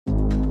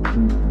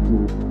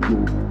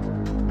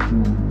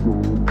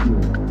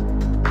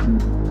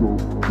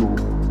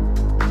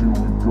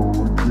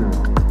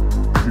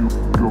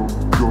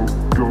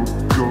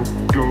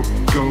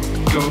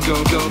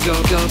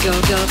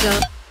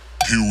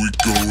Here we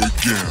go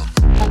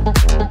again.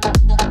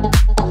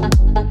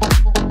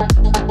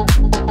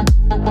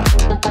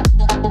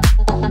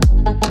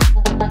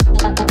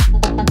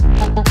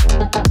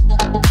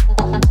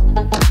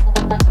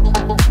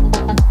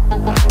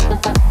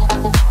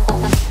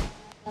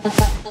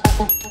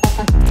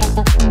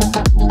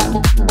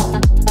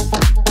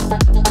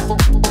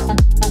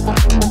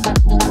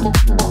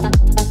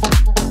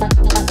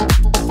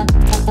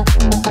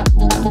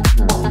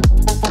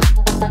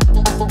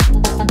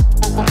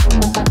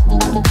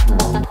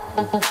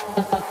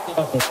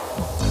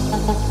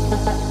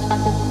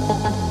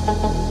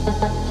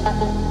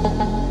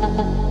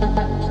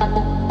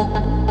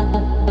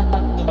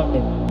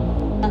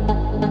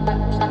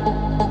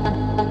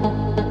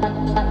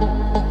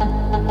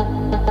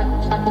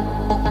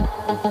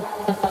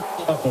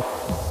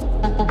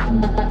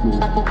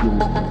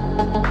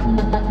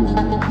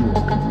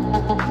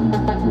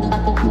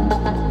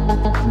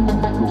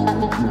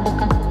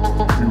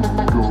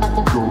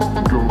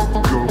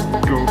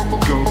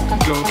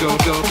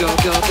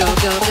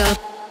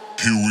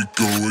 Here we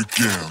go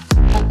again.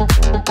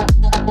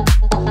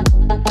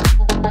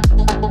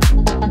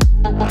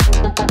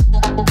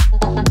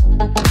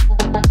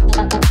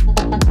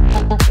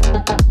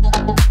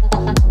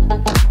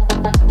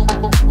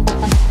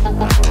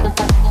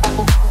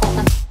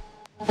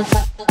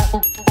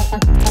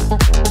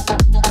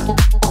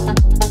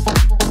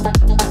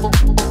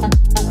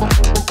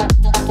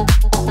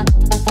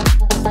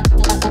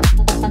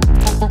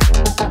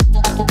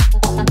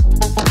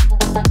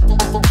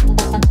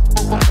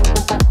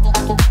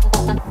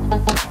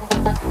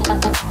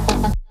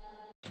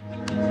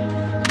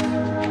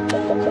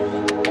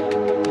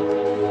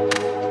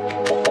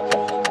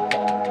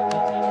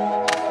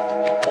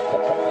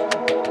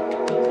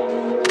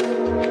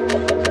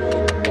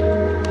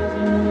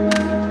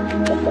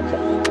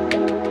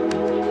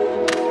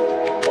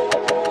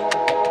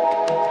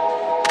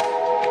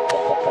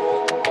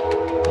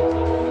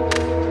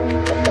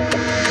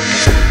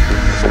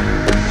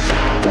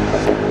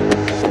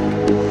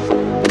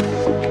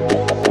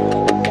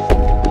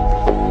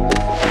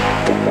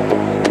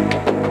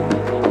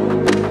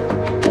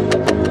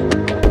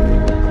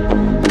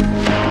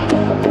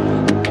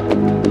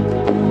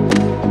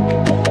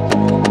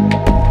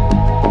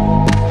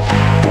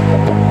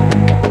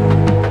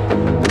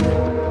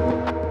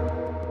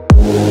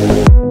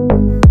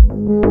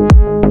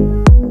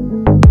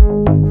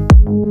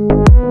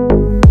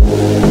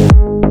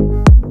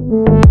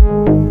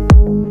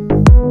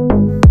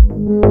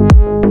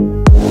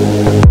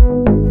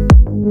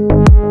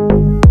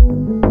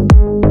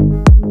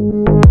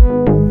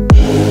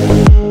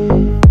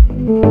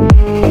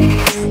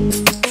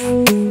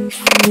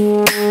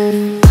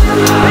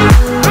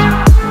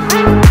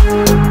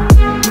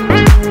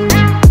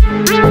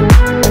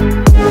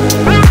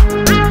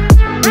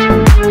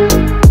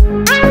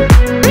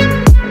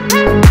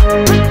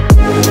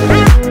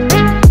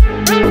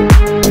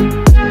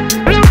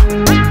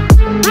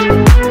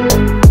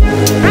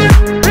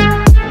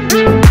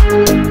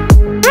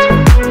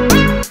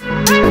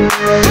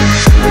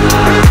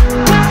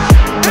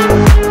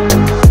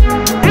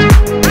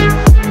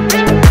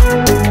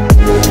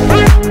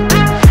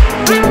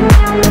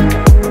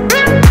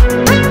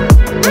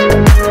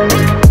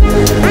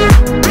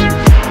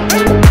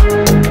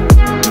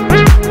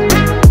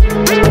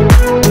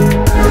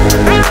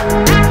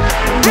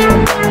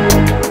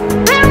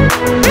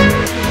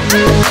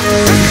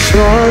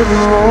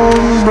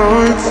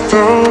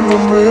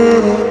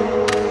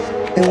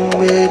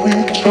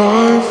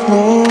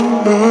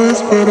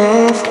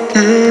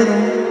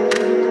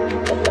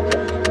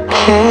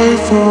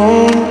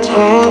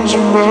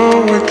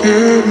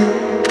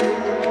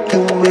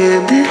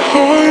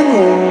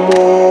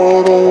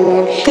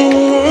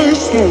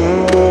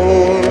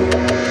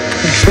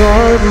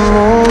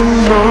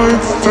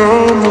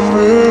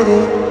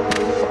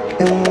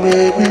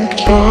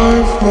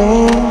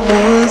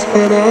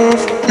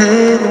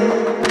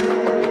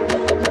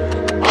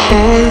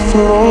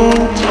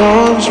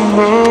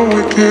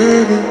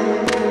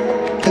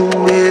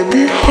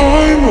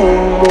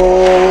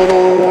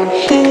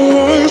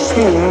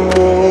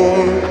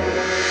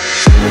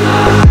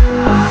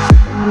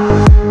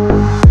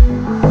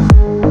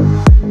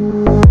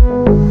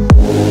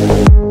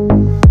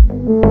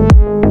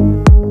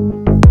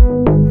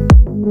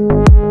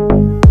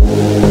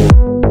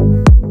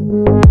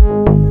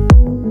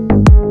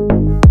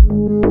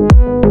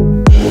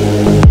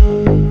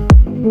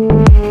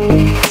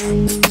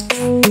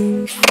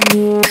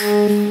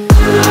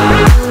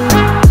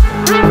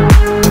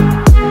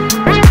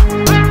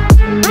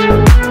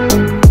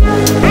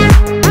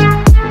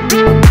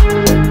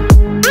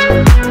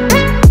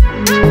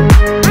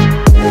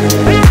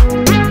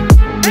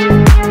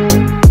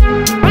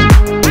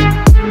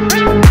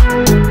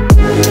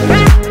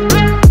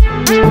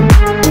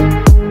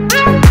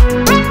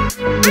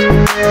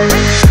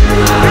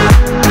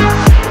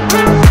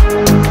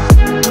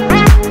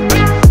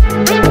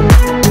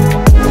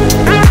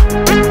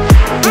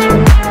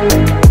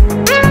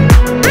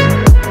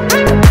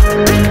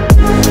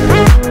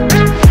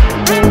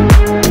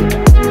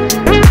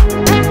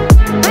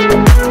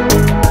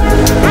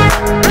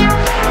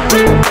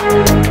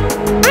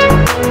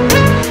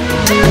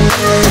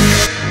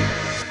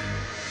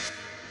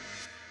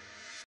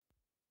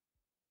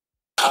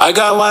 I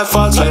got white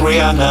thoughts like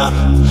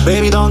Rihanna.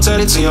 Baby, don't tell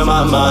it to your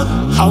mama.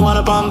 I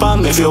wanna bum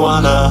bum if you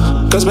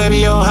wanna. Cause baby,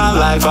 you're hot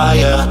like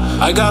fire.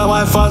 I got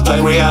white thoughts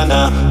like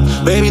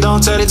Rihanna. Baby,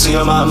 don't tell it to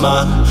your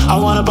mama. I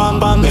wanna bum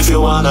bum if you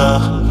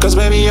wanna. Cause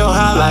baby, you're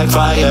hot like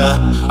fire.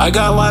 I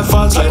got white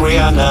thoughts like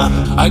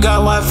Rihanna. I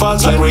got white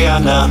thoughts like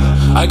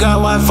Rihanna. I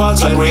got white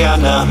thoughts like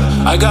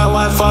Rihanna. I got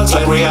white thoughts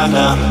like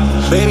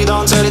Rihanna. Baby,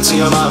 don't tell it to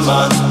your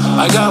mama.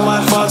 I got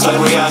white thoughts like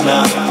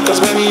Rihanna.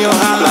 Cause baby, you're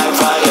hot like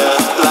fire.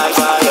 Like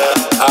fire.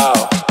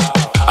 Oh.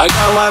 I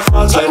got white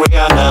thoughts like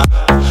Rihanna.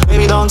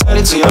 Baby, don't tell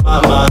it to your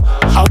mama.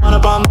 I wanna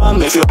bum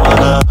bum if you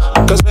wanna.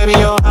 Cause baby,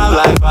 you're hot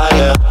like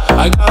fire.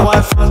 I got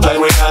white thoughts like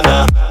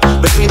Rihanna.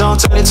 Baby, don't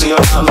tell it to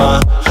your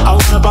mama. I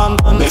wanna bum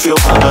bum if you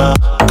wanna.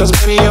 Cause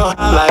baby, you're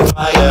hot like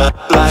fire.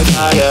 Like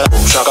fire.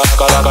 Shaka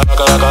laka laka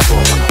laka laka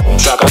boom.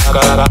 Shaka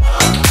laka laka.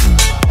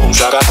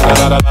 Shaka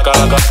laka laka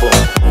laka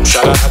boom.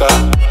 Shaka laka.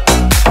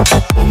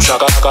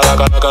 Shaka laka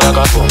laka laka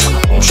laka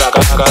boom. Shaka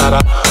laka laka.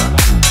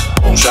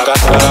 Shaka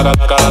laka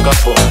laka laka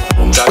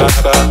boom. Shaka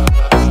laka.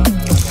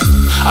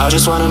 I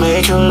just wanna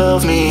make you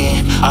love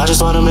me. I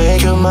just wanna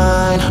make you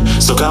mine.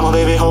 So come on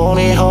baby, hold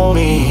me, hold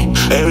me.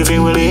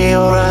 Everything will be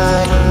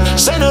alright.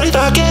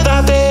 Señorita,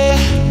 quédate.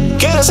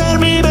 Quieres ser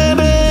mi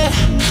bebé.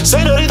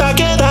 Señorita,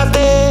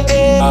 quédate.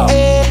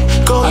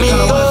 Conmigo. I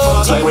got white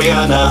thoughts like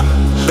Rihanna.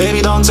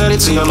 Baby, don't tell it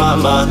to your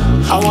mama.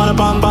 I wanna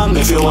bum bum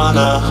if you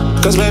wanna.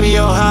 Cause baby,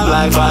 you're hot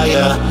like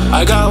fire.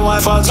 I got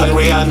white thoughts like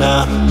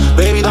Rihanna.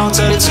 Baby, don't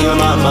tell it to your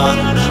mama.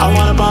 I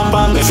wanna bum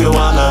bum if you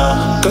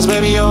wanna. Cause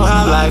baby, you're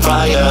hot like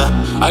fire.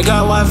 I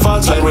got white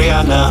thoughts like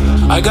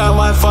Rihanna. I got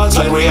white thoughts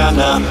like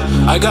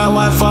Rihanna. I got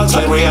white thoughts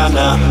like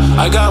Rihanna.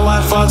 I got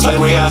white thoughts like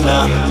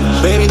Rihanna.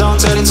 Baby, don't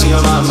tell it to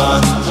your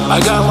mama. I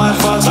got white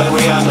thoughts like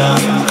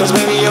Rihanna. Cause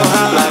baby, you're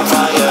hot like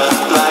fire.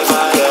 Like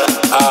fire.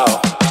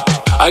 Oh.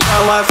 I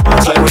got white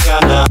thoughts like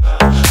Rihanna.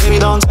 Baby,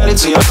 don't tell it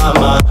to your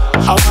mama.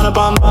 I wanna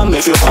bum bum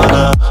if you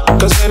wanna.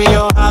 Cause baby,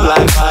 you're hot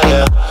like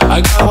fire. I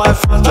got white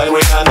thoughts like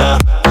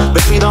Rihanna.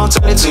 Baby, don't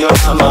tell it to your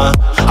mama.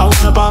 I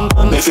wanna bum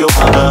bum if you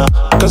wanna.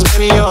 Cause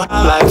baby, you're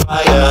hot like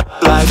fire.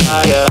 Like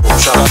fire.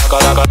 Shaka laka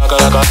laka laka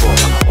laka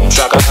boom.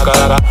 Shaka laka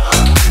laka.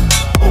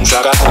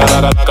 Shaka laka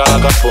laka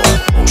laka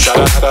boom.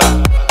 Shaka laka.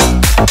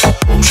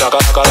 Shaka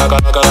laka laka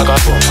laka laka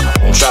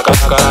boom. Shaka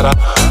laka laka.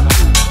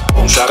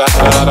 Shaka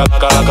laka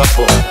laka laka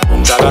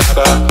boom. Shaka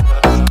laka.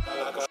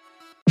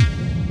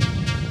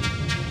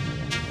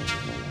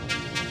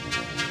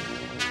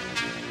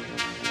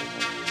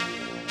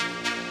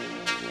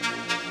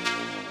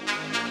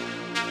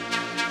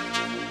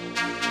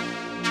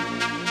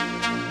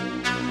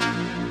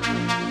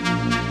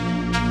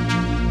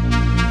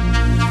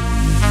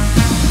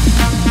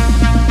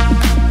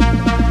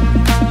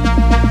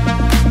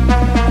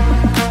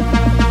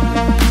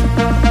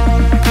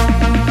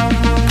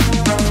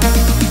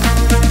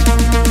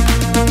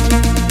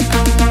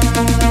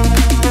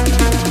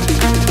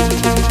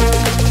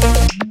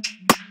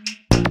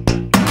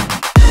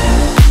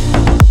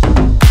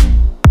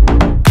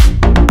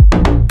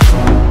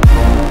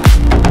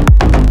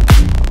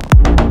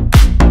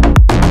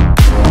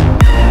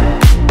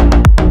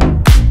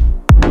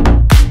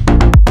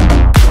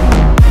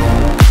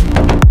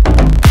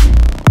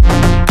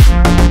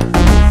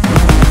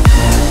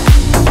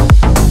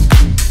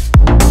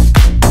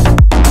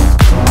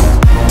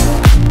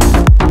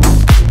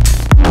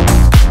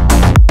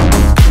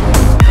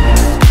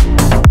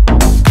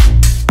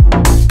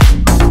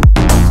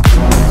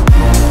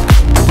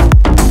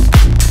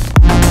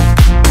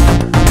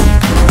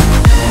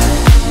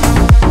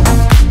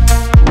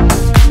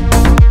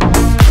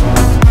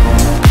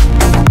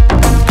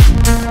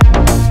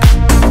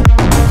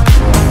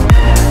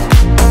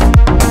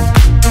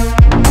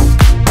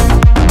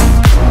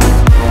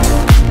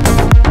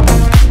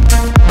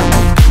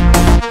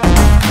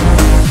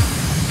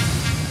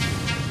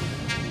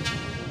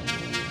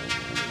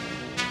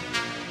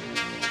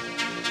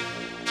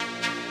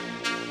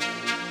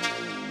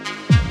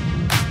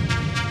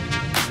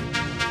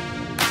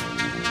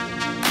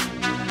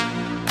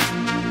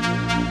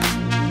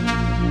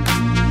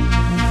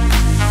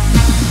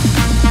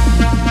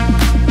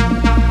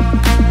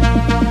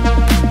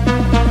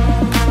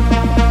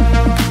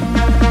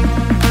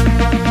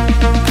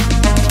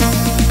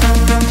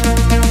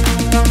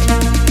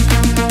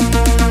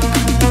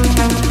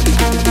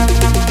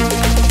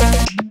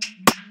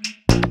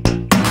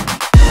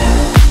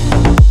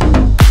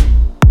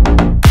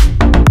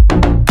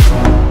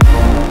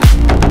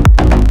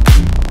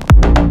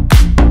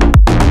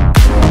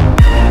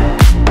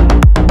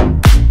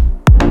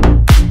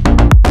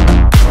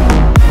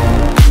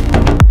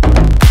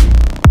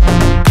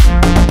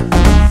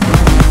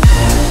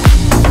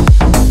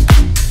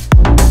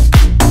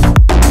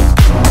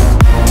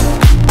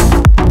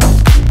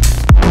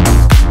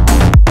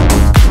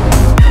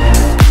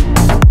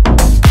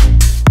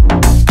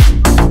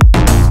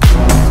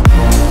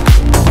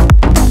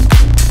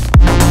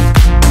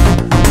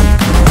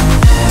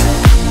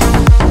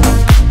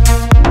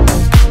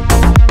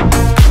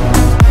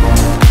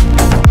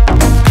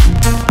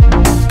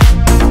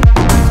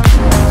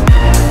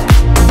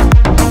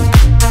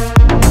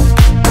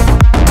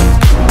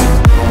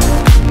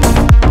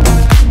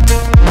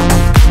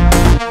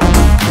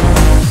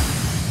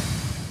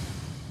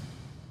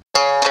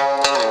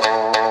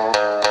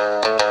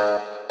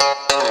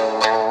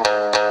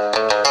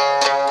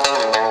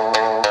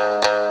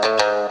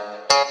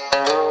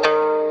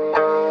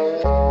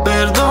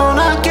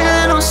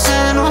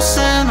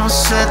 no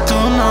sé tu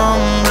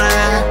nombre.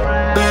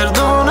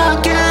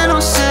 Perdona que no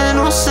sé,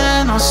 no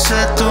sé, no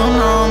sé tu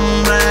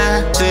nombre.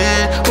 Sí,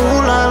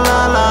 la la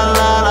la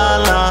la la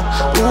la,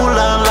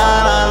 la la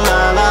la la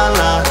la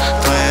la.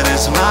 Tú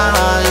eres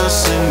mala, yo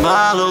soy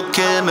malo,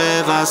 ¿qué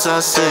me vas a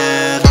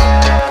hacer?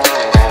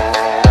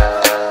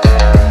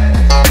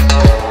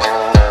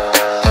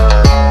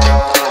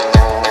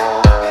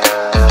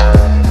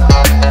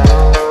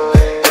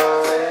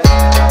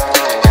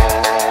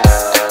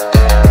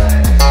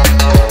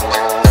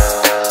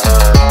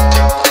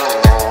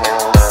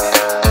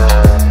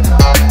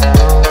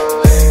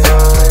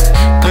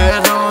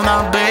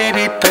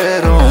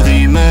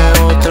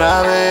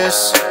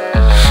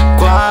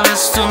 ¿Cuál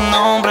es tu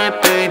nombre,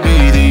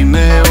 baby?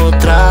 Dime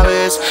otra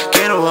vez.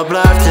 Quiero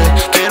hablarte,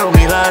 quiero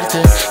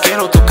mirarte,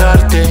 quiero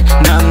tocarte,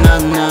 na na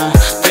na.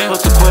 Tengo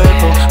tu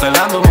cuerpo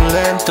bailando muy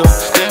lento,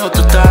 tengo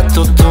tu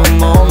tacto, tu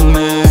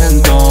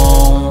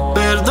momento.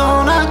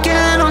 Perdona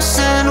que no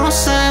sé, no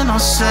sé, no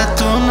sé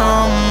tu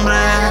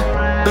nombre.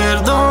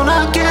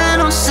 Perdona que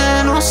no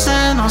sé, no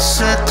sé, no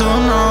sé tu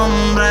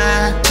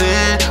nombre.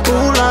 Sí,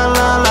 la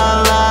la la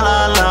la la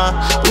la,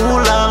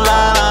 la la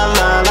la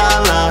la la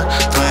la.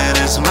 Tú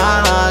eres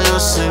mala, yo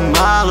soy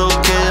malo,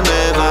 ¿qué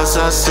me vas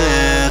a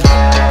hacer?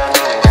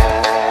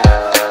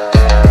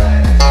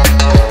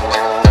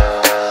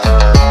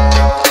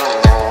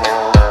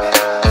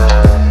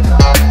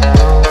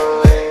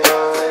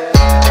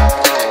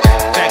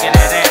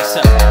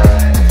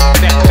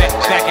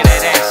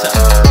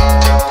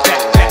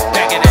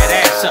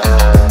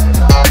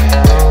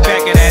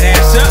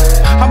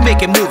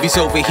 Movies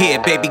over here,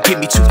 baby, give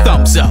me 2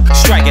 thumbs up.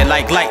 Strike it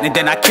like lightning,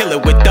 then I kill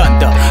it with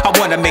thunder. I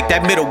wanna make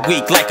that middle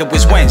week like it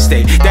was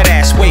Wednesday. That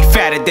ass way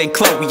fatter than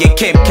Chloe and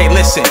Kim K.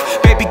 Listen,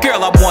 baby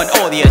girl, I want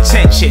all the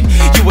attention.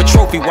 You a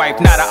trophy wife,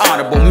 not an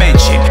honorable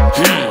mention.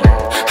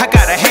 I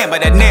got a hammer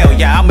to nail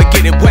ya. I'ma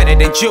get it wetter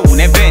than June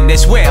in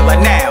Venezuela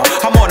now.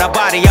 I'm on her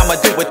body, I'ma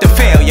do it to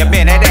failure.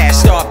 Man, that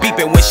ass start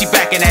beeping when she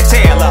backing that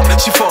tail up.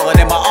 She falling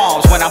in my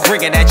arms when I'm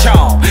bringing that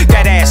charm.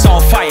 That ass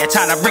on fire,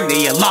 time to ring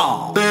the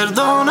alarm.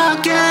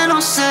 Perdona que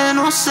no sé,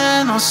 no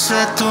sé, no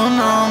sé tu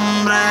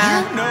nombre.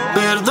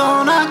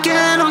 Perdona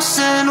que no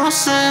sé, no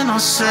sé, no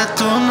sé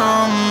tu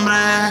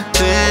nombre.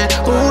 Sí,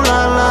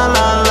 la la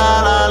la la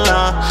la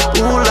la,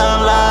 la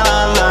la la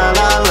la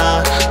la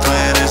la. Tú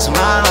eres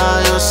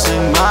mala, yo soy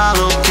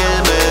malo, ¿qué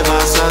me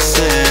vas a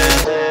hacer?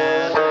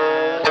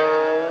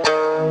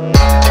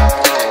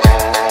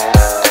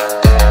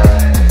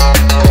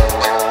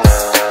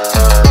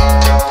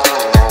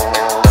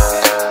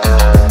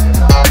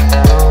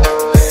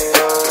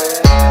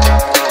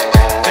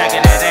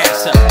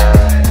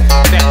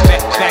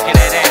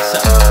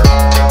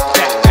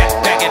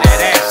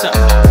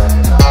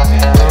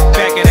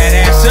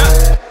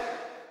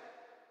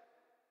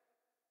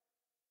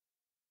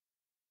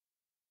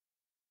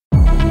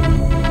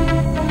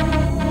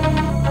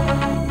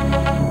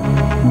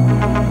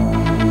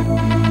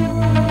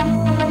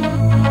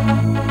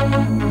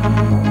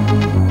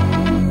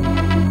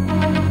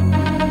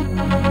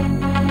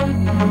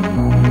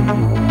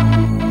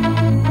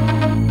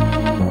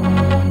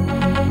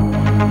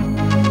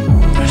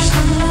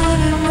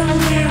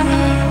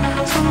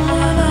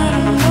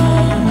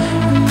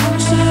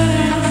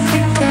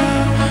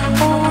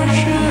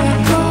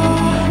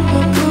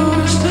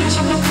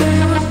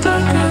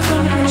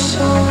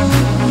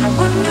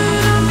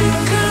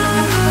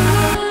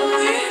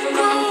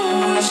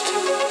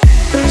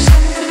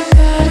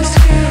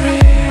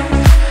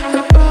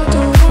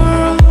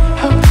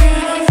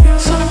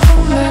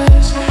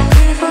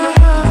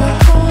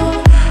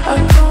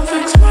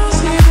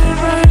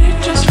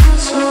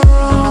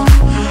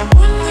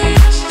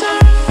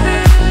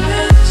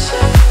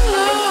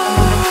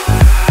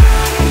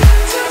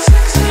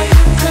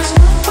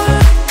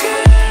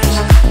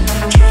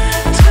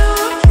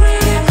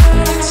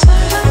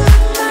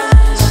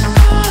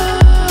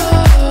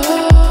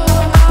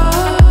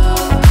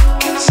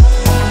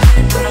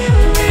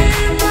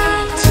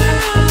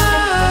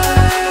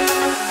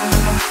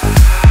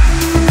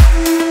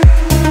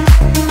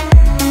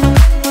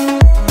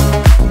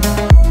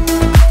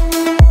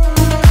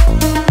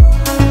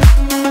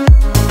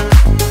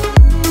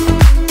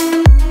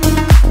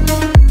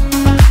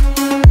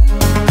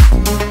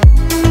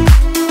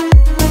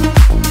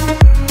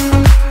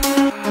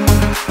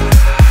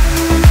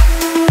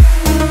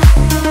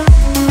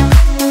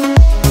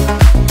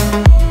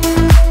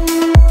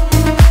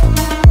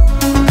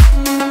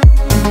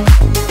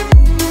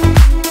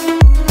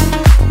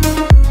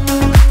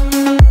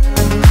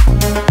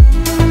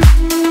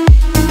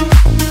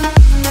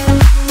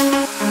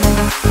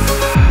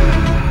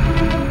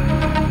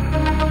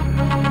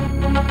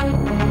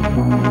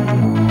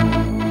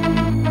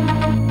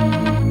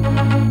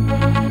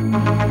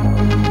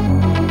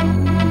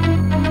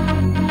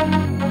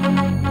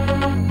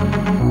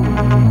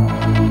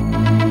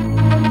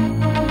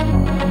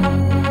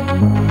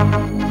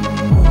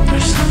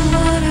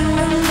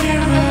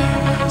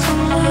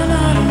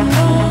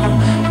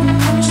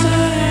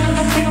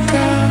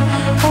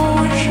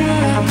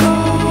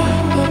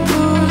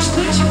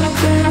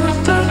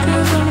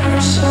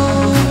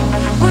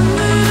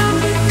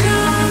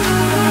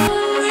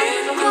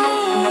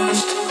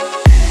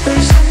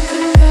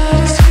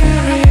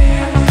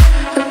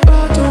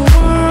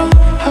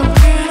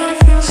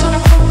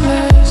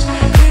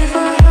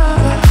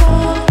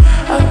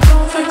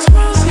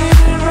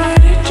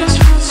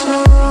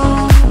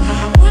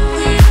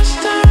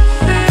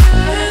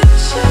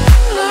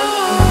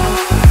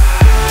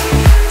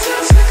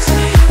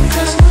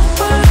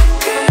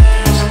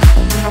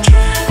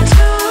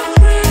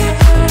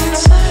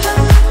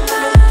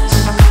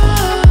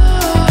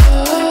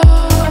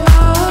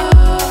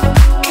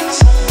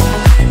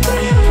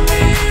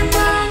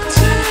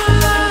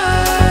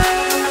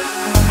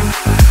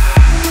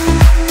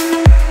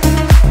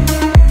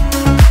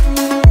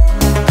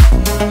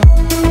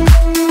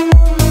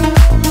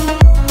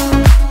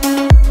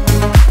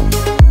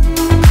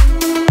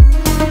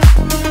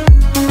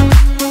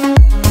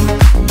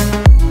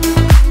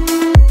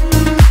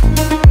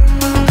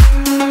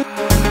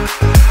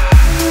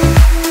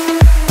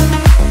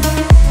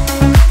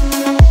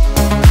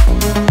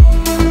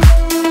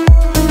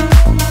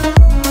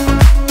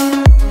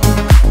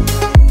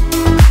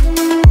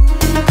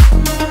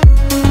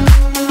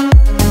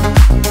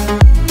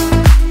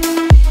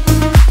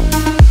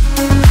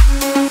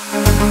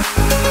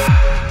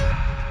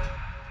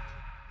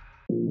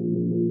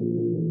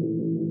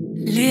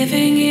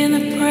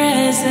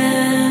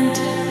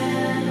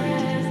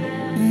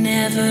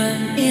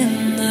 never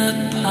in the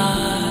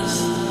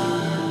past.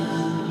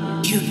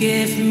 You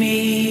give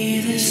me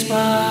the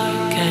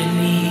spark I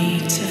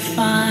need to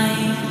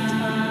find.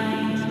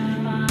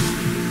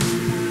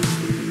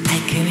 I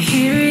can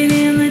hear it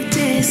in the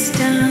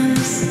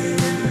distance,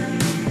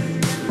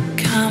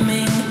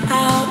 coming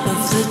out of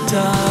the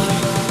dark.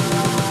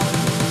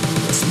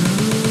 It's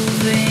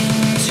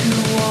moving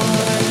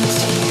towards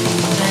you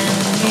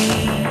and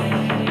me.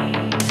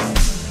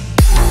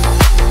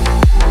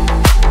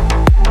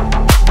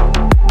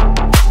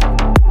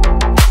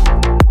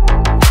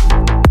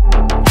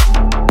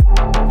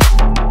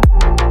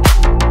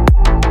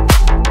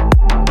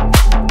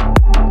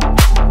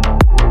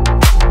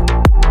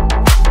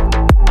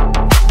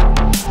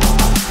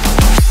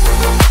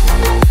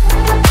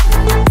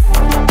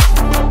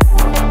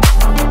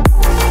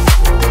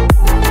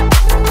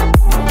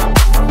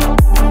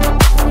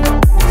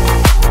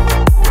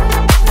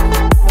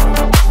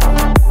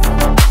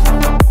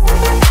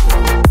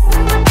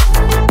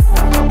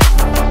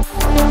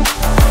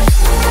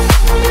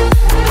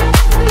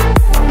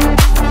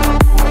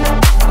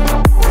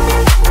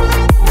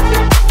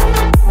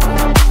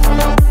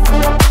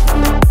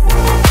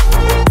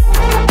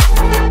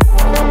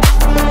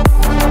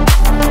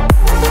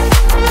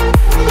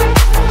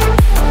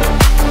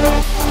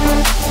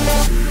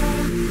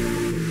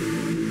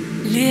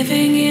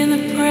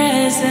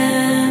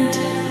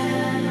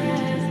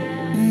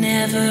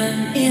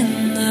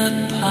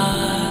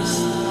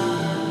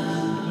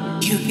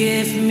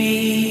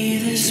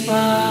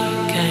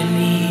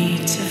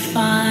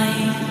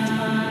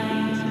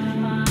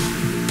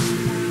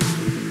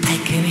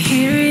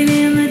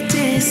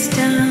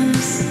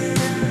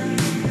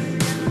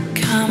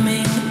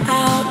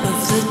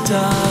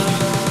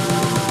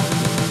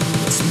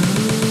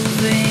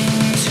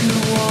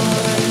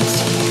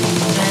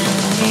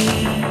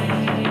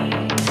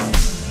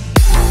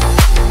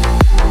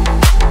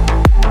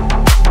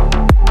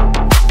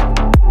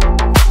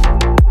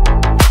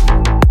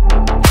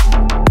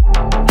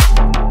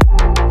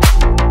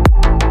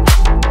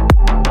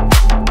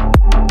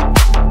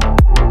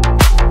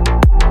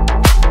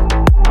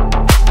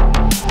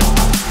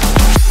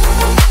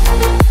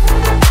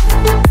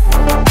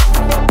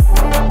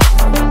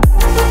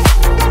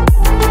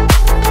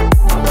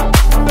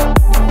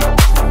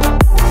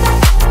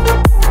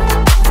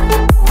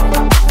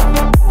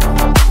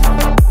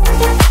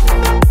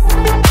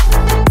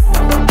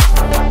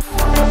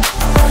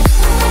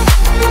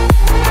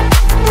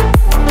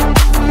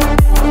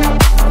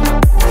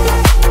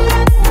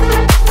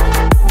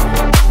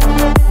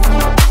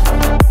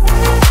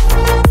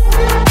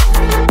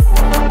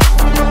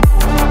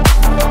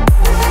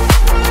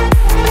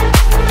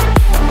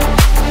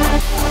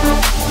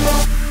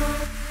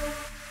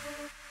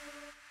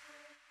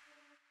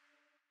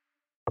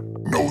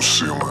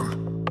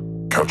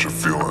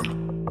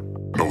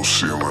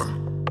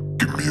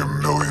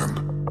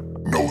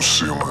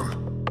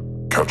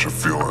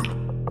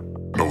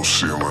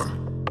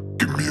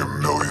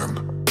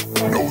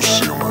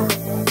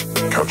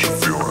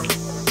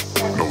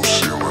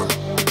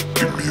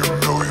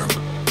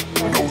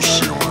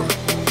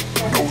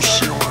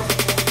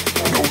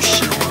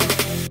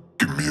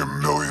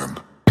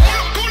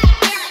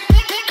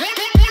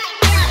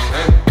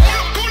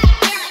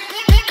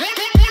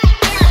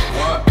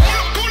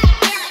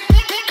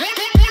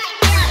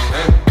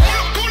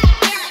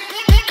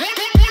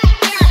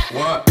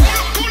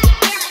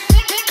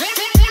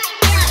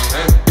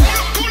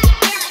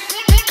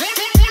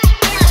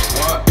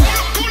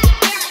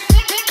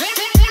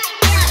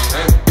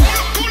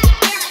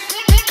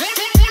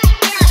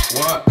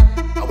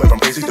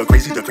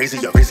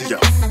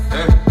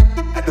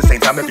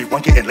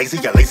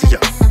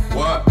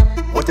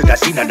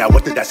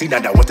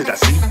 Now what did I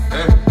see?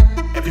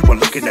 Everyone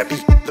looking at me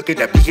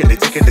and they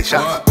taking their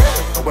shots.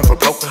 Going for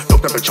broke,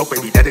 don't ever choke,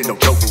 baby, that ain't no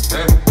joke.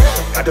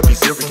 Gotta be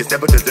serious,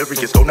 never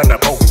delirious, go none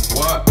of more.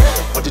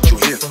 What did you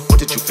hear? What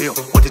did you feel?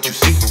 What did you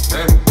see?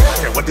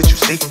 And what did you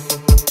see?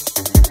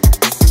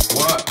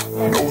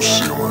 No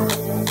ceiling,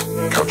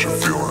 catch a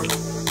feeling.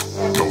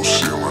 No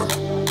ceiling,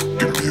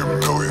 give me a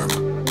million.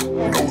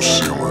 No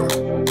ceiling,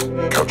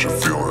 catch a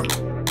feeling.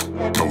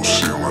 No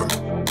ceiling,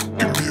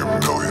 give me a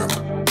million.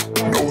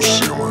 No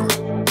ceiling.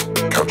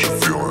 Catch a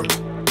feeling,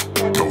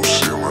 no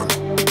ceiling,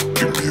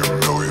 give me a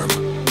million.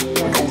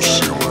 No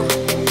ceiling,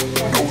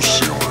 no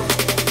ceiling,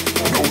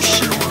 no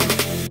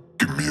ceiling,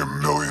 give me a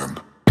million.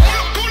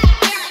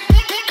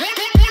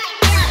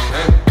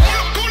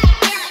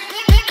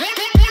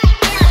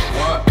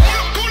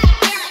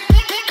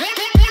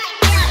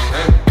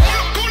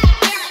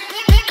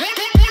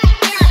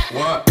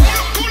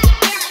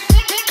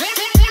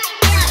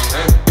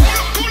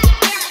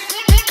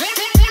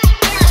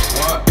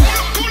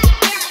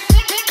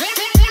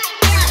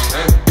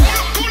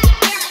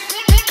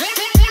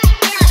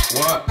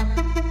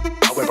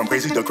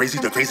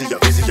 Crazier.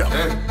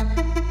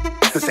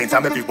 At the same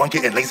time, everyone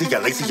getting lazier.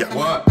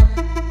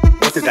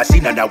 What did I see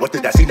now? What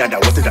did I see now?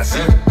 What did I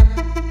see?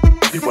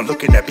 Everyone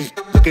looking at me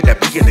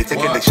and they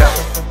taking their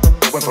shots.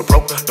 Going for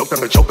broke, don't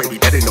ever choke, baby,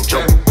 that ain't no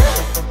joke.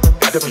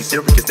 Gotta be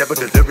serious, never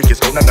delirious,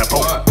 go na na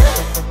po.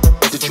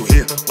 What did you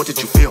hear? What did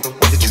you feel?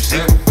 What did you see?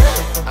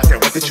 I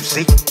said, what did you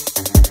see?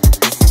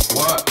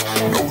 What?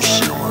 No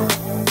ceiling,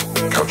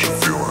 catch a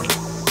feeling.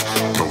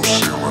 No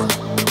ceiling,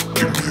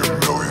 give me a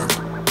million.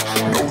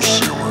 No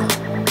ceiling,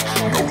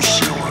 no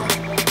ceiling,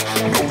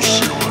 no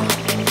ceiling,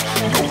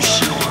 no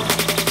ceiling,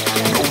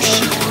 no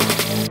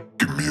ceiling,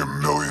 give me a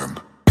million.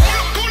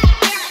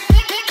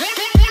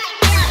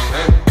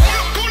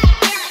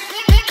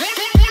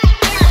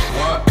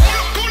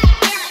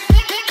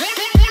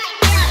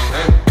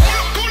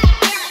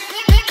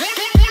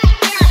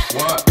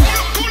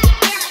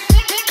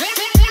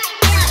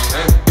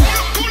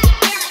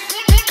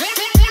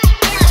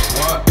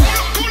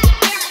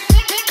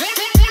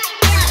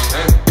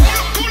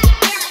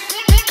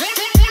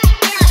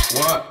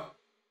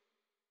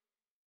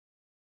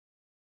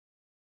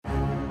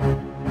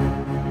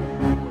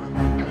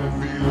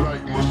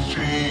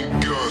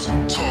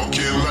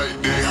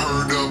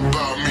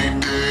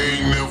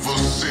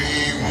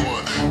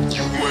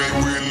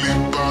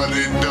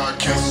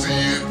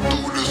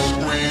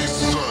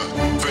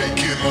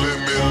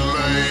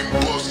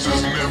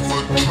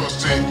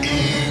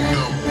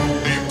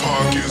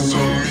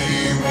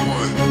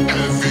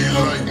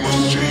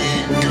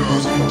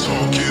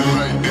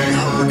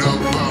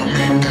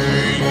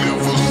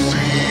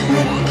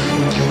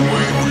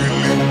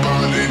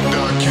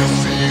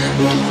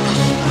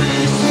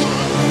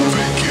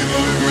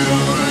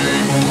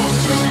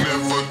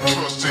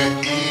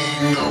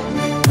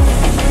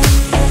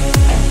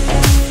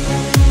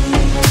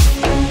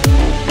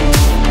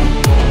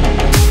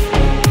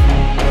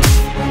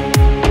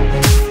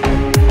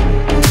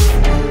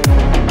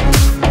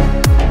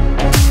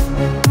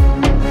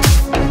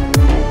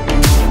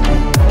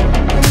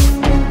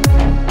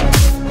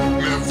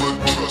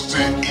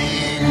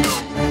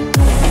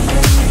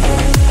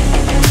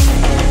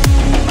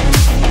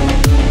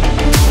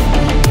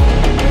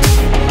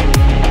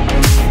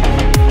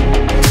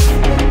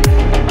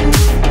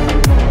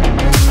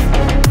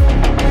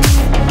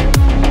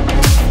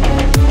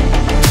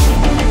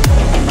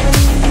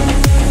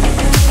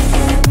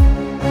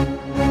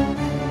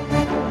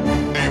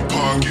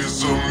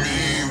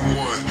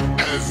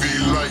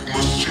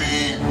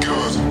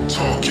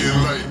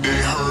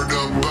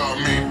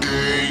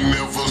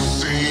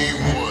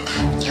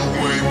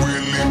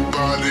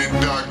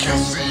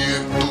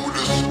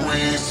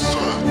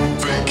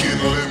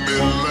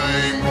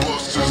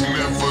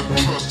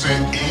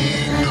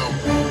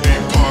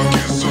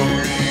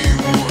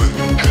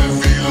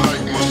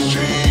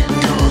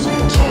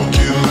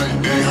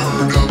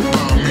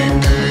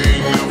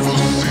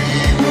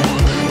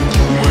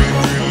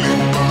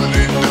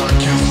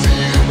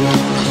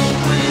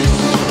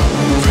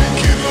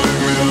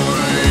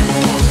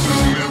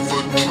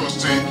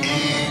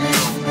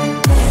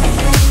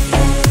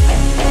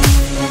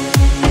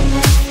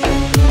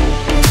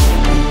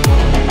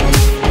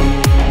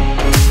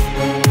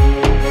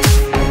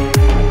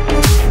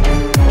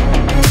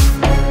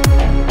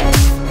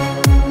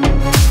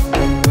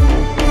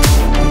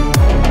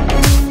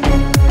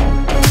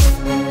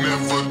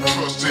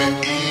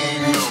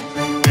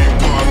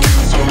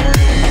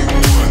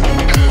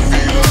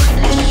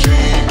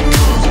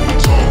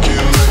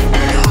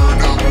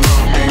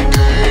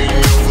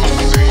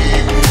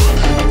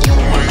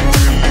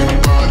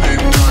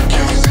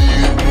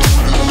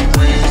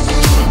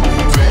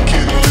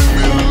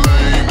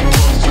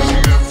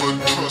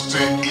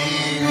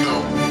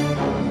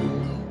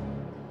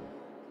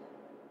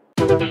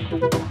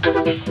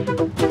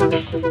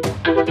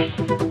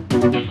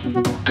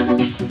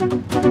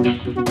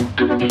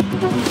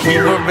 We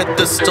were at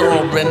the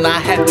store and I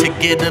had to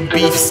get a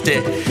beef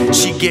stick.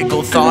 She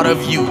giggled, thought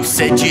of you,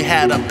 said you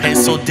had a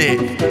pencil dick.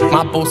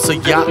 My boat's a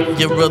yacht,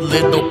 you're a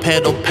little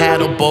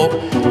paddle boat.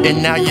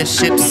 And now your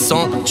ship's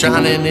sunk,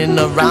 drowning in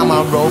the rhyme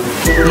I wrote.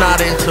 Not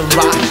into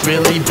rock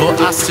really, but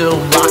I still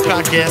rock,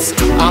 I guess.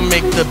 I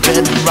make the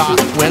bed rock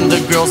when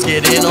the girls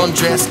get in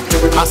undressed.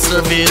 I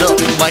serve it up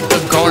like a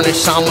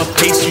garnish, I'm a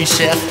pastry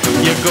chef.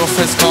 Your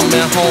girlfriend's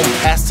coming home,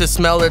 asked to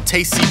smell her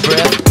tasty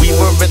breath. We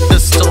were at the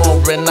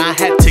store and I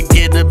had to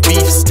get a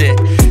beef stick.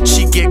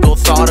 She giggled,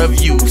 thought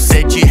of you,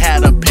 said you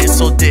had a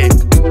pencil dick.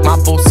 My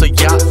boat's a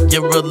yacht,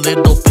 you're a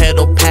little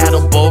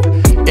paddle boat.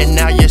 And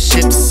now your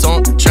ship's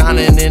sunk,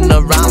 drowning in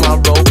the rhyme I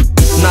wrote.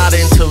 Not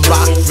into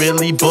rock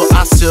really, but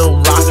I still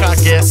rock, I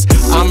guess.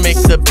 I make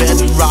the bed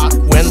rock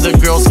when the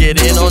girls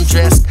get in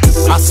undressed.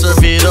 I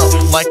serve it up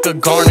like a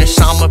garnish,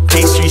 I'm a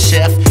pastry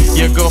chef.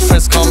 Your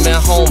girlfriend's coming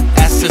home,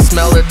 asked to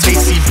smell her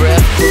tasty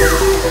breath.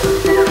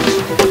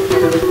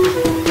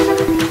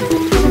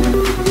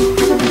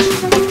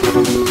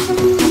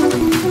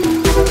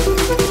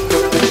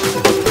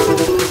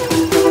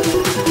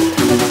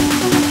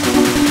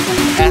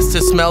 Asked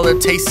to smell her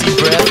tasty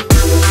breath.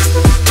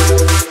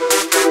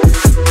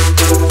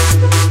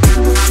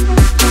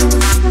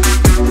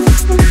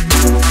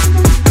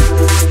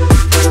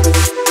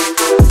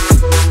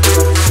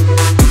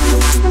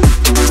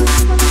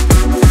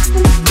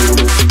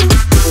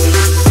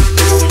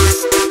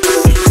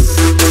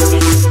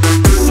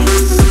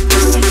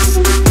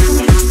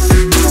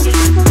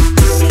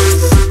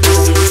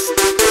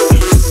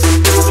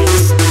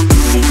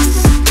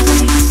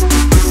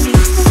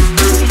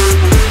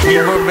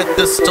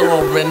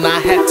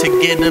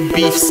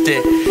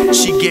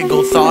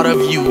 thought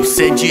of you,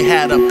 said you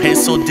had a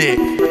pencil dick.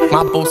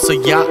 My boat's a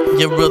yacht,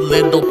 you're a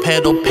little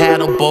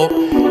paddle boat.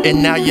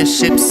 And now your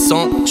ship's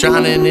sunk,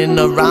 drowning in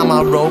the rhyme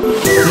I wrote.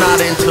 Not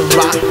into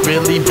rock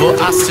really,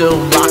 but I still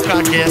rock,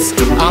 I guess.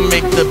 I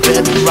make the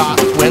bed rock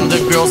when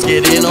the girls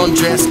get in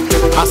undressed.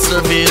 I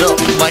serve it up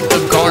like a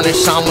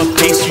garnish, I'm a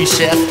pastry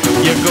chef.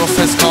 Your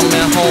girlfriend's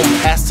coming home,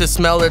 has to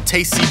smell her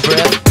tasty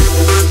breath.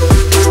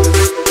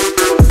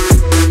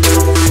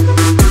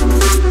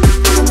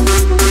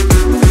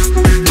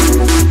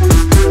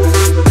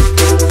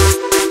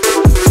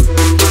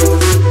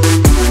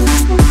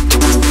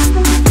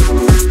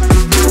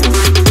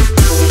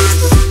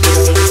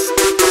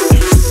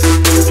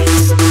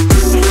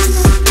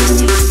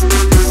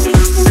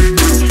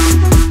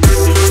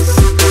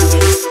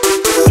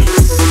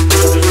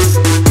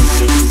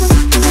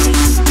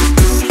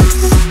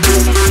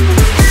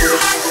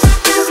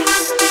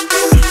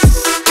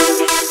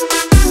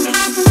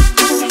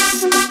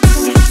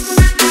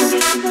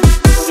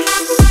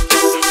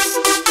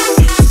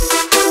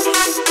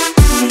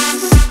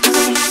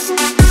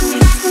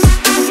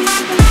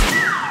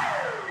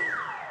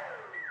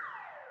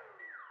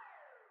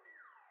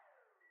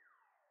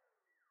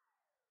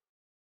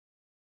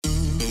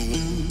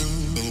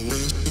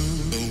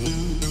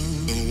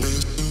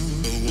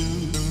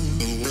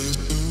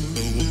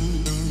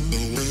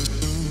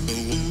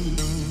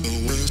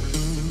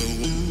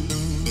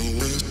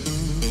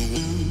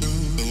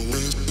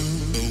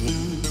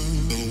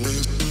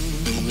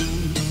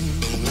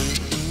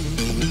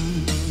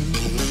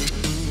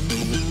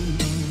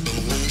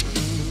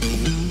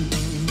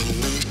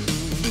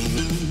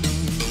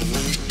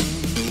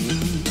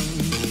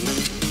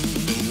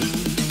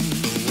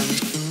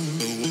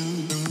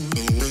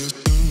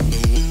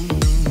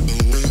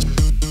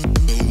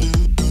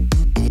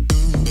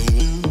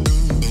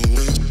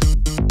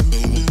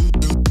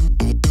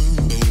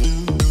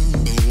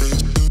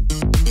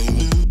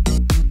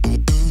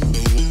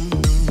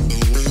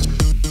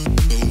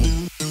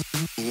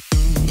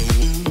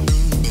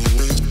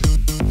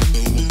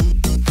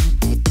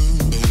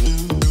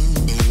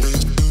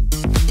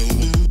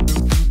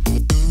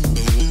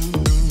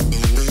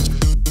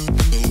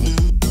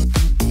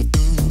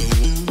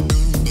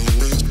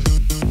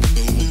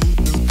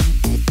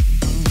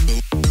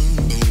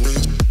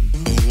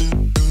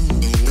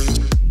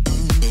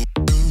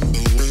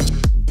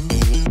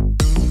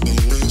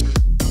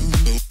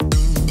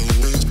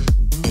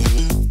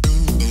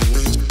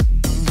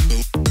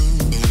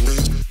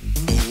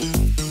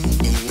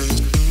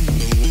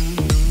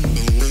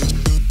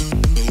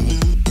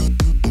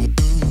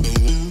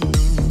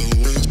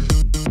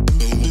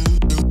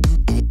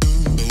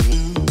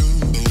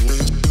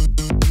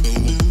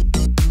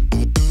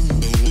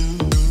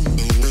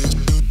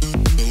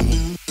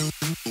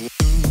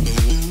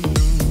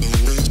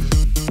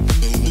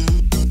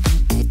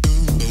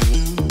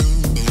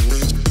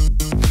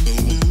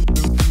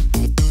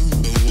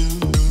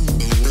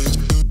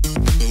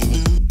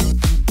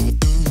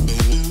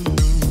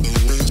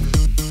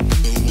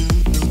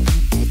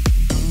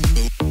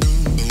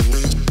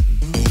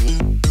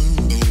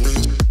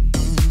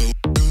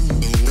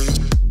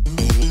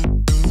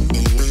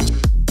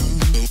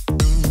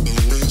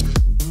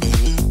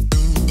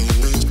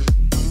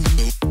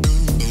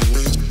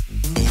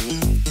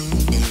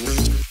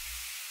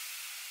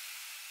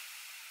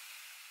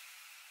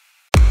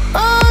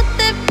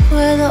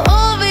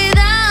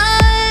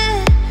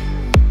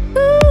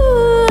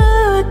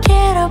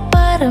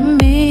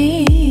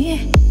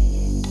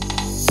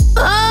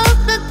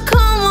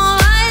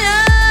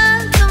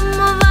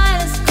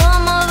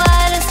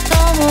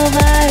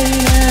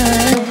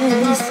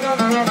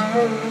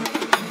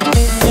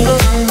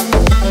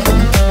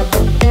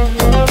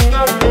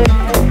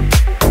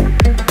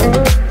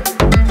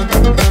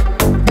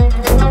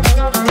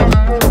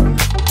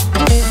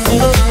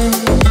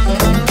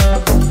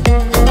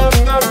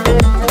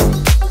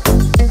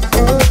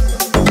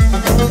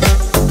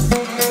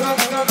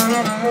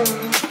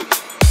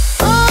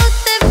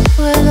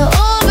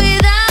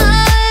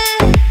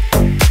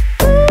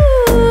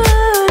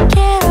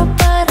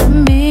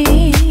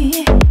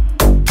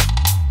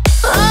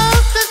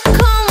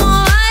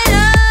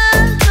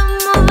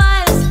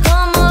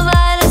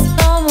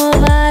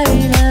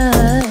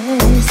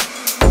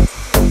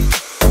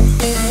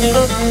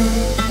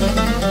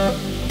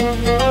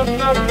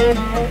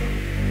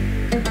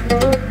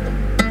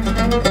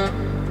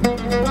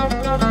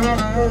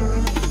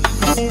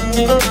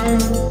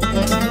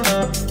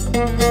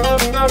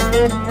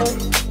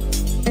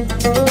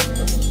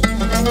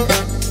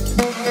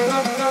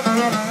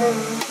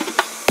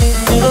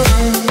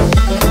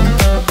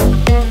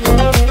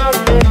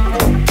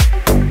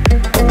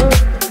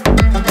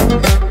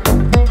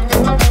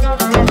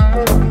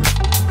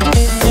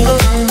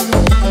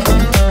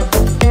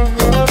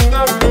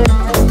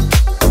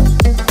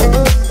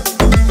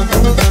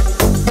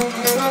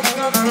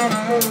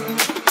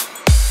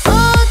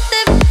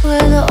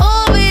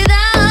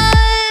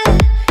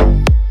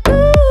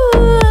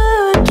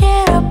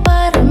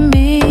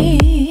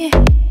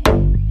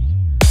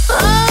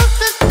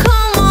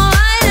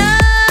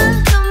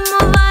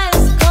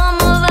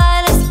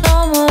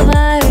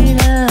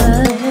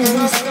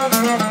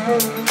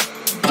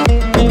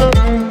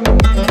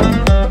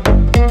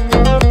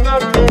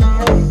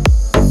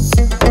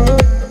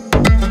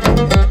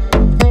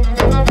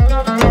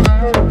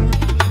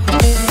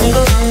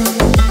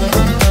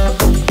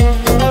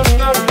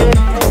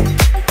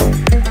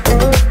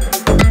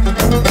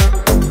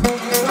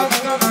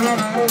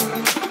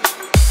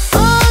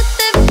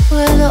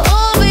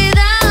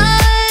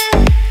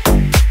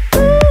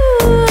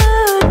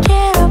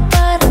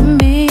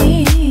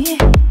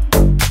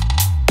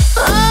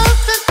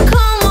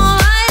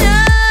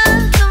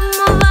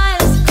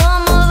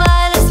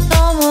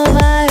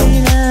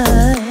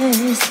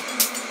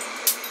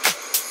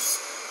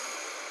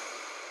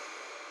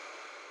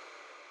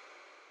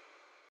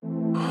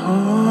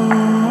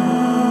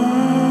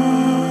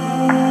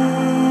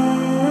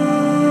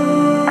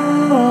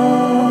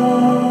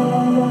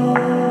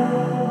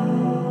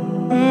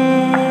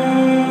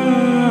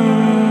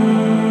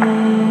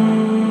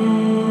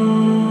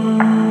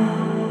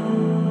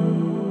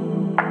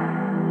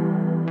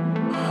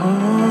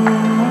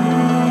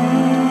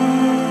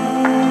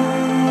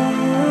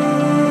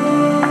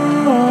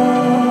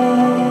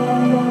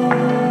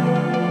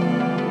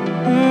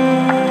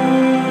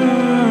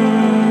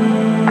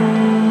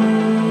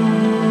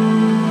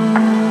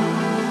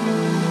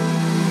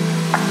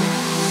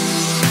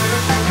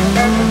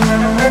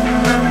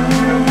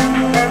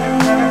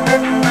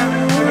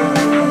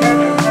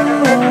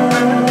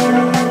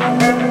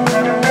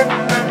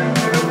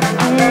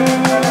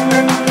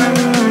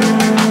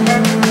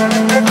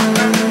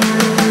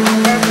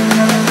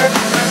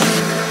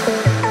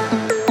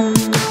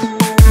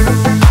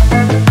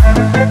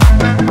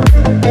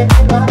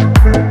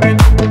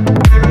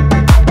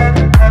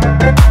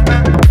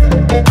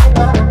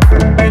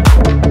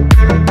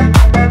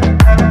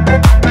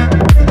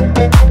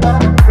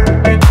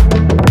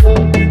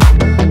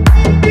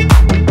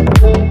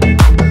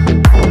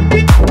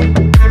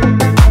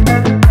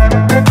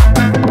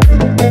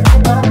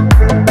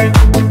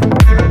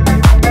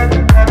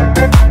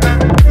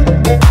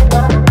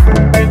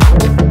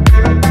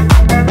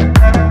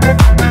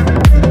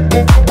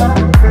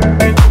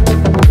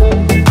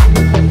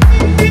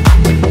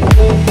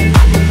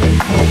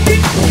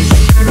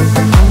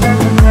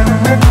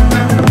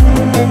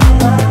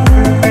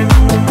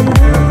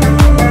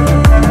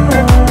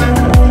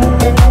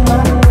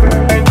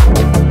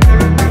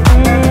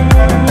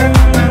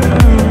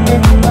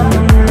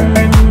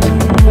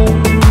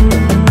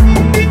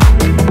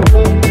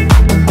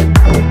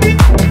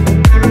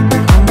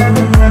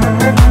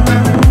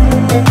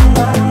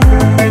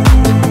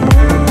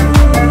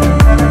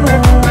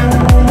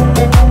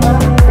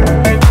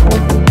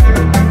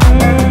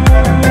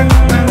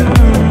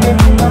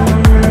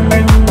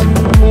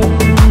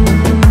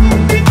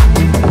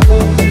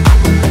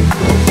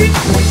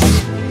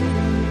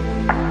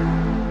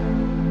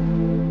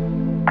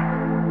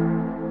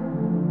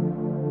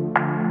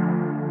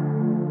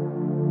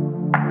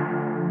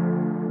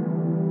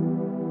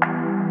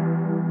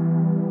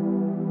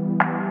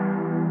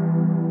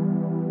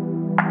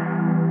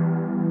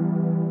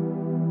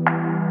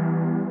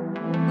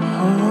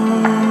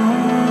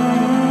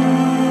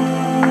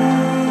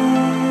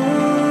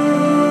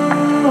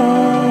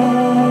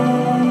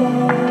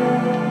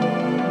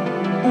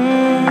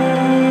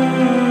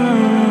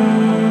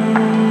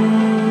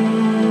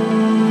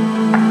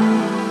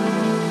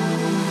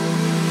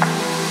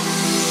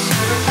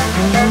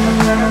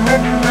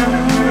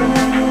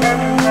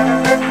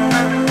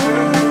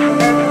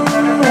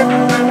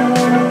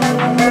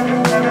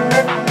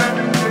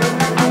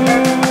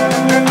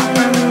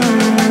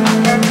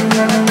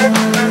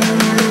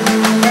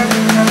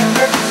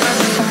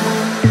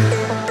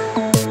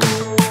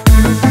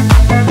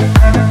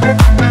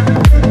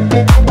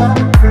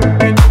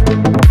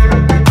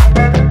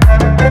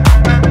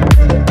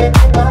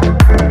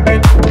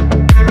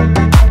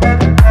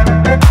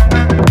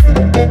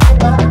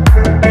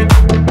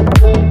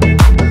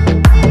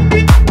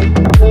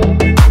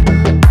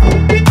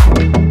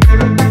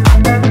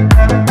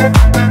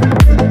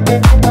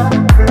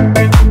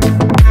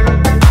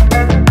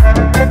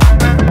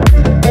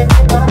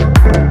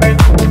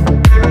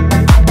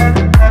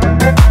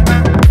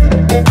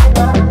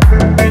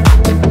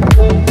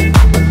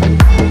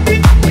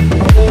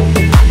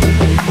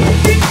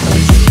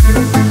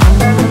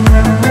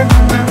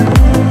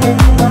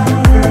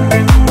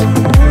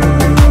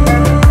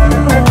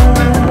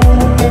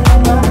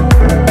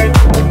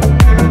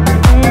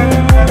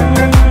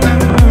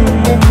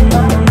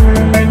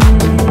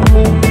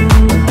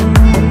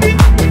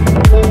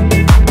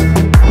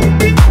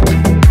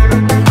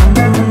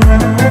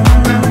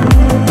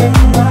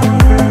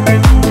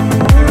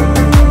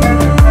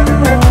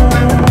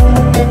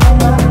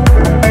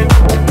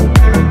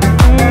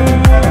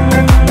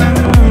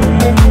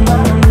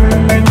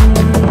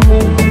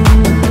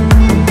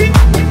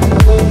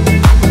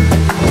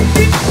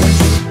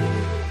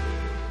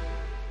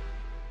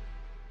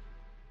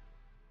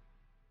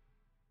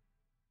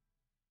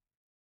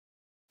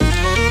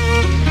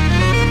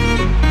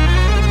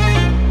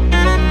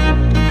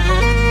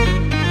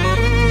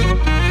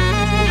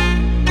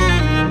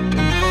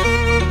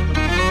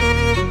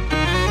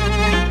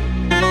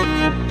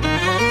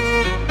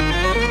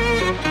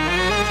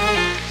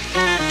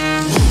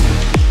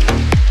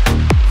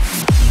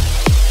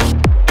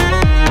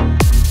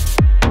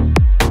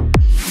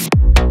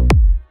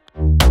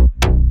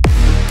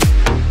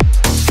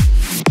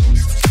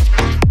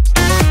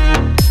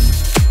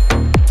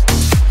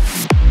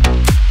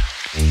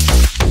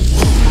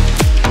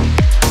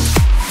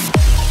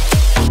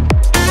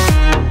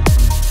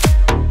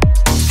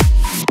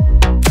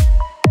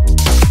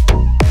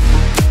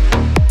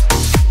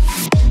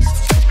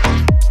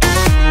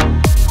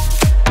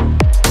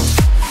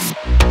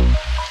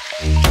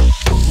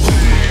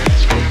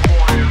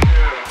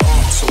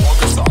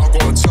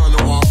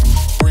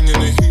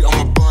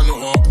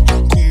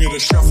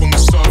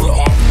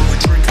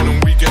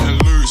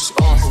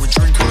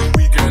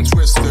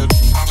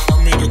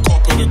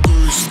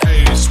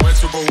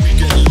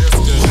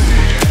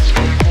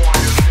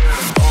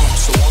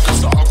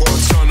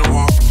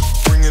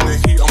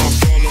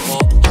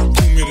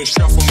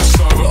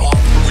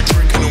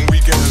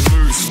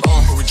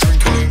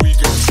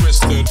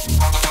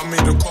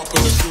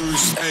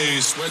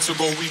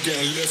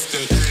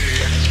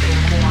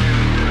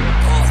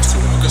 So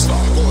I guess that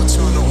I gotta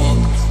turn it up.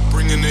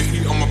 Bringing the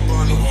heat, I'ma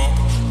burn it up.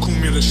 Call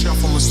me the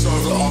chef, I'ma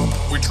serve it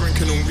up. We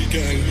drinking and we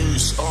getting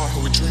loose.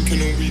 We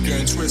drinking and we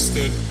getting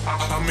twisted.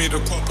 I made a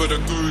cup of the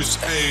goose.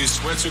 Ayy,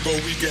 swear to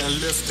God, we getting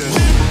lifted.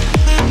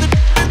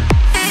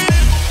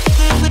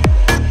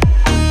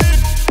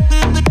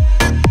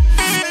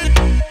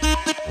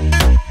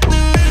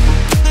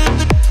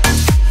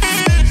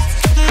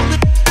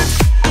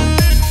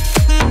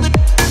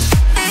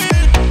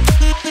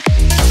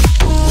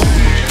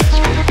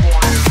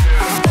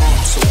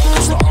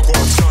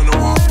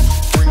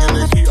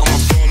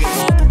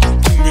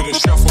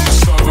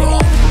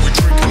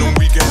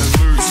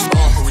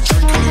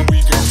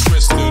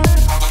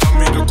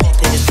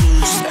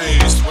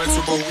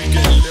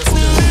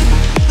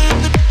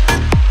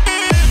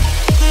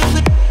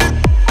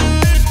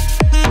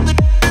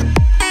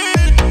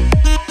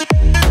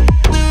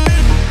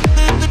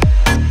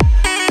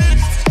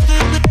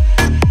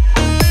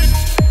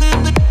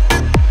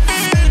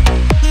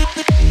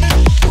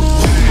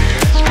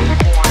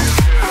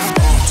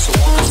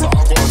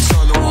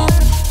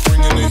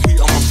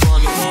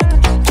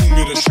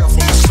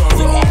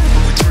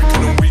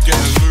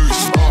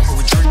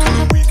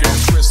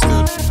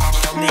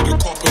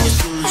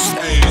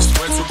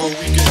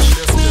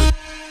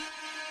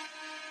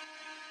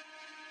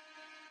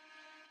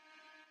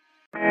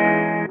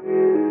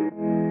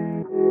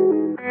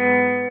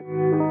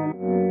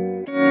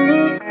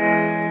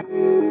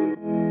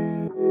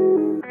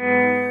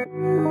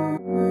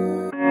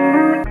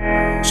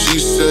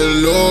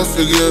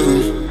 Forgive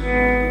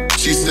them.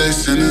 She say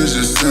sinners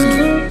just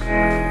sinner.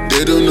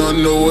 They do not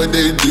know what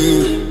they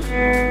do.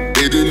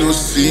 They do not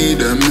see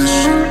their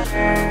mission.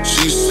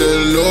 She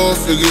said, Lord,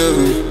 forgive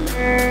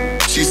them.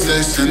 She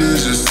say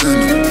sinners just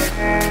sinner.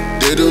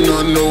 They do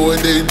not know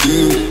what they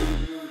do.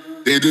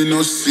 They do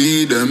not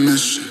see their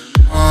mission.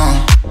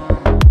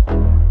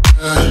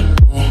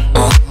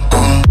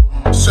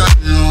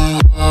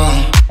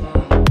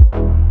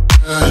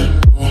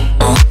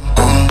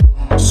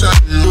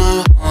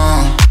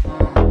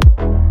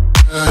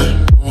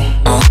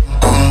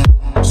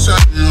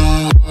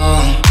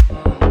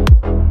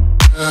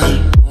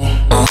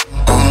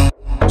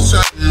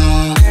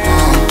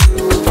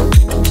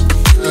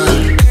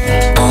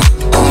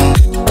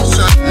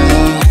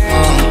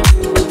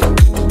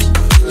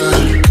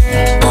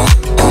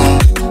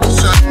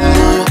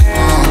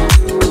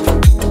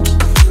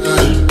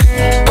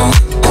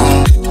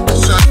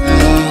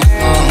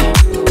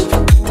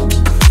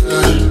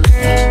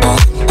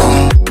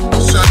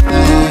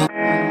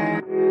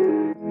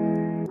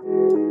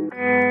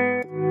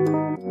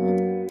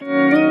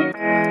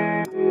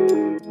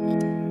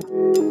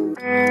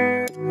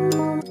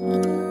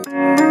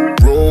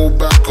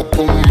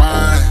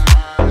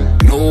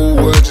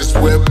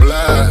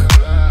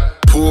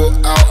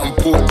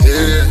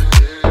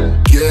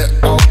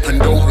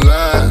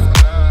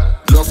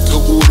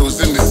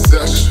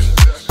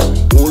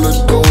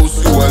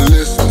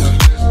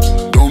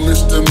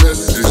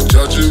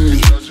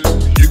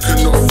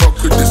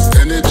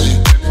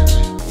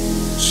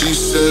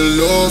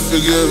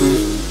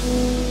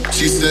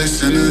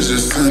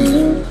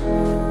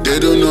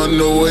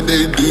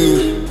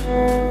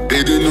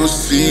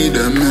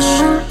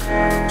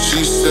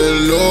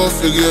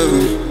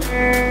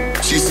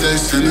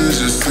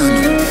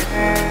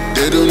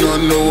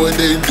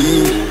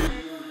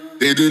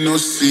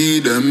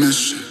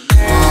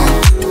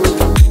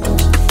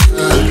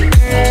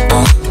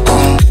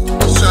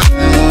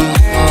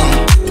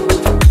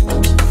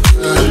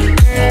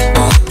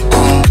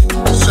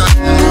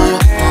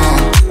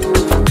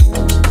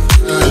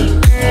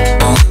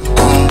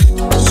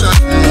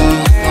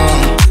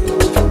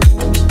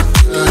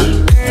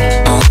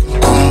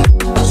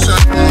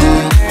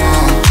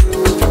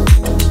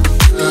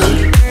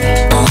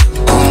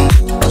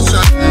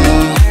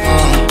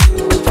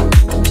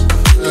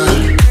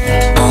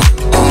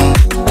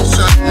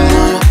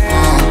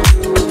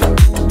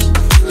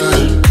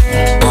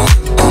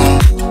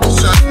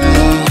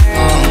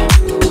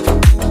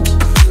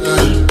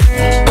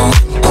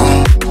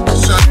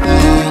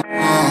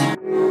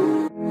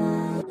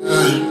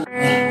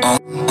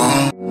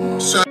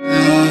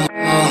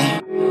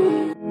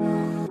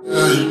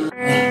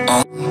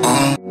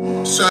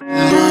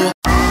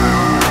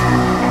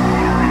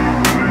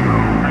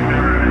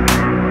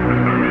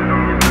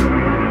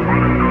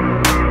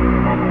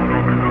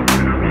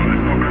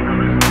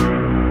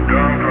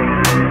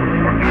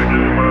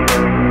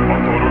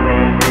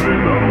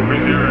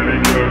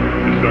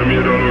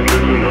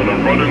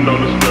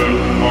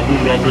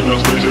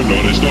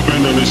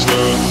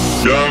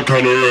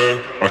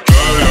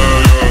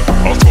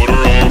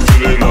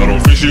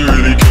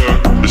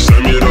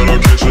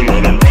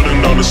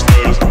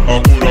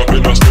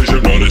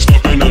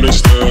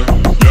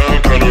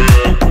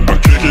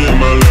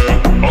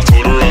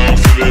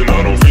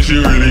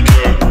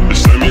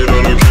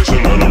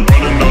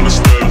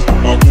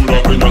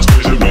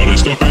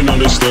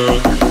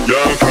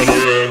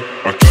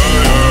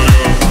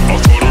 I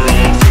told her how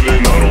I'm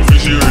feeling, I don't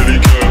think she really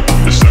care.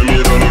 Just send me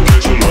the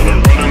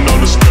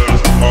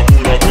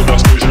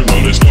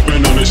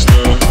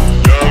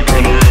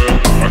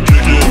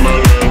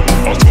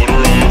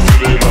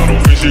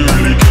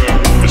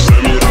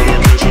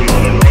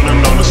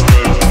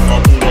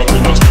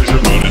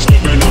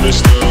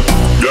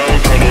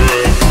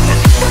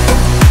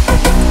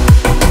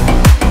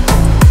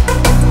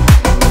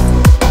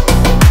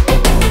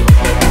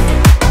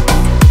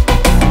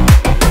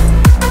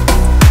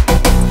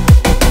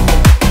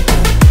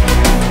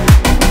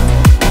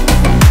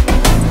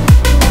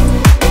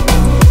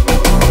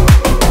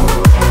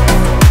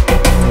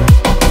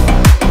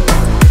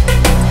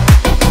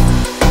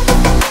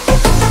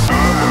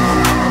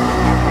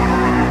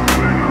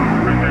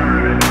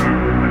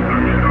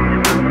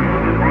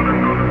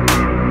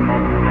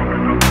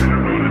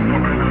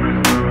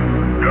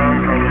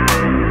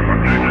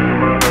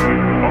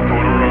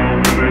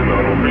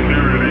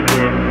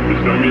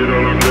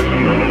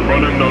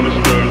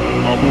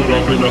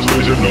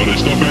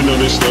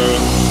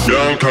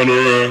kinda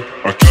rare.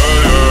 I care,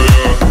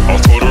 yeah. I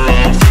told her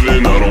how I'm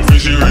feeling, I don't think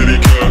she really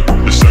care.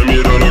 They send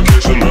me the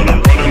location and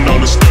I'm running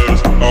down the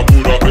stairs. I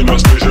pulled up in that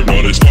spaceship,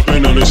 now they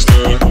stopping and they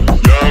stare.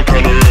 Yeah, I'm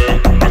kinda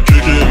rare, I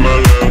kick it in my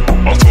leg.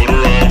 I told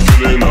her how I'm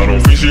feeling, I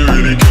don't think she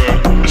really care.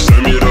 They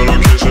send me the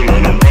location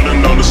and I'm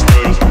running down the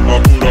stairs. I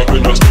pulled up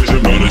in that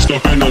spaceship, now they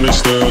stopping and they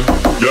stare.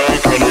 Yeah,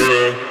 I'm kinda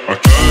rare, I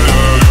care,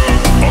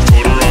 yeah. I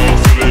told her how I'm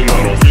feeling, I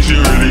don't think she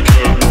really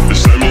care. They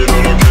send me the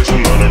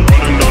location and I'm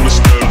running down the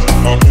stairs.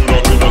 I pulled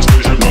up in that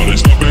spaceship, now they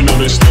stopping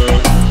and they stare.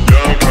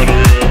 Yeah, I'm kinda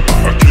rare,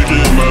 I kick it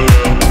in my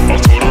leg. I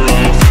told her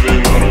how I'm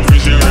feeling, I don't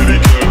think she really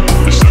care.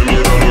 They send me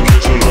the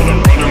location and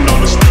I'm running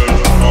down the stairs.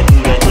 I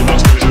pulled up in that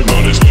spaceship,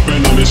 now they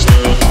stopping and they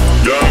stare.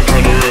 Yeah, I'm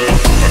kinda rare.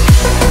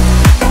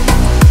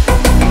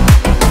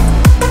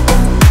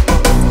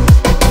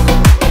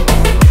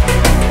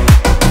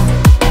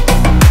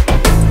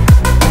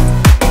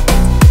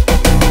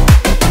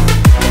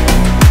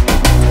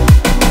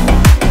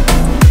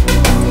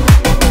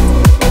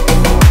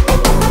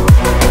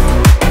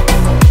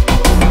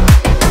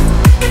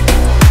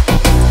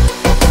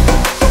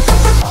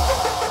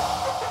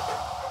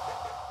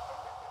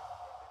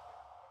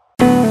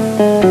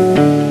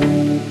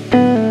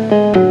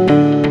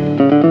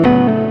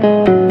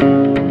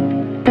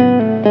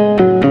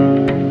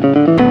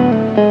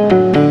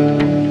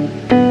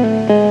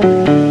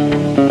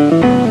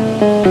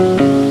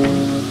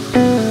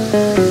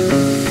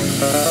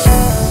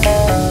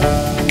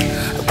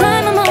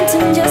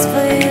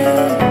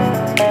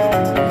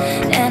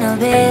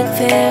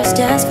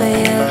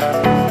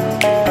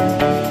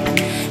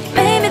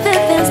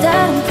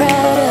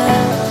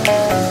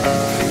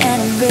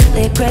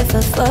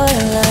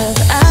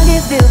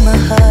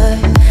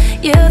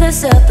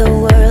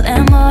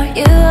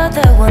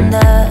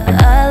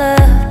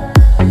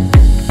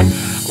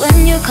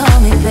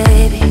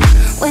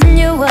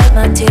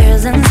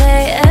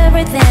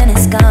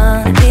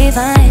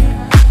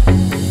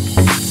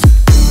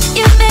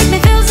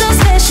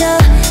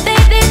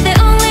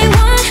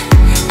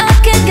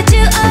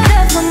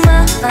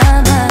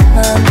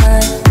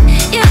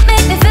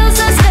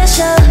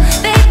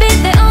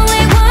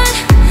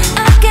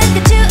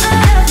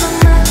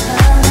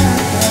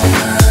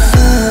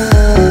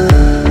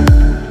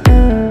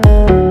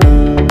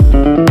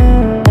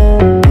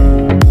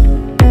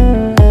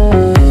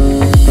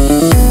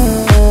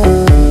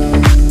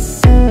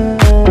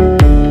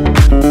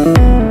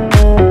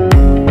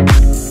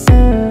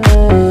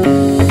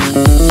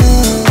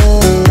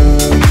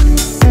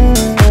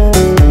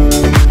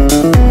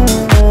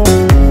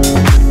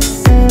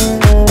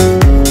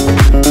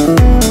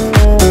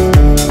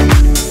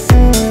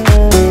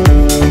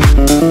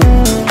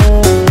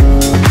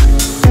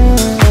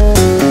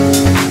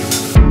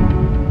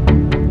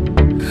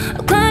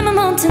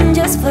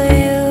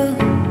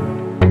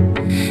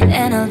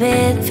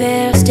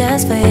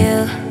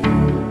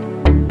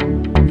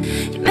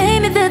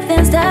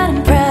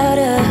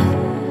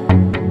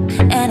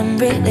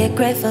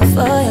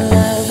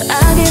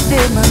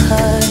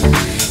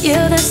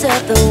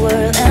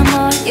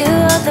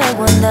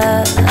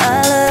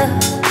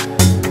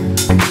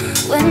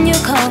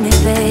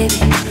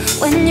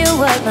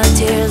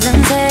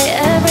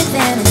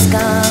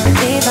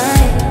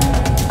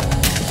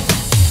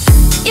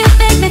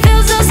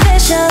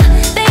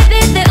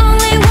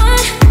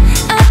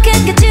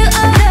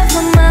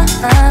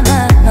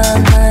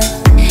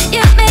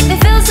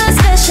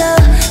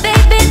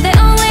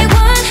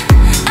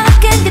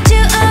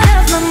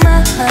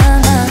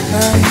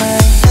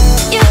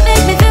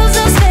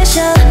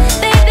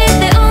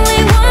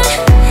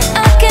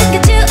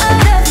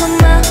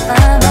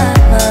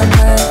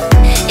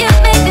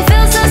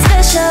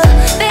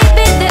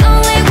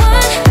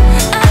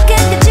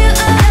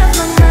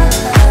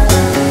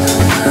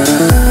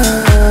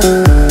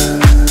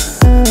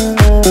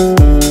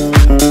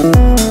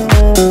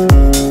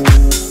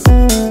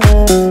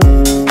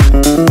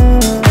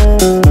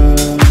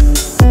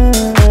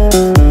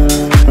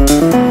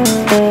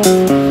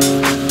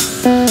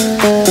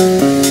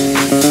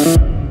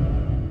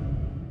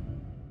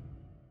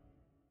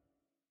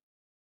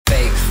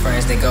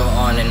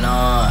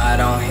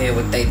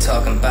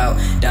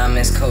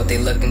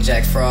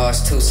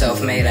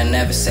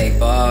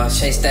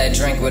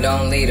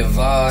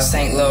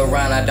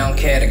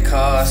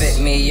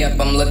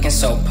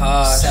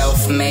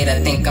 Self-made, I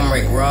think I'm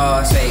Rick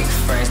Ross. Fake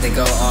friends, they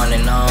go on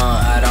and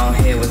on. I don't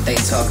hear what they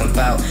talking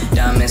about.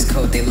 Diamonds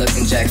coat, they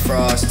looking Jack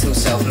Frost. Too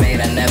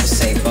self-made, I never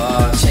say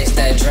boss. Chase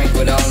that drink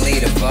with only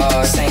the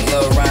bar. St.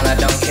 Laurent, I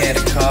don't care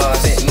the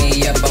cost. Fit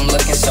me up, I'm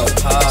looking so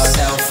pause.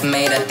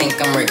 Self-made, I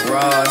think I'm Rick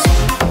Ross.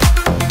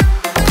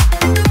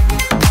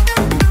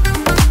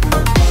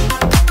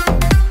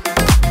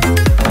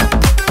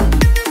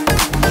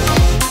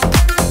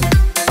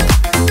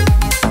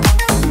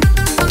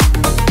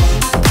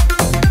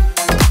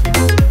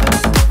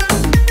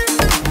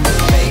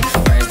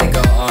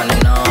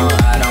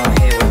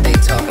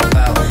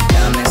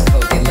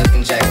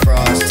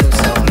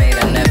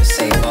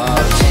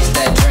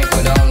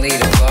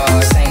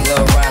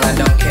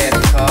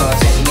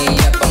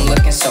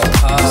 So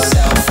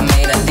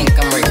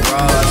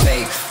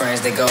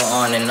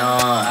and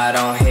on. I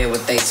don't hear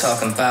what they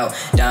talking about.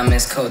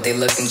 Diamonds coat, they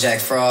looking Jack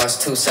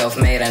Frost. Too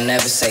self-made, I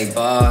never say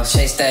boss.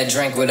 Chase that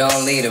drink with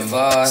only the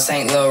Voss.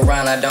 Ain't Lil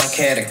Ron, I don't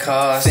care the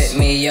cost. Fit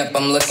me up,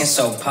 I'm looking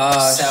so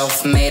posh.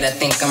 Self-made, I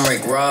think I'm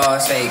Rick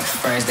Ross. Fake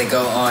friends, they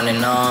go on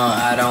and on.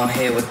 I don't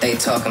hear what they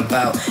talking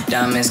about.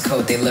 Diamonds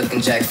coat, they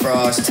looking Jack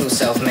Frost. Too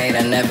self-made,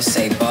 I never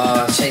say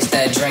boss. Chase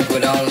that drink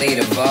with only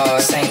the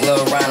Voss. Ain't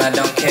Lil Ron, I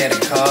don't care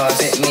the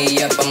cost. Fit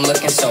me up, I'm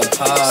looking so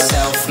posh.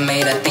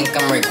 Self-made, I think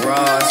I'm Rick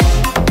Ross.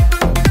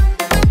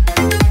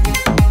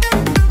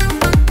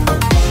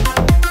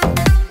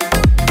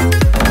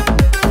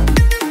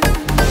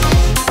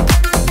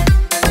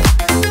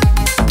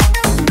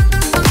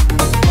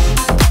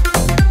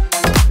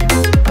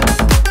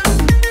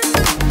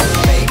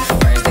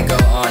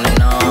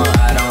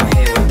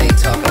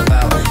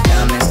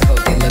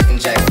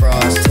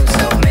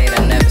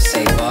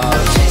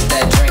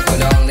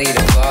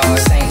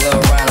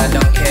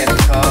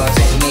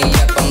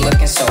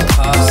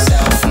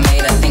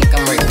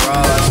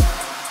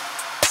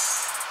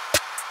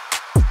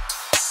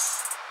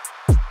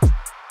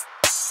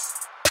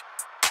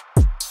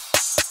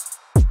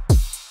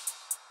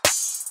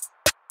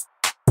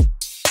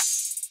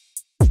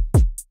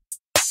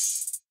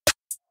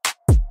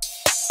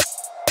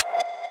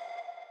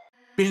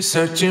 Been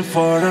searching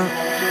for the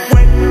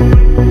way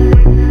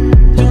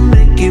to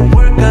make it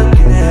work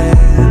again.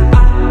 I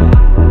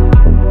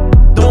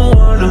don't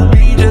wanna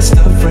be just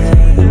a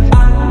friend.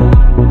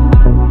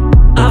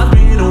 I've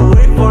been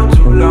away for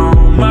too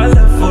long. My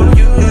love for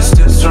you is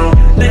still strong.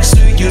 Next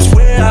to you's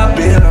where I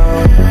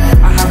belong.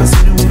 I haven't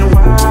seen you in a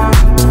while.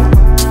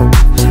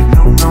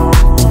 No,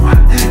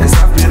 cause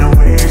I've been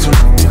away too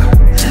long.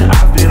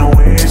 I've been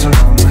away too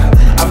long.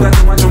 I've got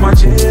too much on my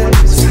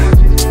chest.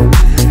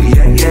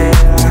 Yeah.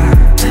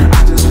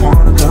 I just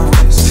wanna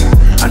confess.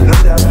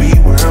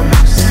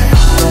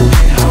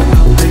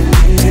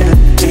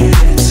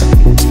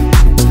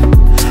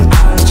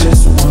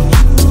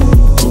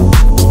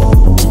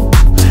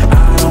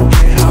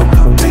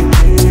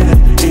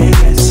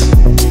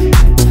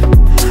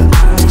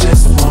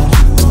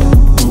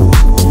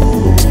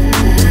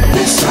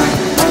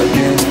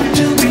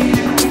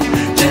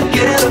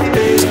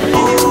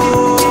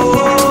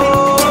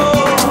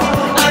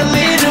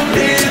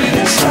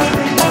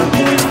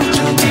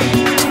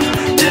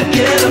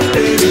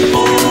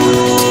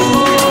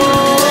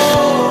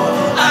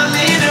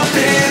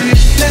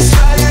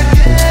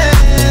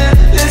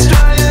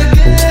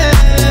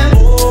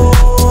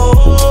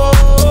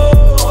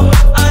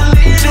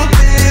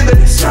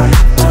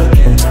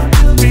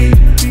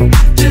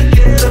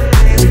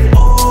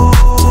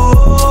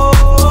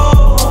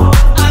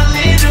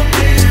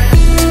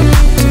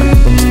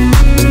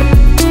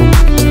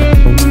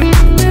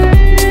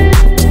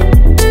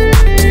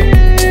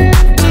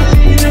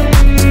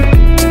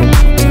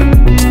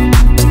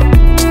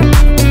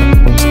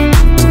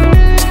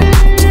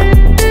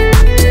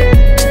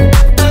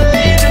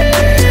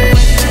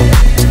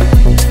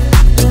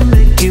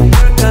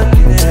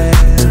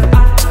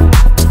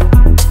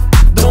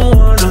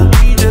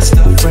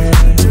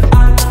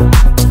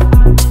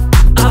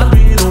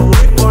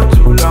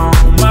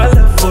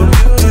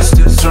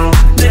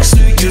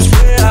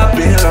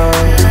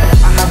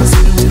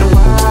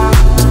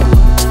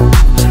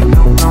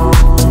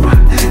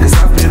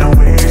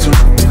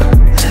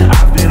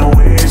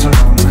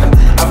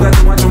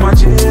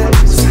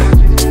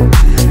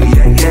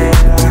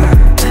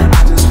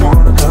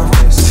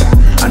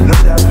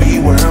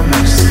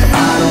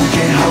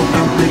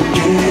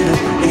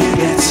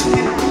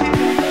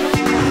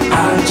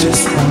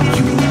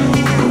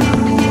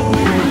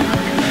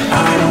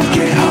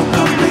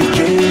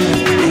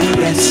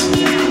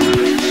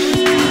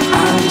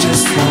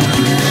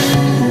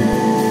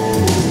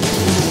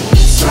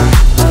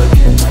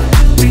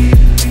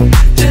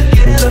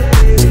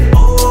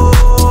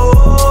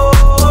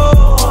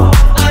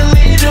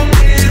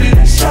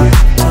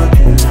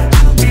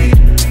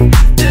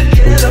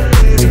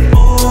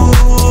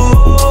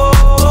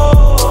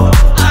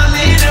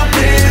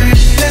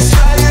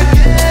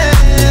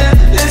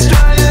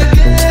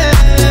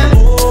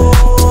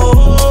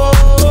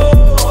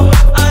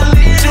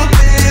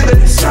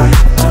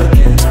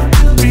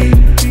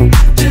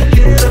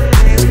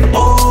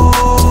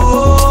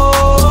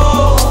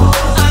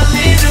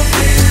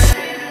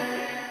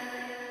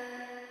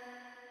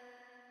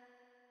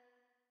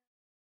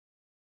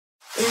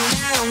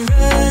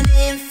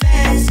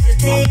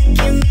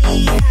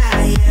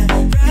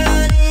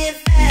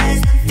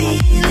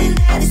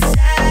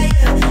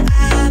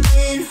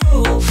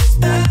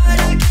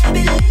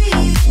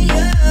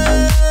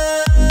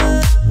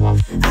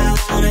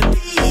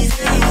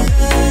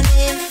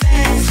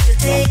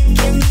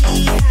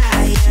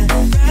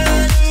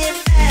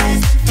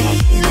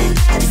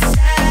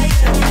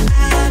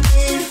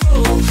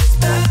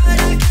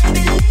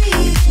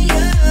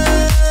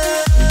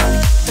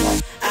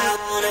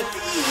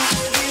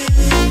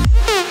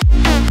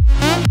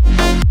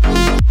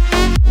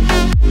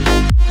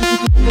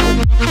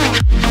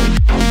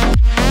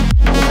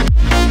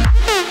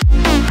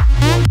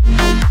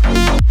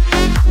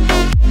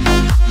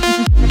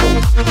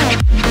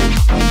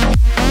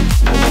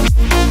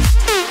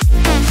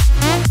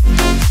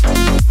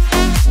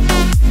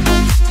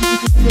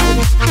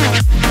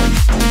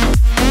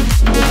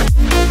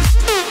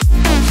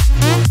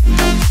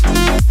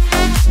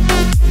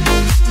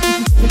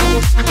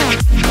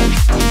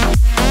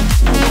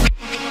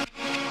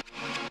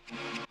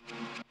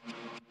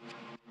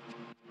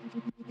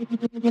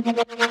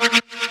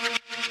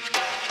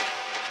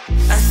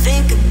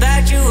 think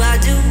about you, I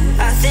do.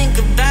 I think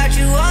about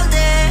you all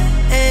day.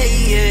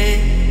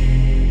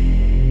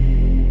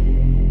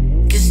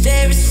 Cause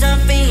there is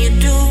something you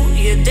do,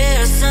 yeah,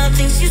 there are some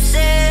things you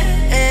say.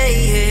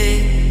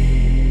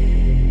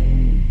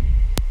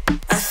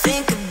 I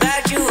think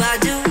about you, I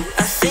do.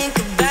 I think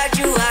about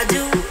you, I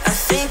do. I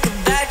think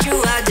about you,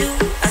 I do.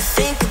 I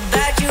think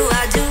about you,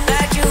 I do.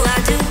 About you, I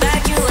do.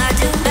 About you, I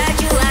do. About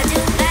you, I do.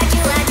 About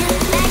you, I do.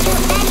 About you,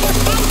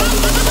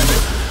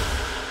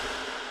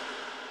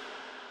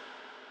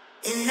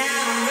 and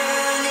now I'm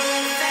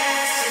running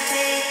fast, you're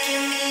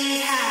taking me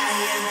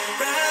higher.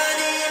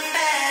 Running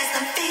fast,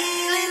 I'm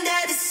feeling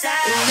that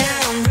desire. And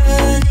now I'm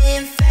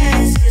running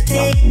fast, you're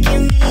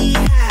taking me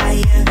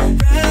higher.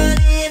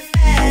 Running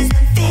fast,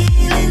 I'm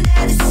feeling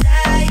that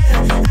desire.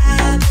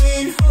 I've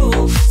been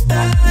hopeless,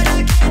 but I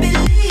can't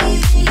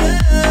believe in you.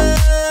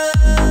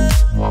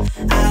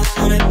 I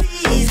wanna be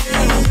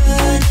there.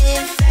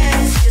 Running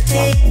fast, you're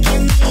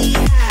taking me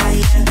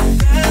higher.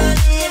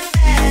 Running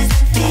fast,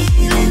 I'm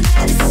feeling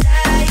that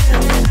desire.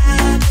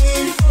 I've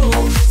been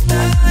hopeless,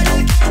 but I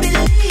can't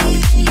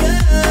believe in you.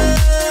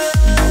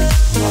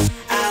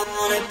 I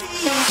wanna be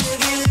with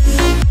you.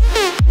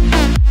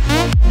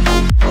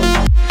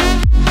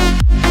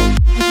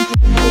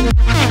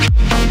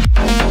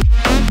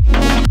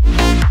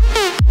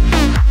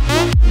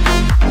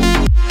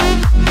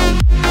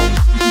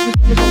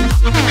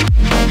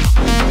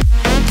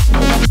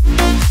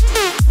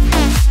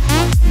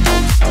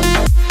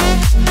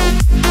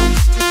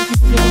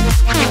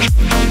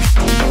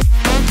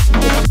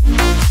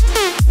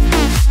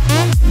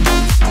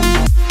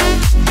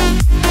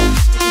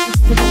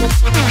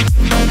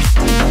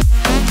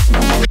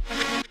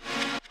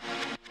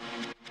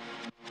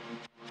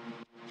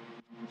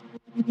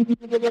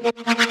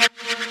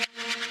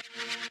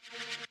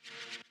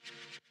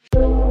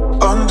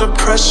 Under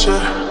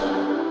pressure,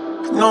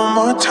 no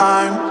more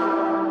time.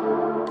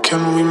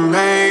 Can we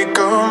make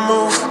a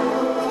move?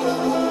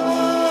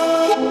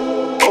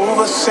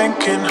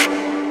 Overthinking,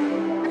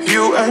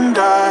 you and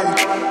I.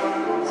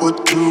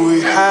 What do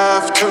we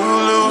have to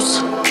lose?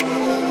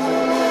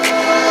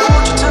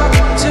 Won't you talk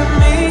to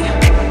me?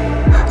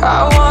 I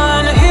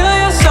wanna heal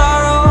your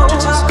sorrow. Won't you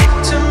talk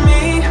to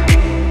me?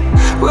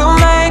 We'll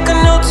make a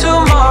new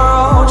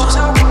tomorrow. Won't you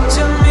talk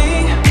to me?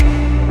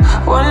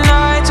 One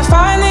night to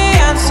find the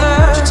answer.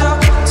 Won't you talk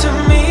to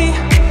me?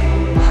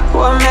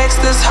 What makes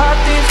this heart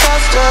beat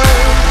faster?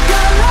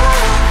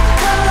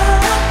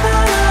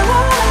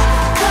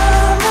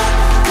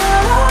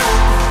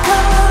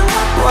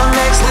 What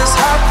makes this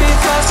heart beat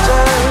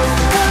faster?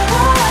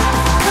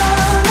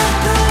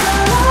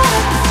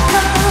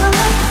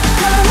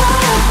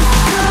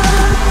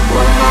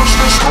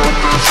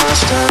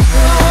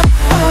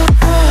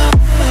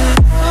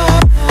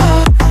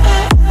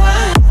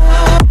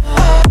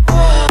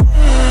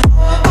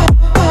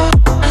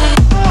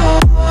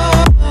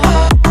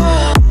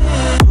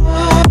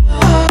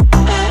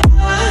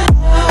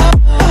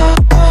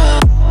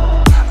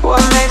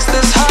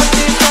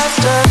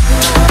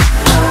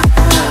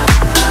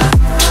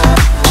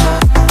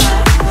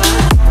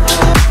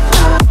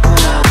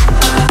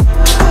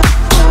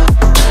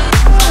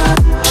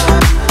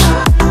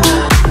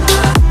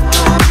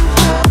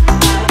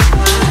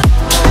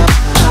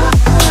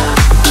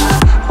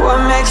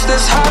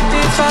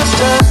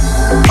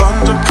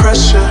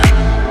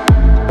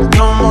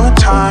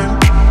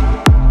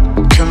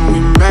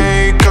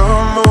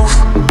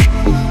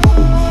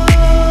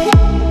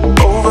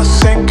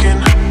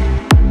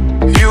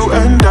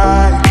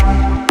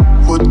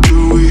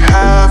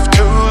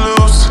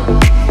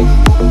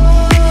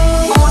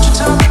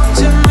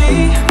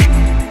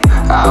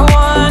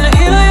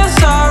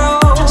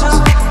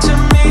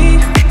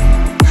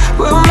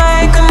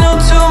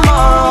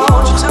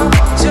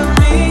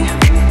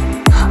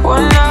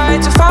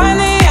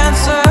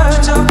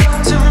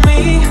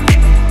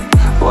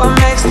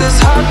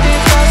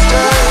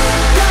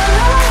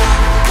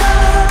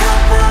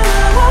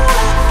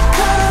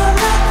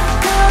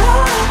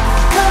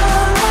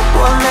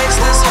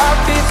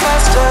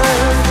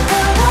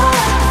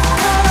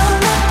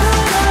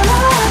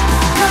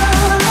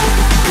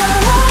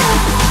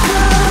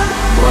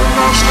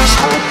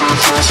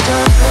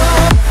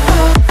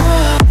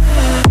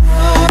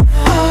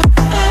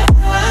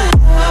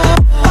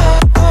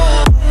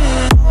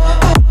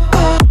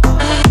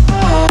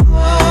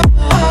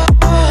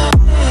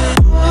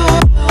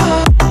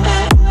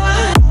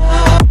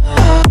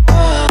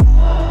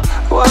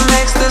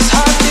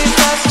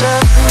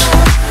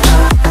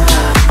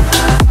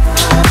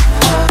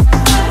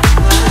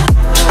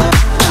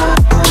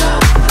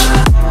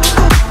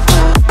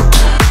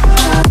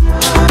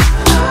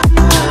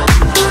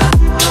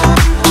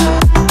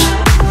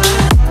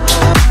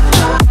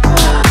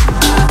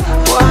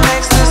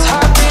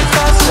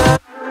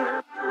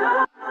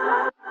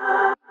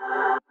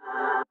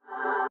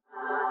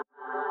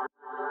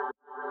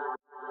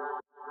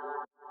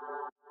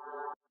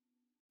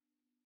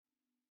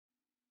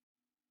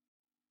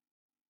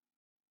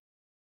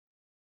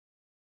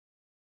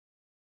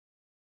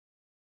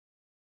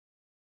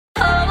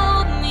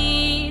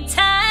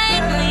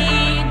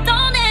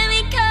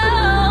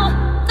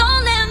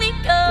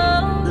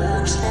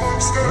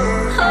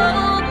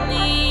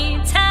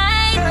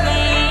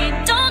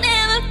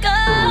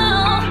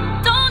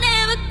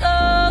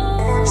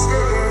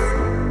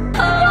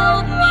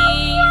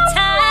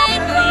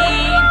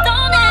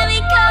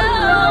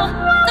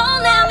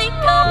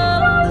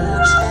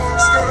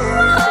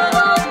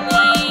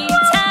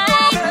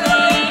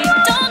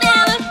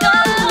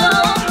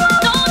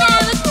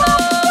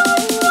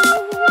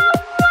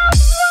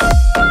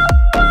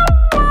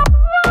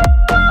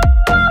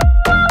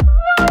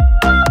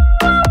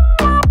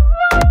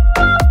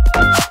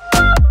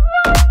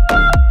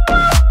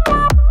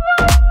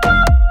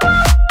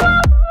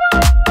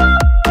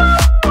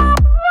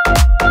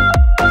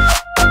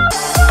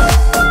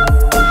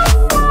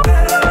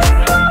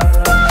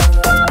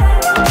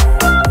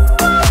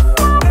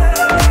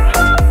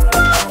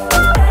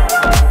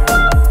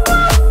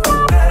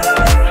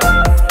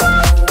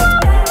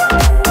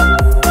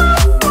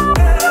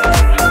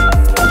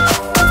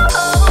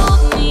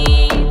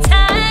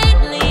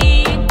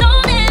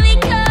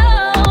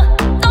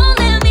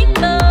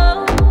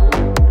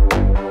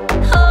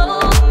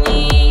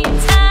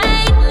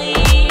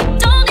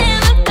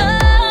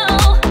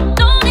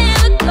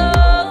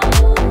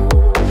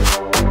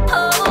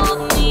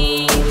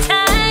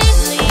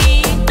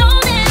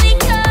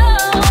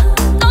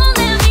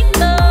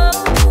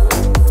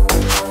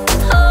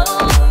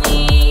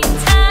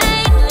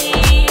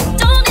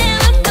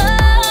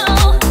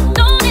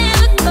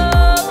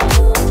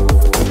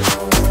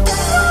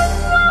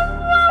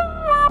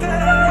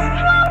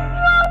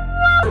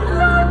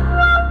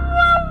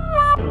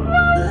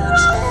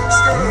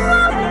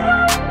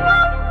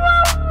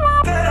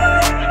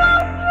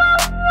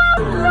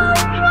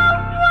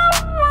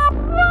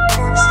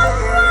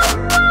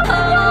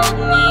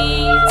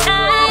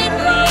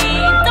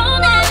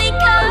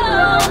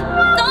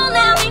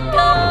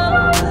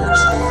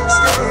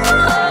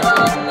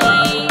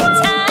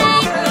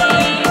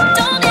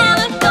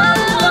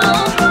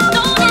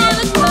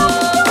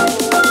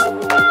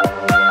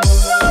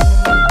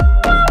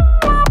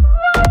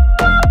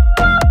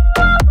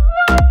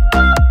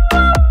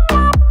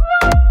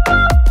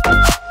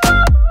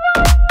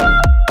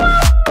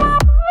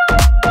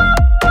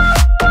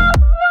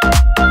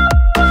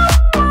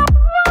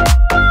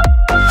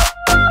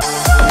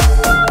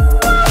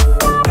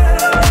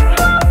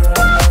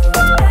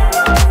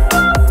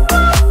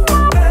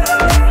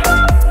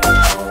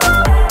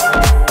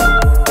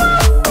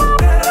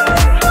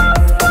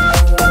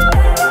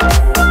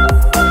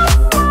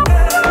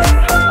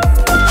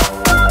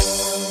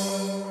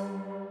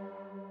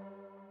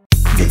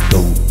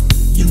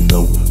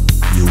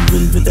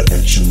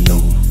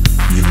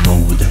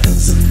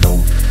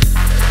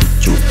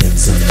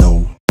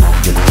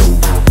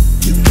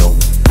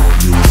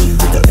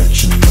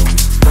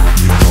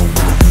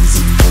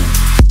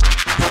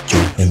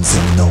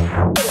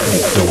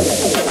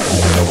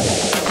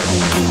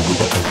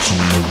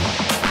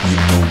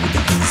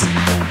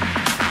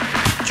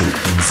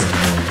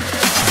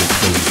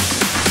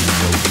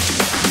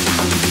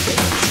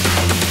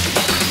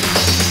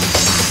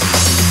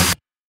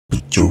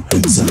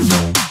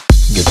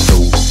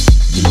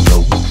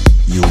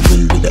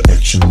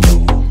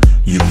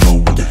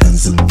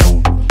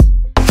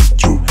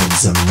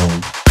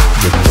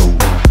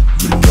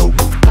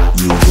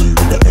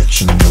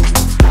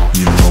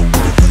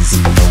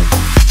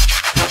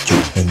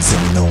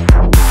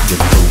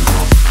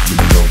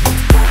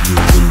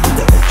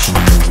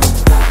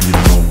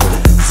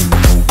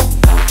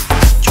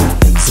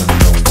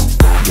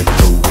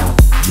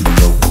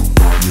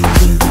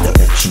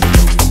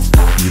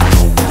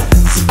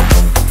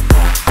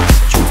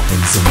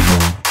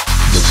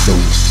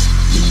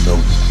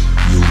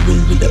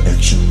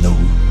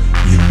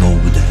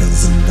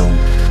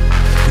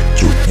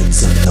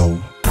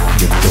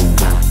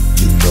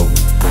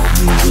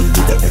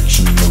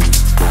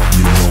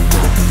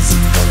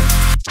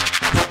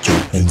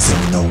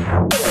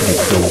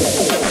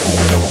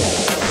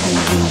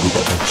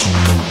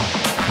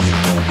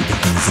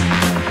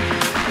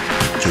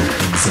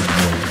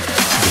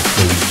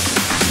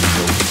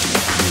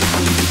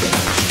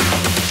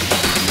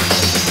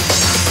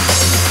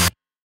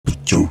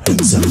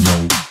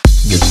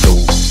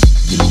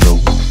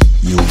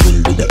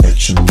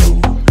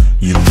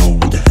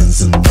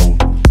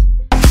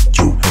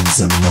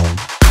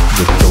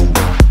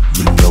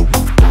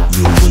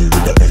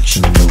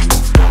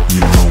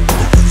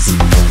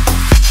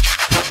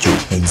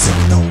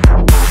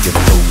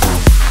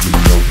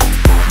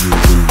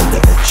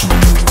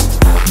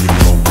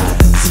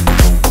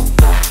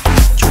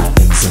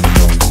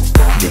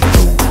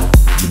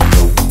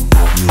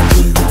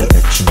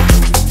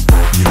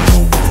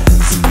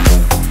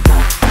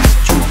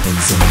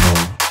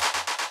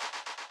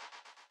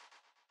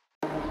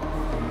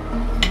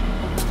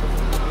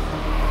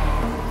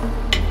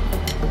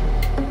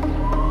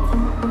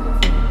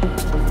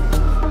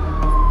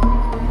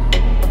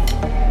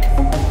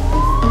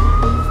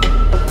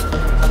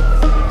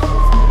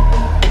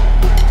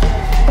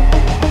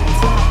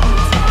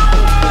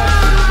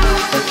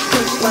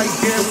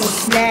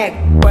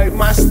 snack. Bite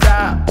my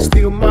style,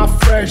 steal my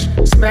fresh.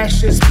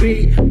 Smash this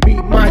beat,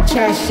 beat my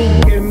chest. She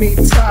give me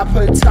top,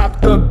 her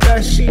top the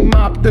best. She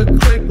mop the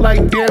click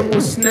like damn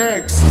what's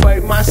next.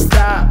 Bite my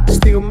style,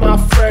 steal my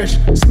fresh.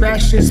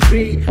 Smash this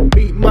beat,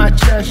 beat my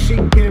chest. She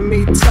give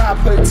me top,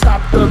 her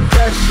top the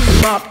best.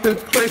 She mop the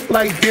click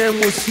like damn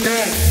what's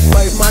next.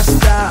 Bite my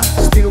style,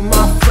 steal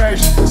my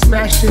fresh.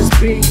 Smash this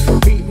beat,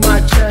 beat my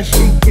chest.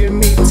 She give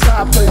me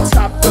top, her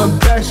top the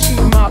best. She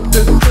mop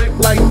the click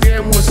like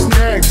damn what's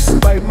next.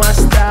 Bite my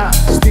style,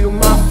 steal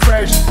my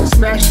fresh.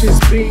 Smash this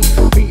beat,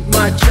 beat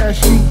my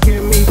chest. She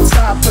give me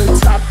top, her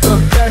top the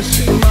best.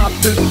 She mop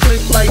the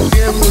click like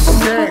damn what's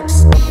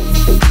next.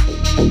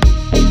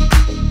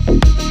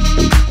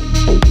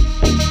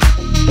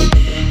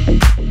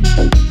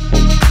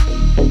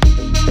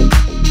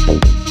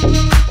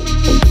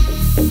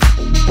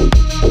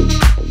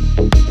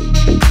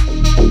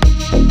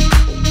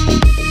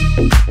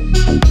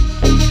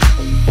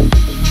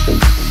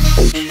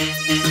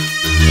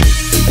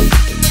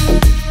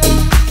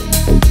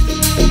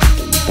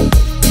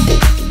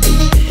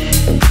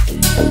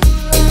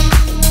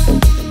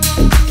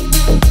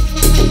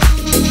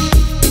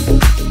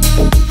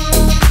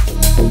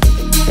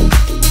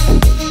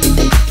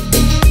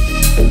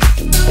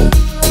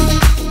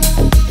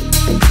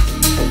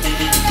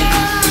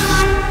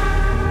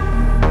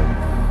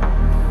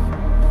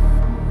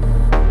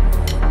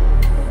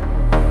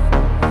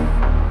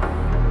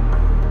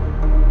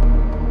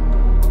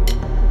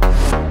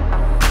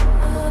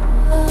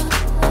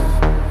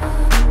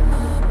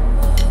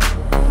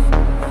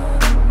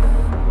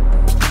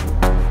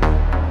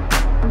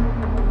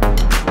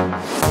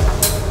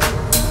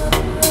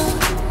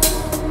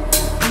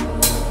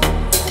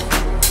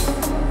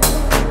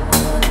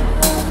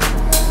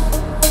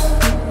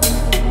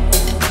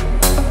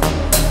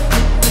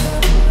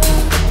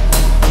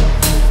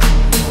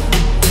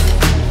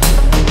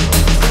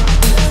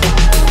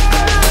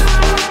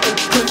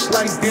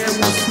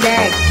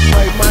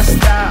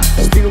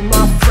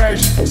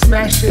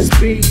 Smash this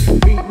beat,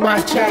 beat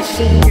my chest.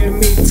 She give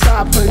me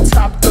top, her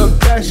top the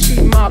best.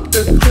 She mop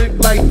the click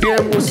like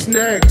damn what's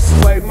next.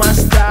 Wipe my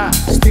style,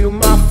 steal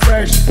my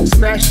fresh.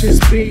 Smash this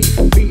beat,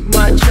 beat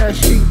my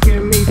chest. She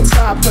give me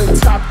top, her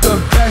top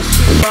the best.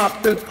 She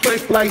mop the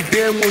click like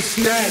damn what's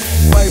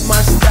next. Wipe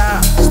my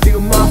style, steal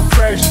my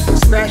fresh.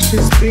 Smash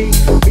this beat,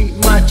 beat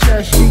my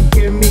chest. She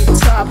give me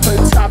top, her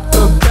top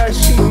the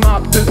best. She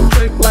mop the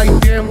click like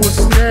damn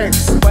what's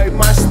next. Wipe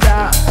my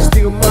style,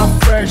 steal my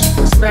fresh.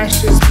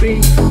 Smash this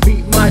beat,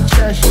 beat my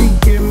chest. She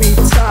give me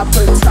top,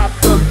 her top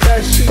the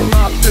best. She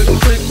mop the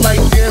click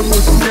like damn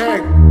what's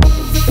next.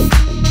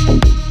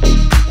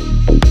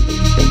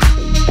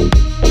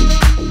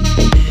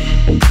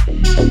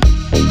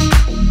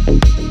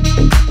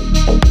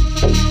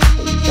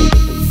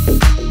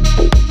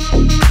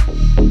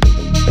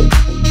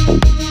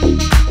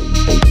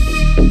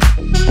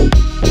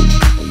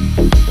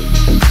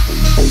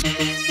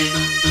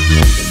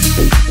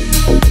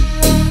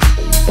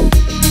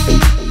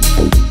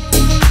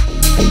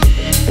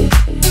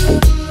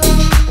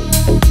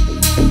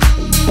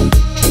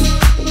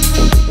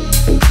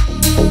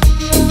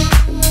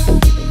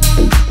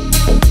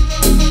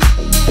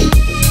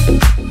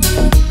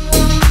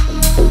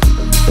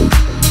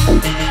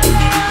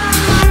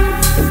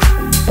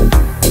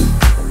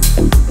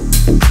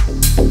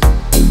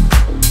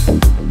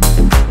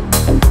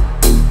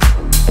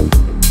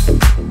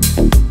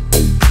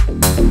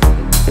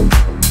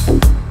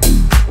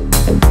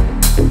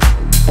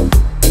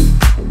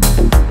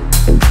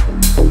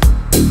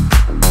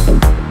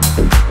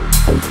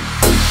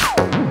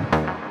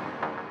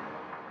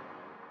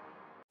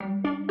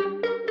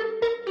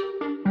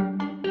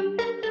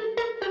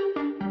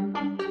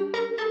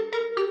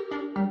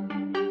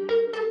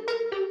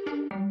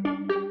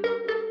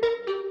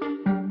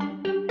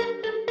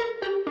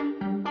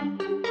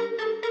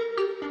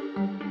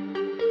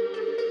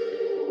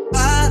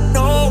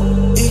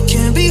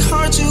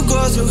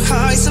 Through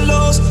highs and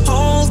lows,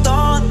 hold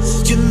on.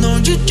 You know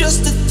you're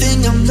just the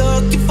thing I'm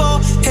looking for.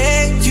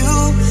 Hey you,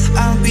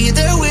 I'll be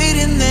there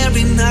waiting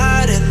every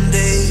night and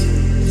day,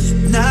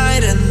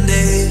 night and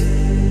day.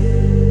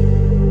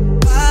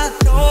 I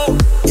know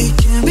it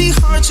can be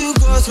hard to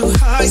go through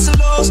highs and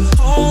lows,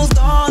 hold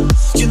on.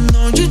 You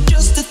know you're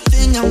just the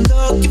thing I'm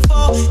looking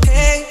for.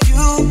 Hey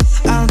you,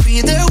 I'll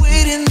be there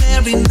waiting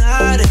every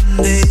night and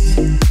day,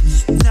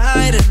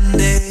 night and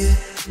day.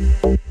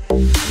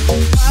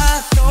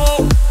 I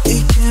know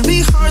it can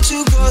be hard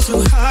to go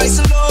through highs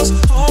and lows,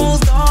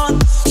 hold on.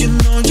 You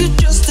know you're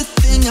just the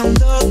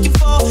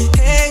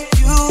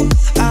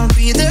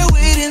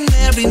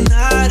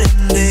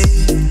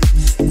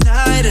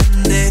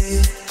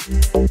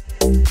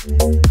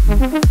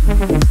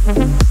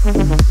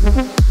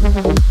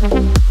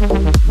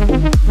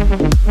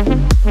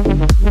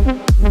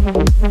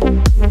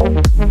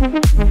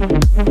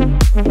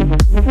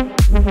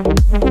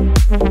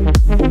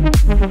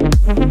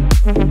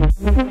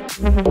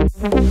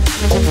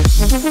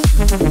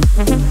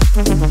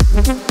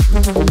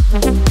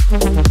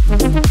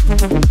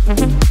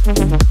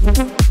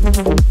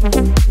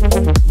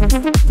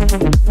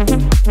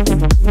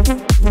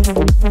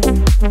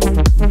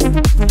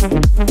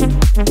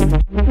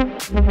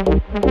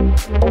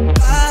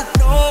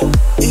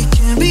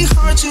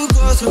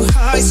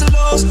highs and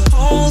lows.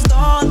 Hold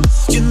on,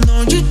 you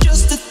know you're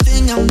just the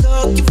thing I'm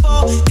looking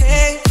for.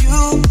 Hey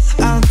you,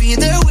 I'll be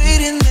there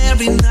waiting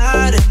every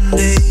night and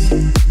day,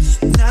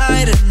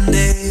 night and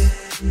day.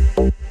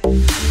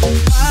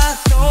 I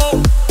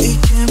know it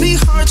can be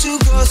hard to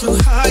go through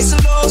highs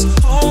and lows.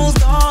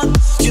 Hold on,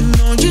 you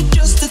know you're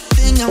just the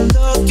thing I'm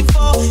looking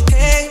for.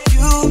 Hey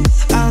you,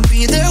 I'll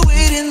be there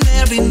waiting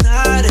every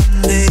night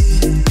and day,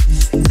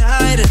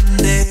 night and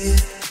day.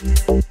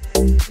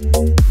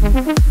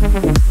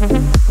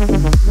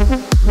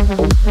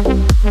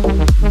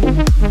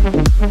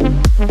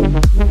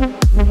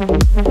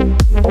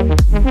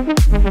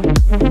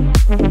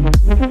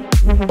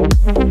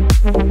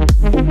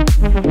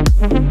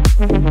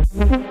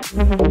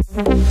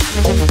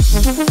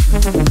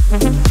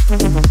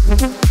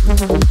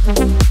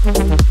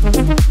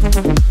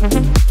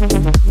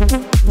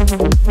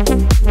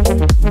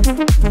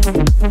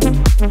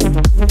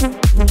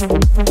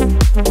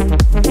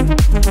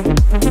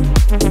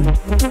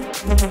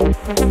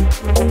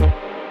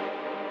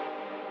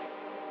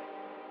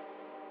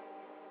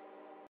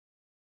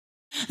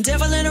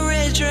 Devil in a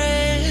red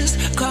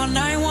dress, call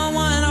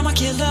 911, I'm a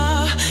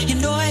killer. You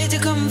know I hate to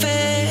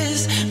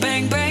confess.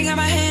 Bang, bang, got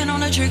my hand on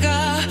the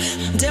trigger.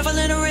 Devil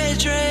in a red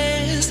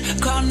dress,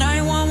 call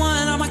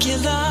 911, I'm a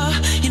killer.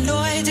 You know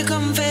I hate to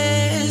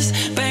confess.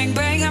 Bang,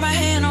 bang, got my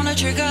hand on the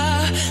trigger.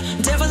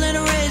 Devil in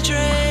a red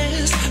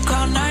dress,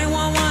 call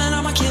 911,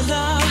 I'm a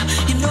killer.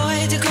 You know I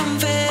hate to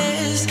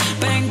confess.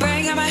 Bang,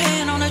 bang, got my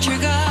hand on the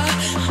trigger.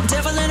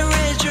 Devil in a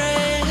red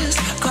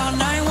dress, call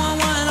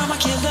 911, I'm a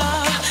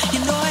killer. You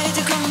know I hate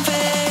to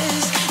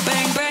confess.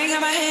 Bang, bang,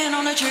 got my hand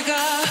on the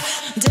trigger.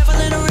 Devil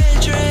in a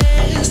red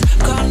dress,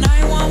 call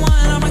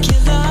 911, I'm a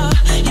killer.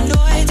 You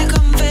know I hate to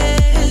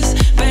confess.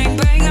 Bang,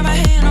 bang, got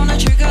my hand on the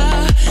trigger.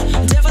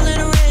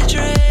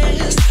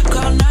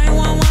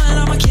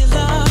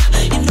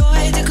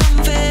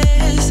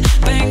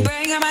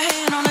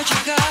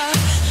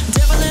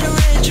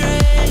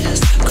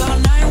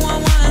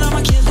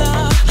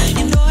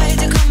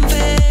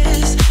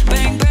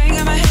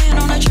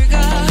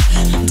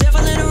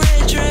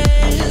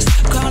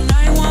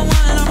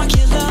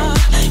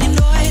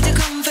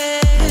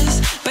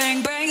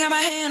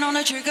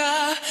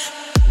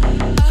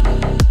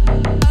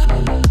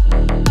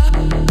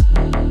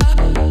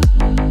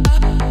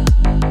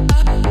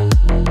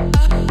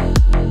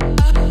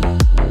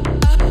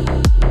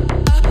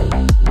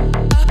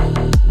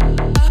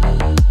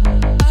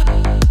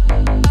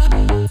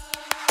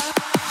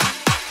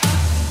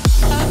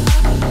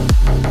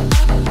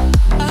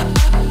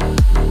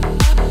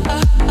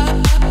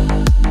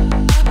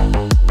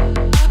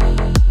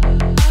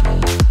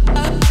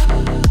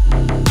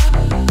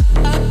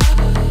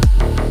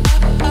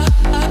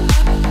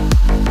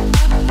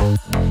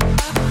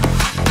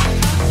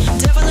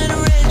 Devil in a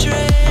red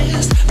dress,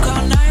 call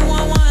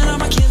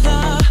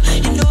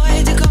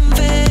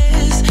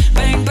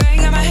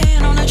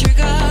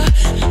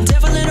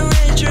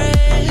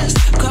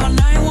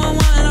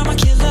 911, I'm a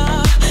killer.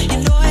 You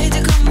know I hate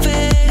to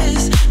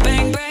confess.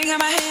 Bang, bang, got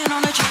my hand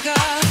on the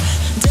trigger.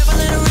 Devil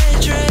in a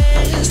red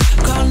dress,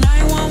 call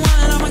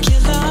 911, I'm a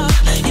killer.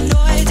 You know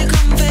I hate to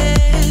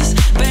confess.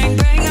 Bang,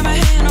 bang, got my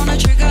hand on the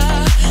trigger.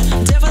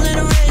 Devil in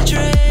a red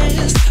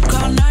dress,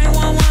 call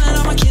 911,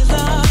 I'm a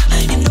killer.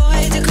 You know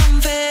I hate to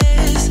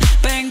confess.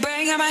 Bang,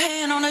 bang, got my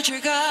hand on the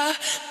trigger.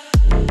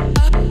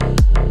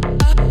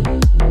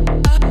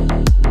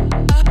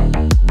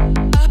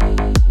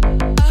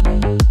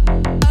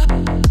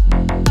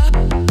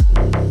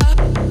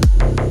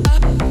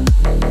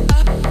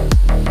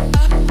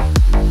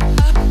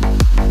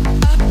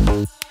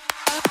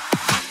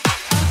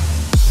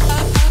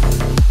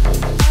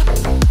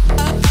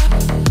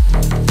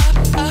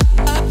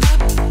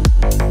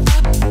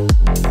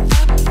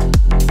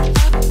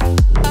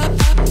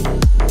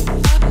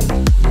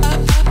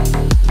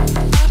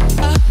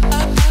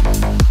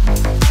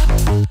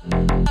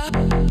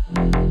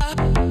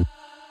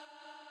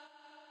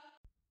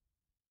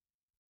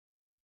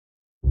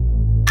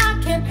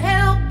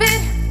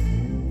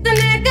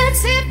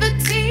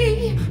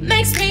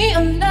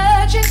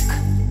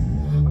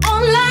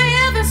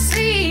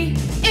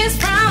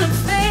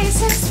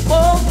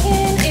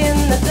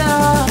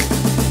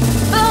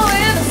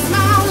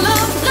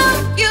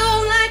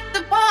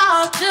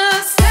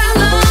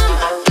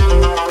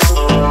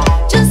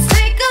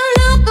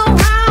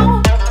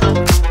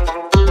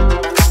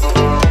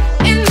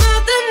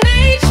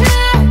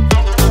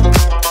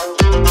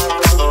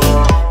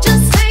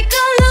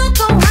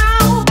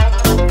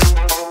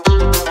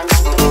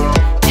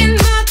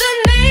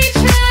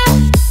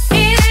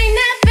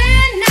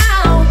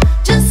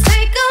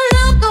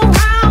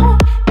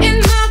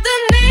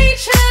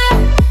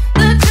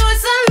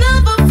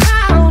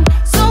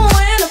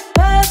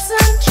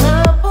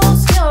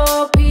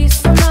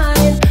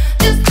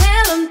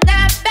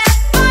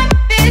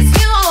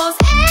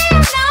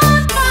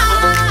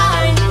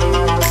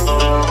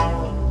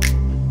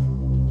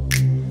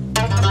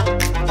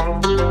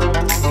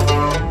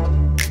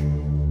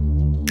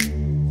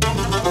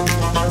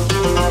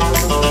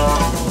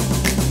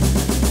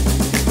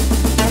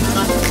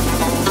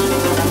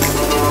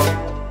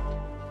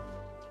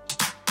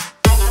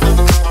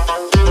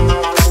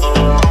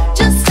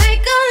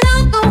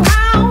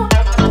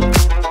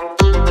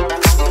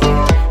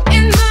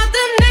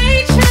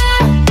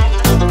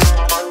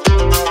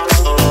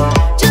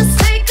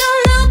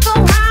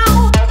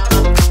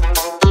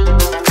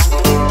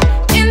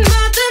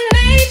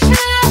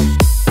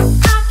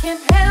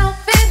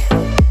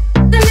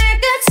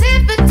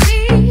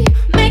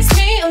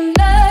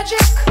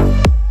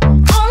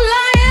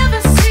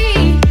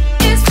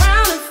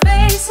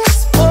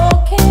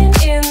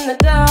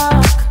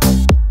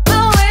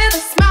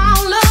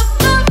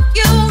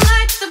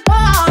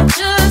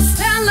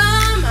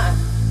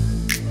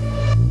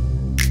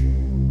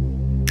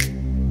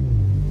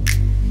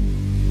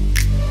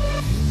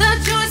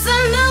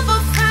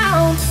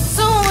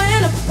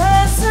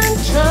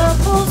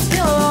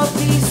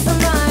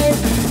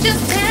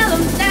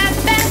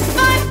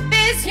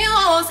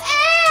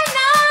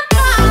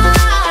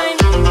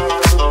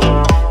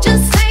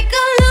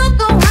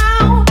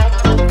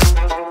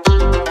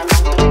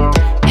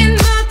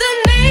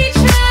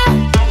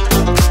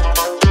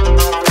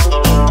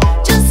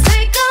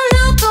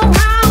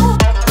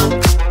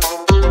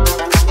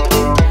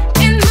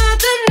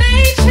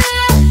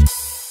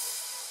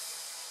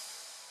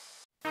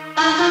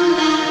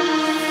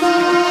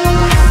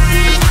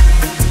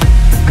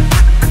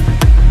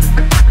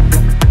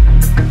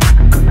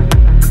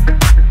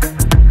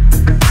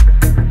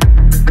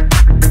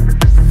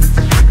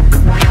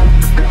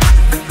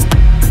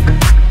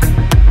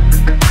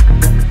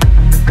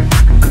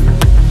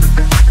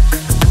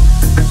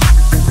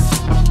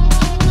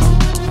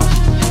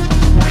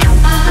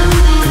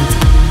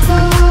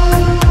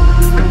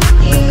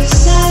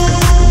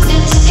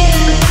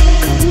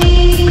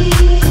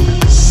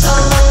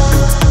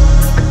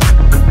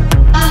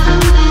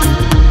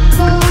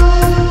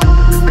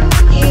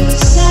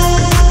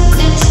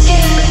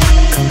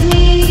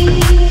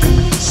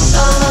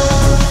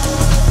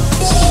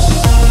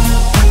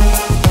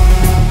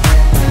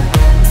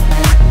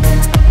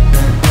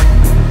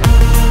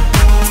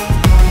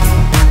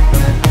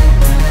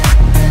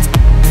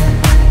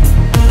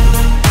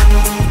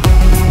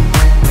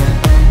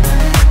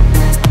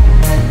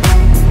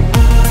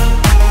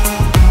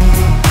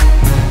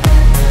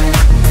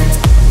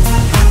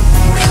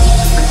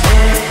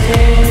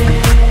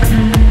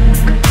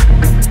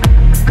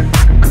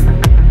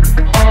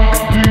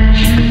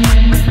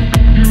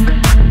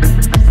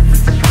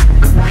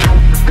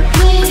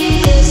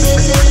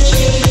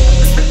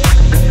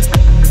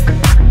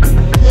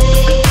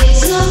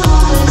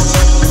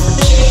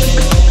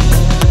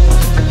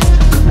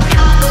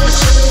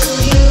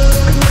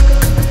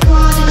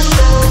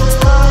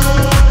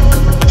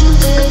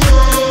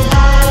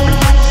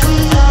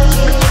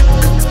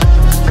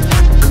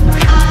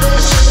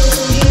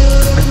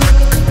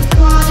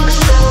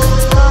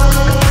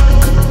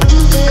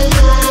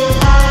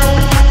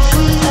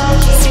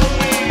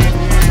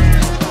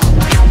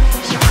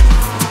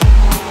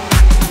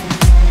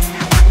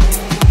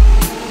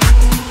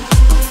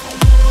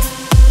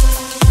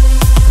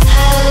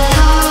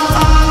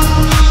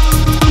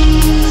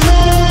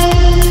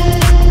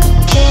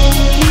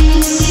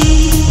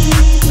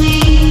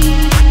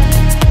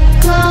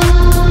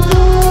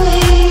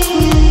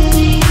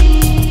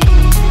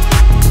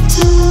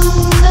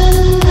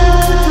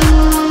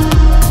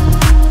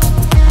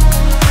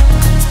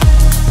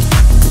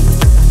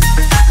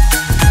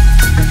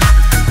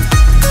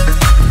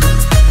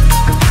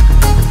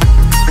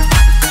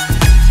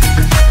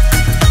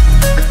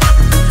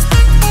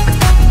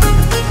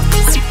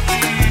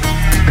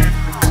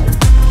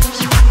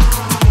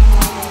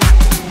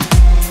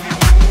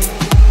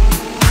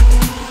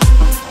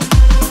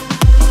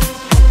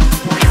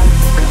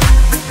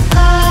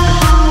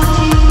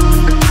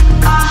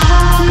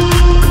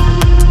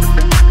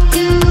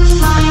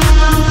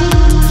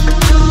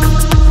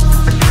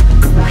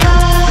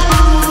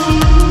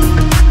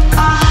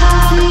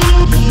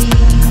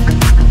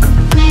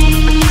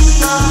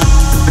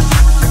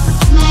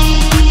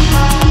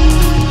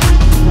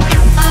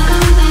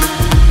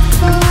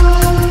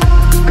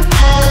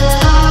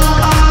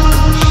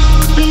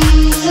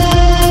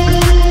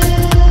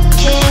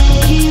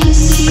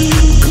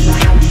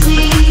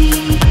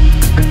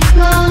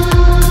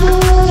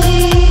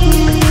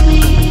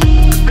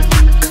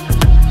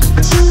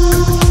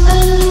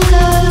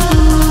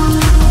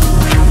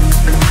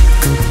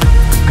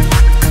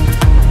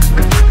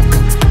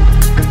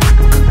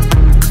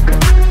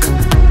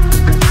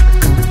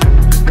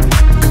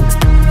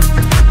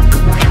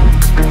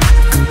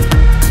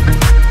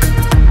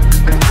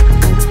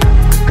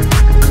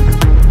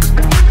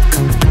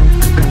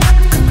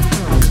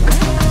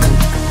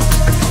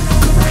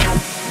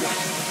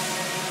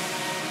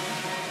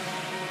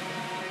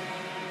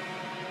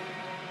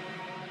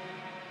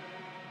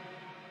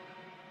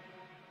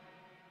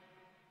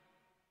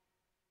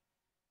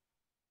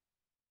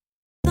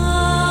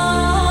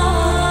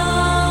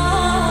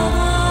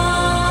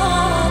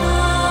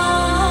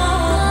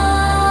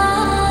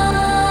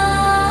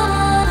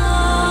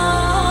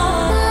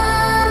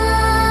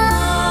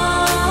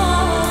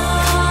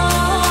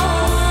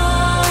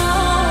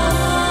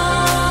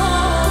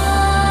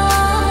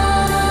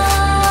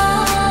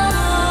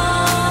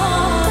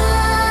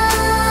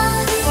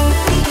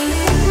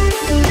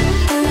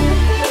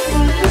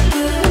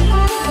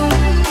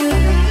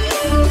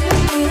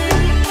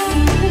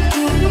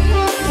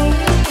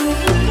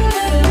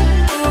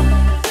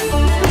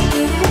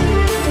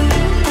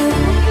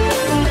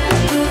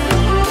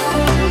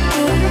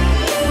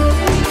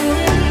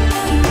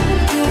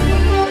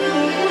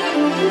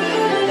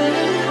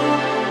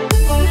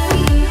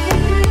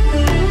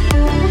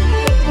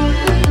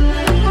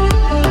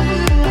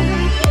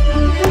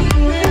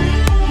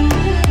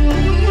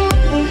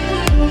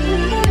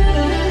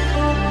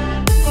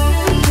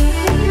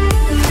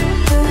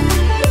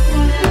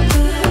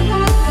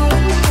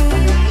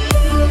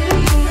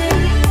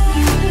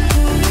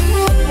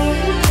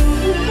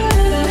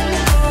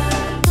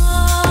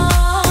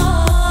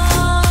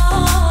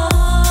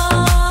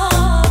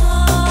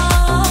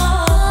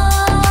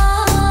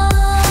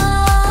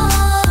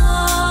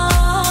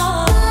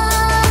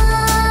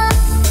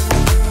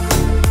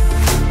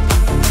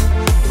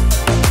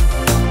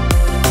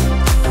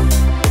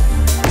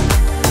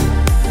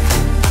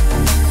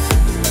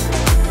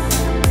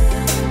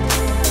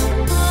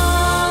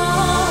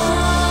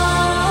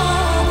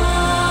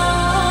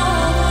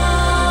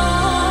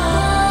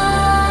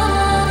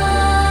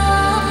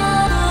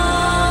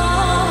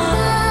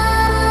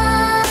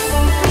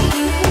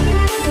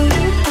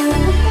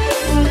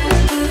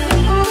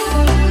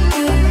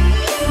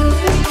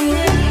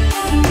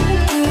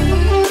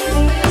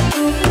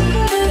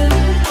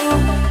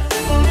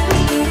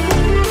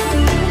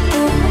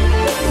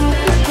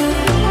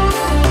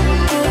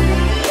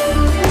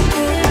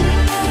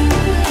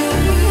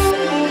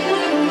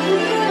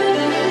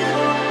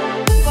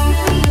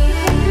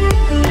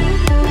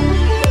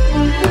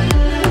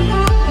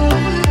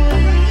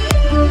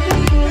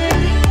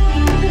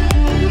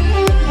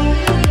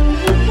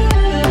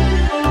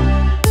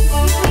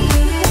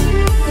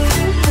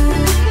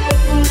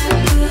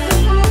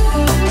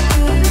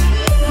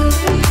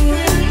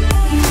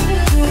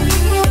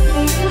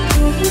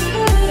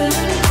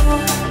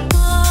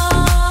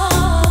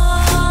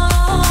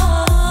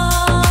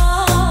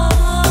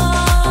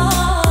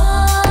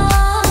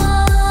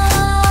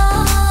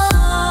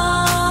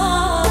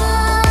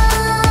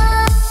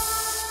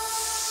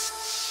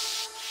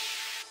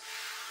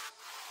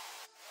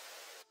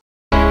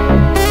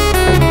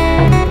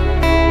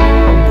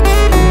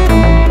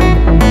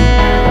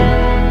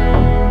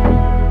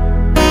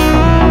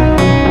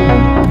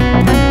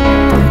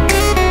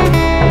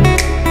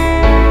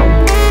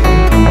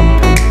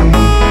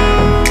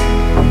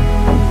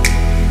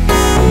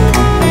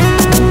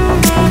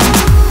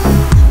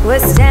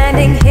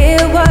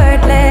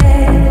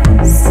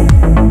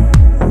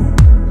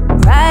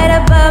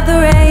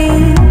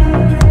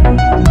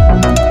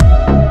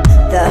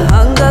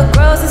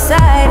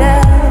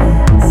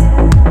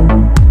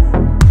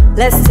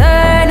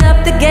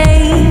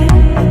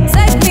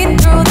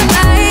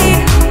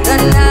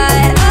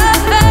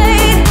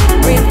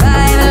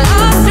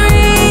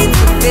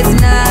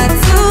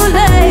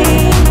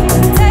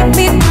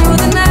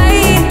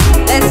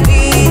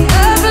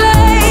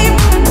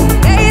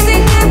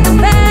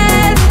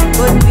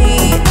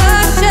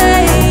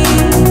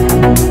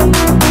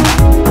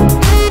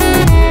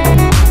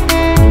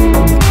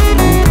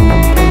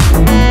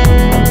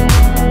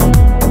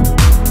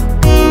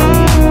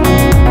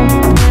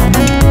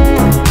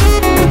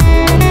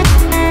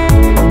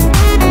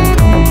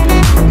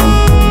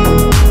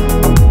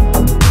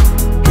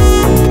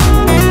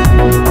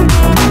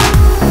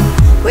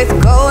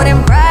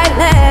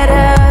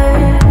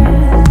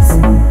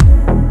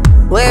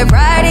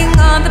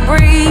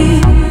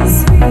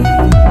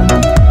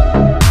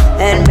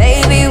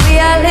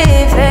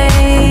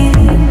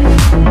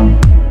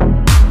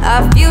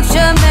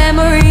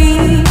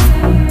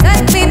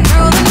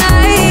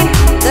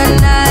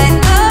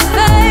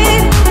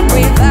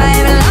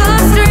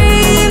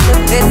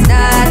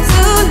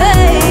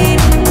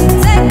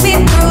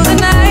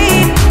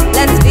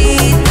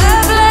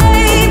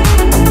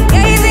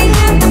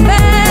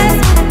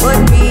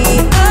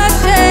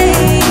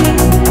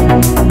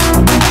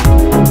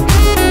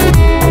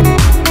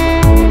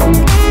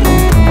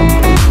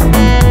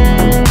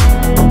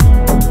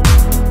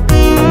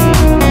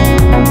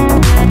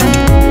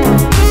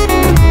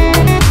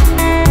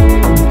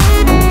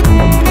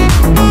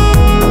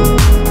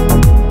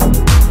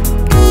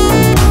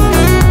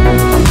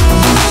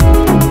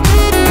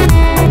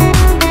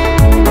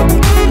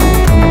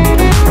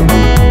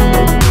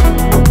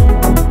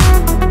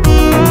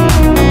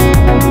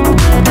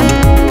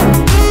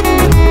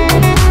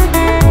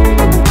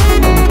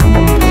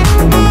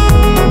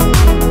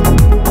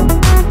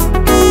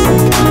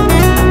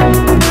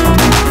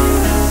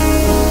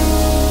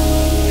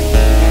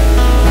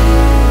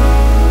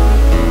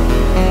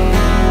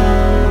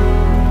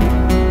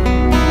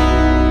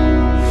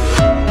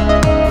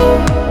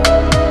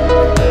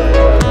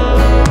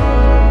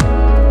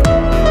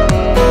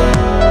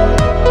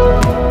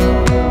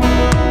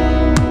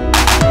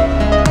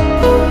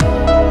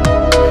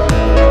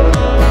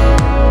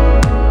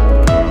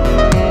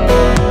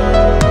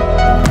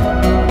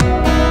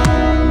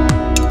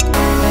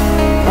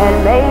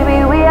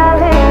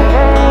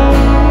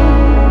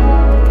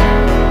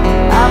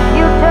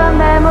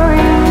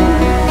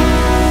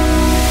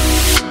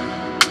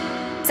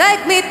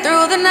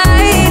 the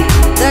night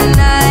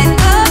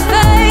of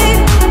fate.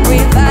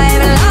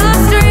 Revive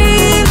lost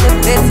dreams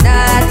if it's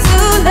not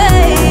too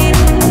late.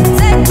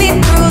 Take me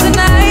through the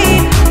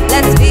night,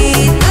 let's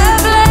feed the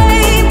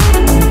flame.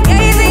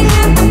 Gazing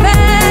at the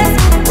past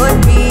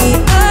would be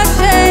a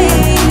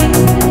shame.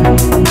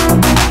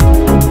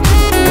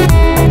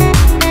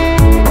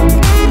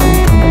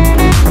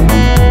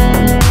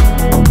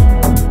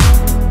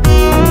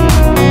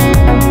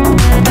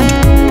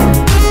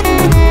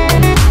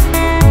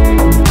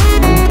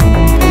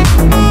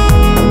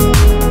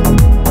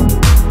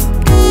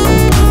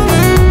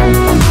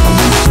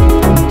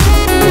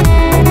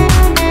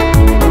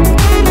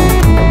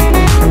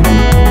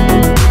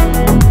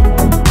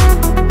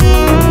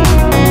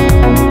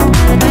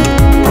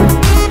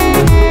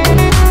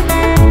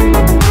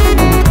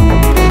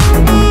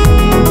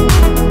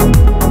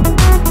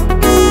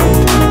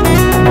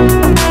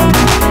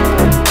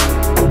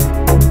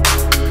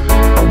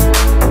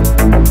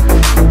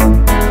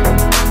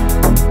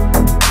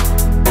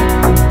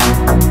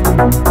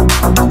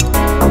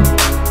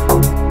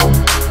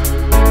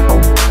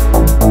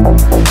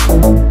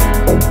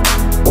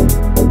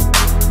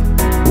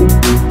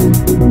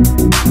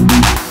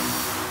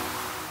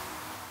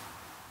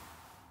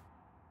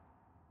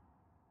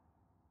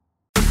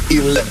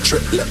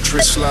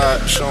 Electric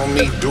slide, show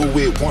me do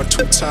it 1,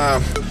 2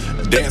 time.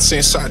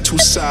 Dancing side to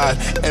side,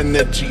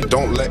 energy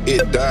don't let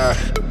it die.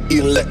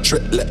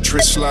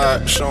 Electric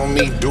slide, show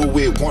me do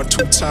it 1,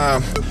 2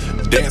 time.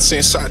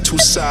 Dancing side to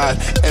side,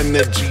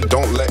 energy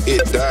don't let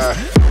it die.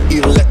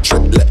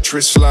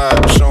 Electric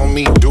slide, show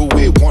me do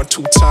it 1,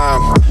 2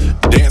 time.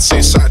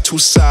 Dancing side to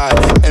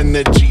side,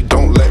 energy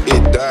don't let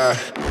it die.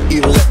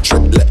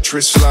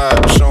 Electric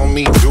slide, show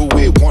me do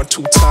it 1,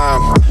 2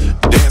 time.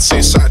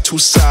 Dancing side to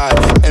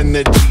side,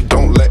 energy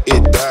don't let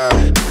it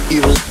die.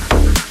 Electric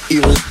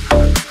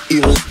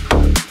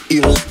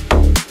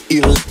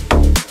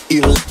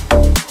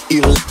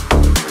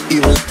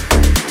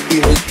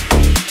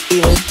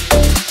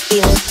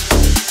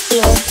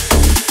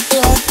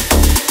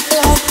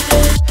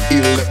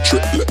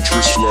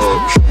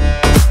slide.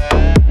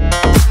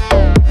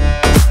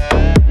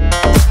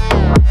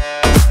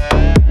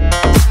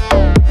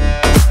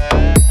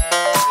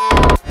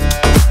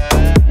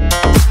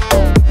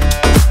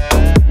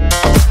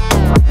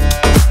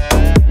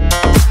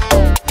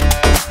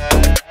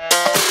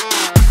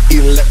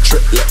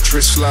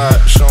 Electric slide,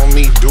 show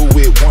me do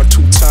it 1,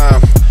 2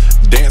 time.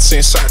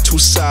 Dancing side to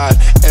side,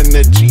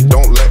 energy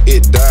don't let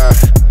it die.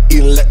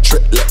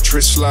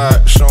 Electric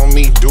slide, show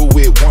me do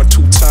it 1,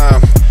 2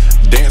 time.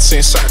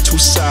 Dancing side to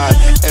side,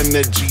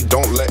 energy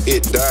don't let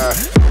it die.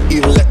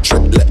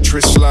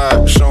 Electric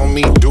slide, show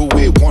me do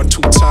it 1,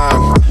 2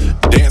 time.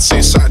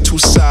 Dancing side to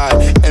side,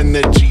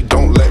 energy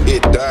don't let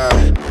it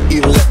die.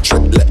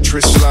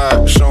 Electric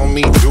slide, show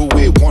me do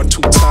it 1,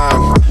 2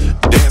 time.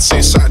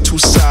 Dancing side to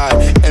side,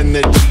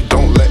 energy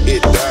don't let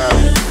it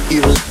die.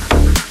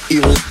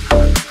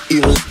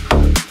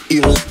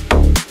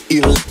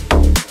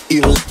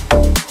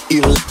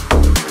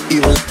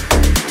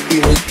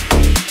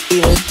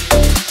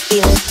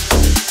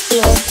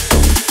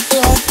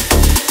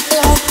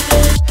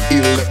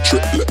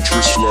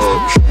 Electric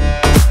slide.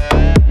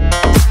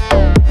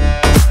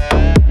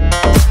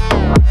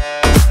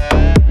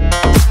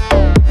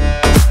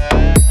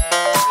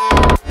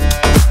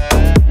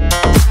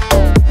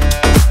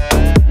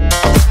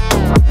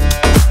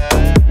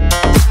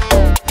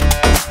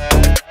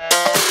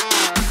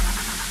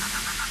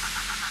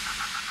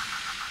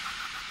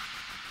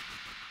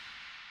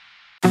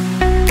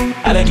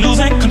 I like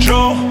losing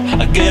control.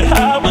 I get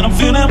high when I'm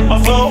feeling my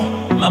flow.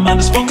 My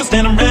mind is focused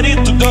and I'm ready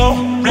to go,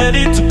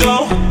 ready to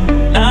go.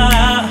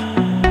 Nah,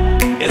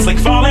 it's like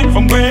falling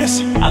from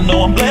grace. I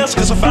know I'm blessed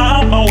cause I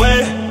found my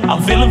way.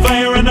 I'm feeling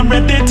fire and I'm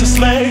ready to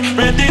slay,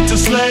 ready to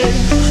slay.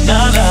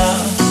 Nah,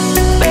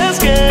 let's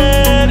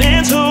get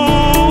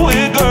into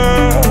it,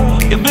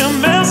 girl. You've been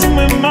messing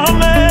with my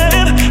man,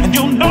 and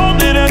you know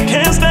that I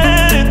can't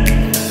stand it.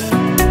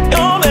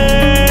 Your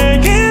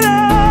naked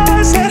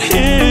eyes at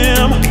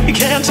him. You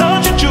can't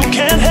touch it, you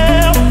can't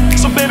have.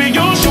 So baby,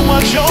 you should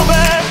watch your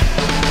back.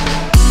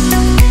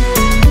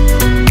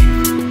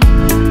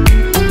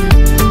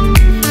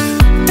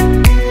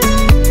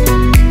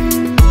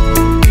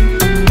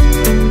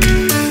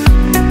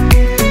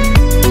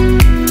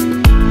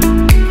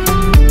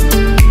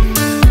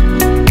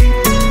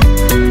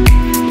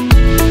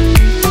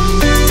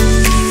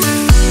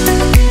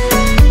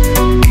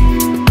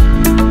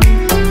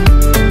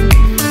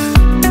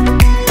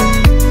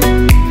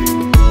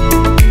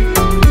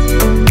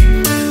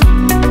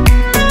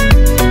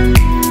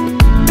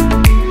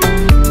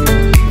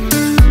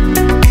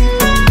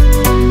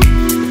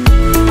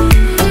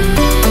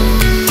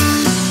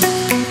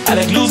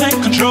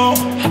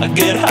 I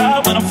get high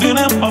when I'm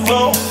feeling my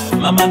flow.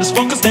 My mind is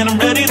focused and I'm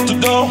ready to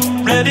go,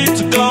 ready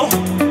to go.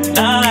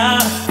 Nah,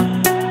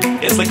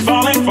 it's like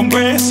falling from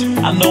grace.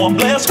 I know I'm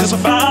blessed cause I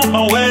found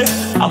my way.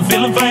 I'm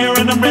feeling fire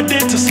and I'm ready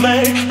to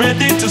slay,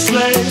 ready to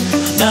slay.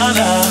 Nah,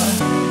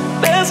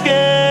 let's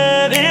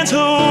get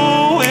into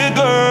it,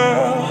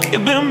 girl.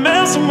 You've been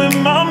messing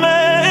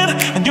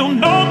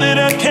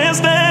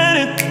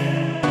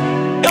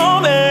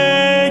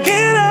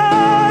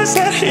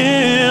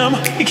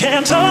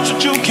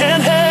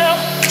can't help.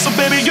 So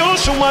baby, you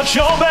should watch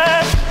your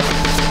back.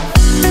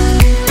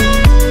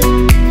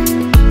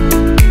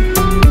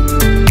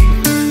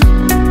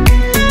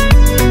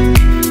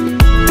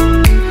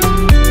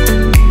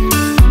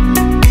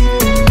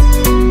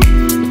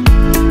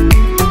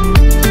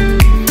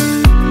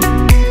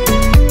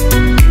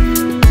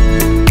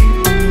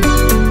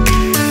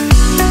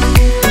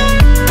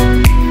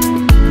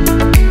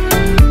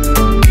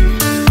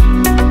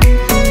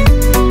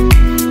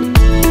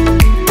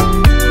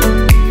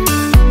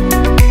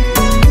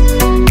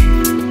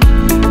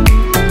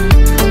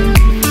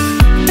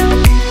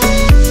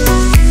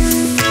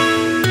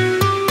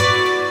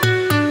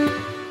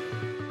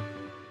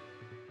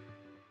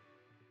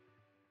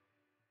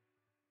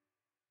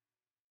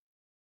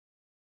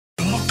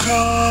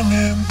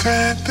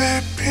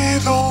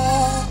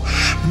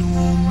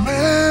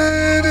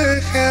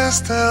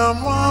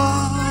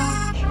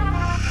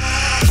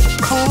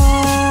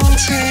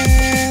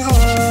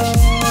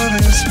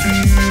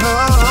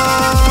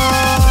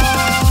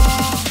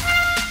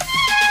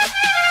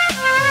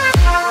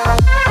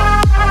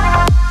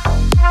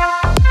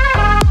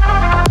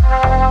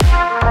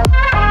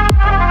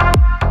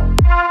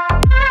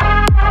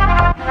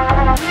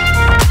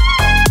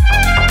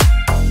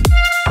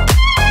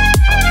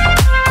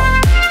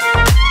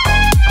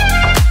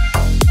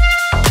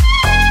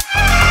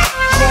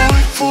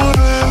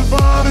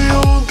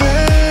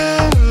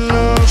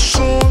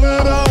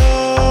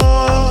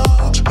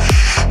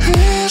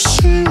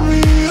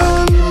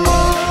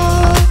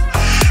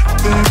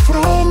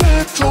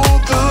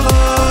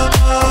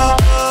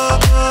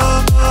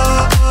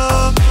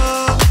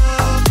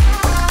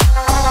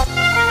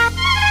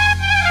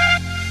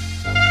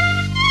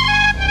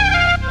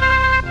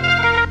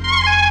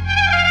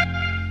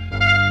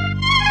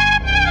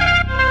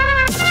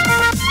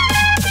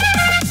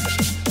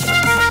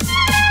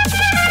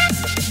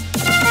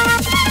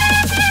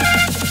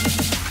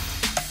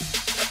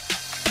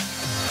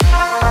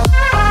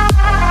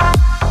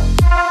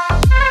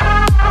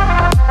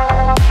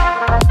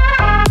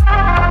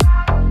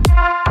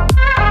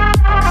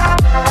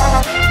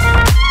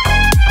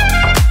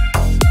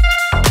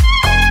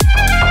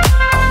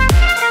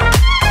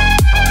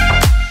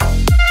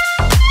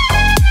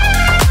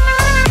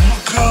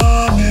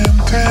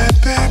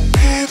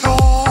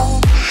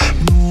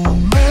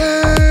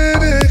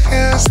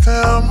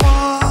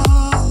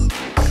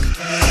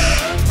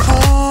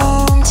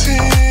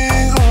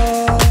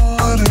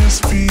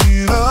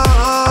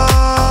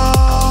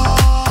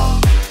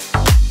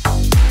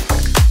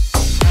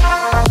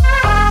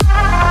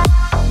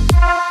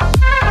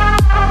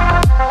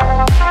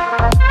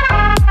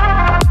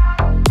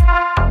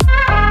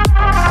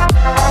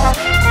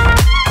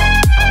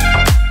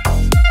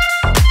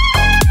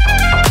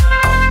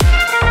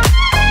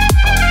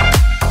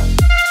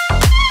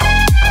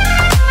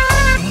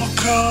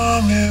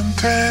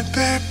 Te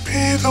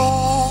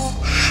pido,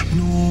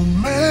 no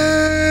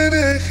me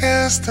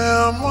dejes de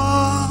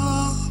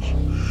amar.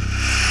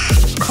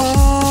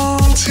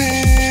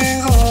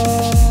 Contigo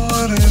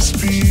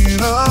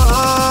respirar.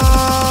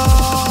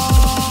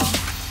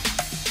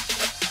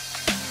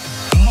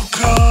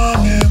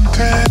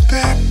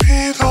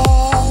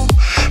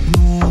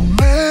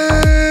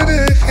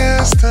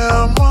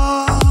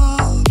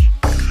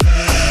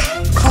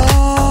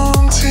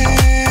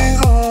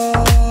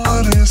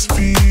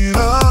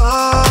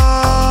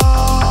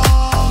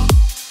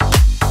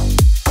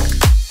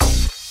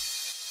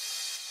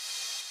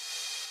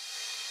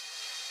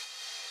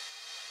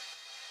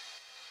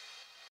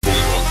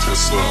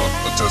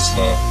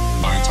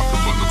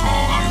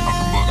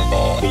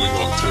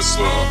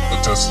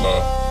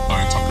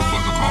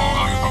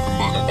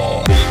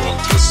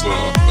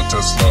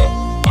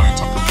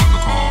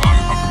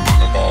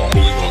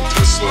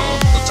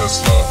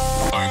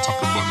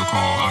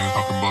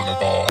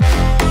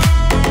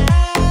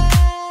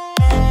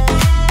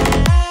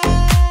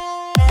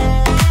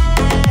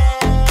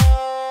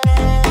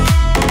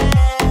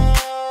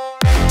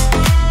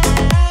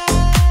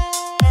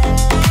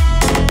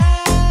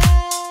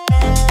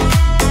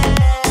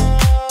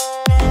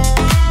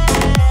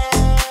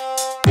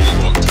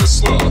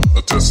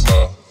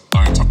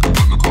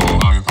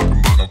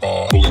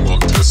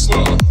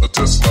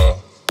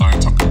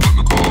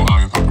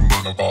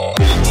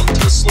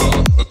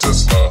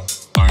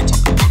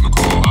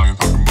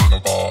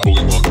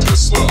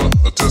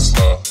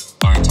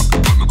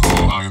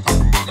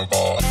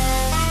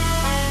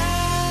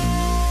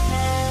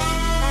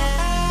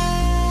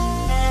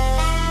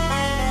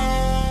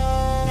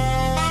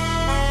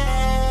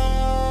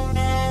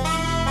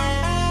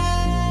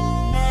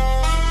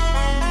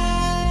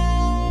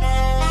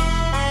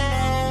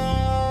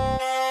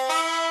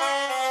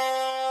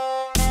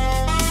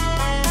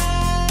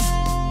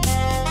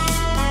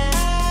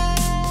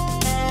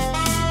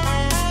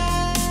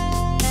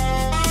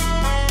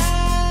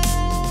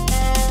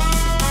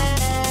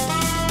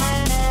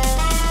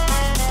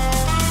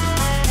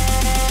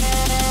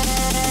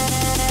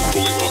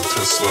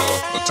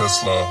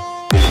 Tesla,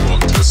 rolling on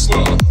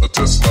Tesla, a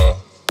Tesla.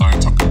 I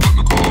ain't talking about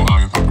the car,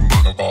 I ain't talking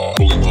about the bar.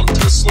 Rolling on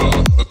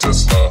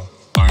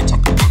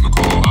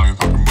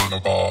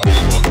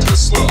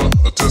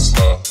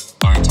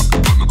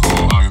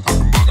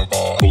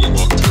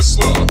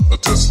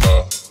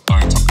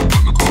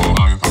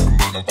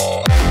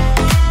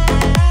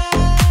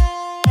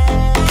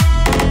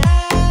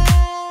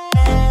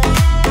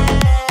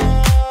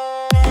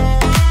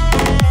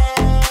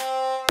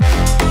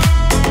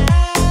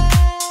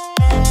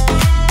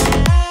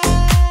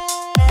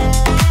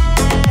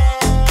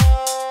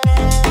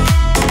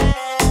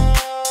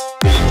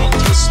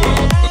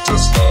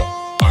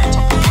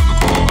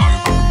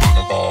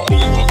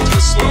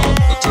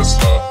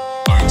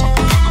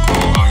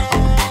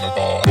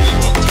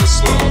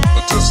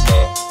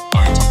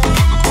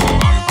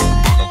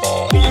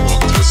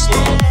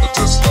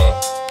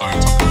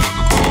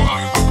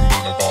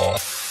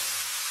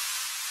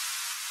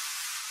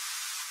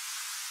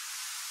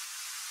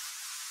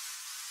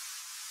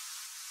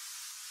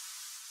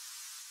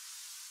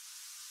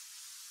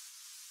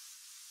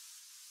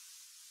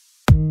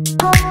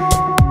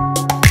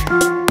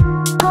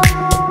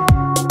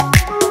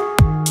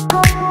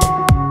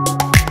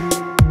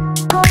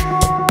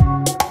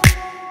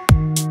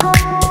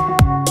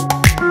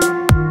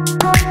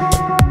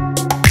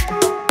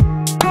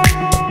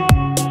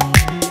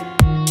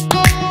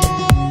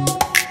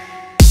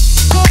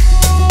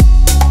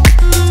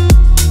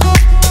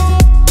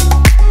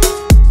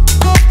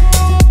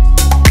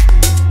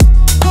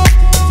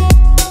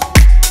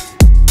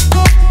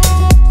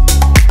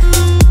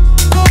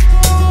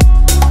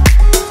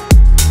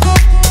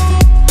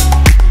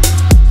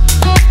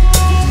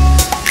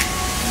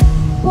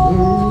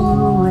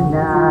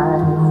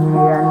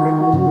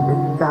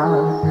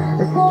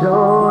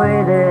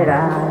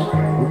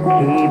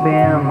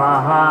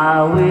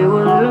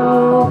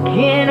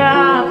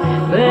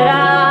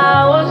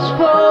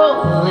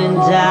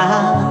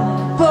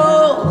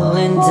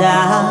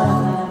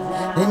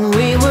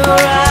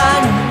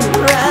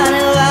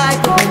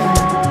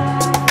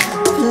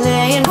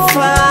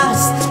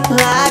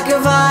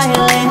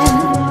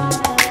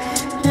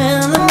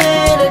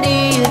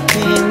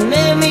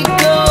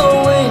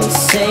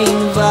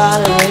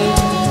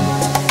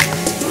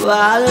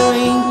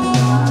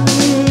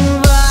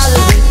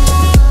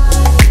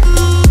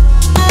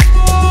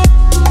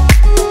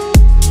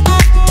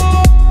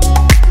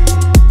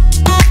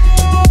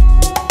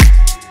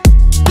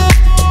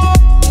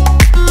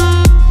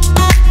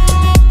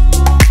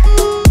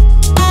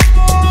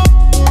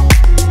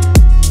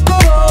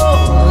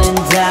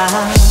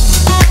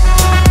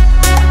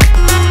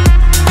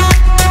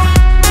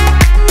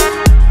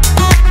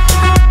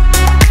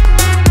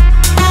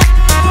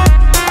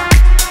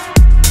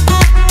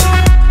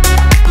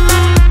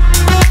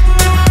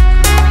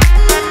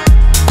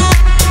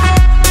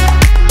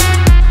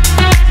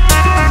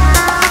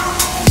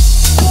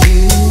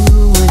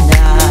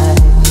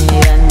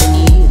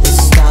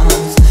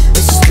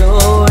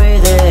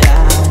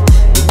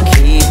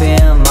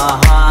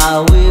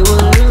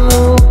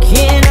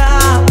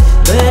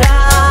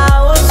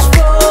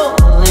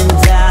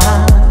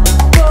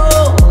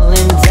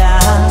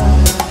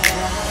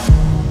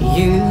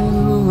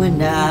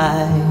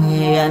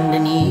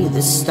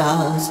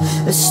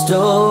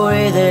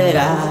story that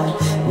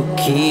I will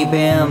keep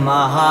in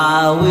my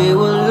heart. We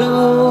were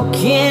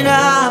looking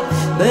up,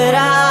 but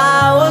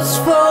I was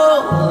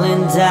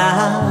falling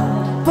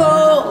down,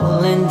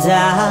 falling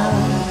down.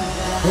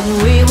 And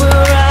we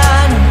were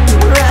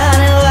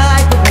running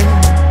like the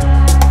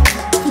wind,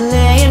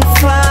 playing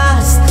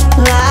fast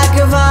like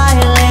a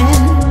violin.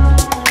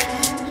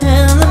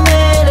 And the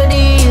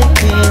melody that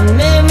came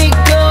made me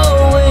go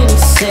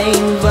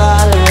insane.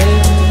 Violin,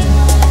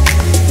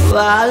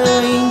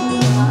 violin.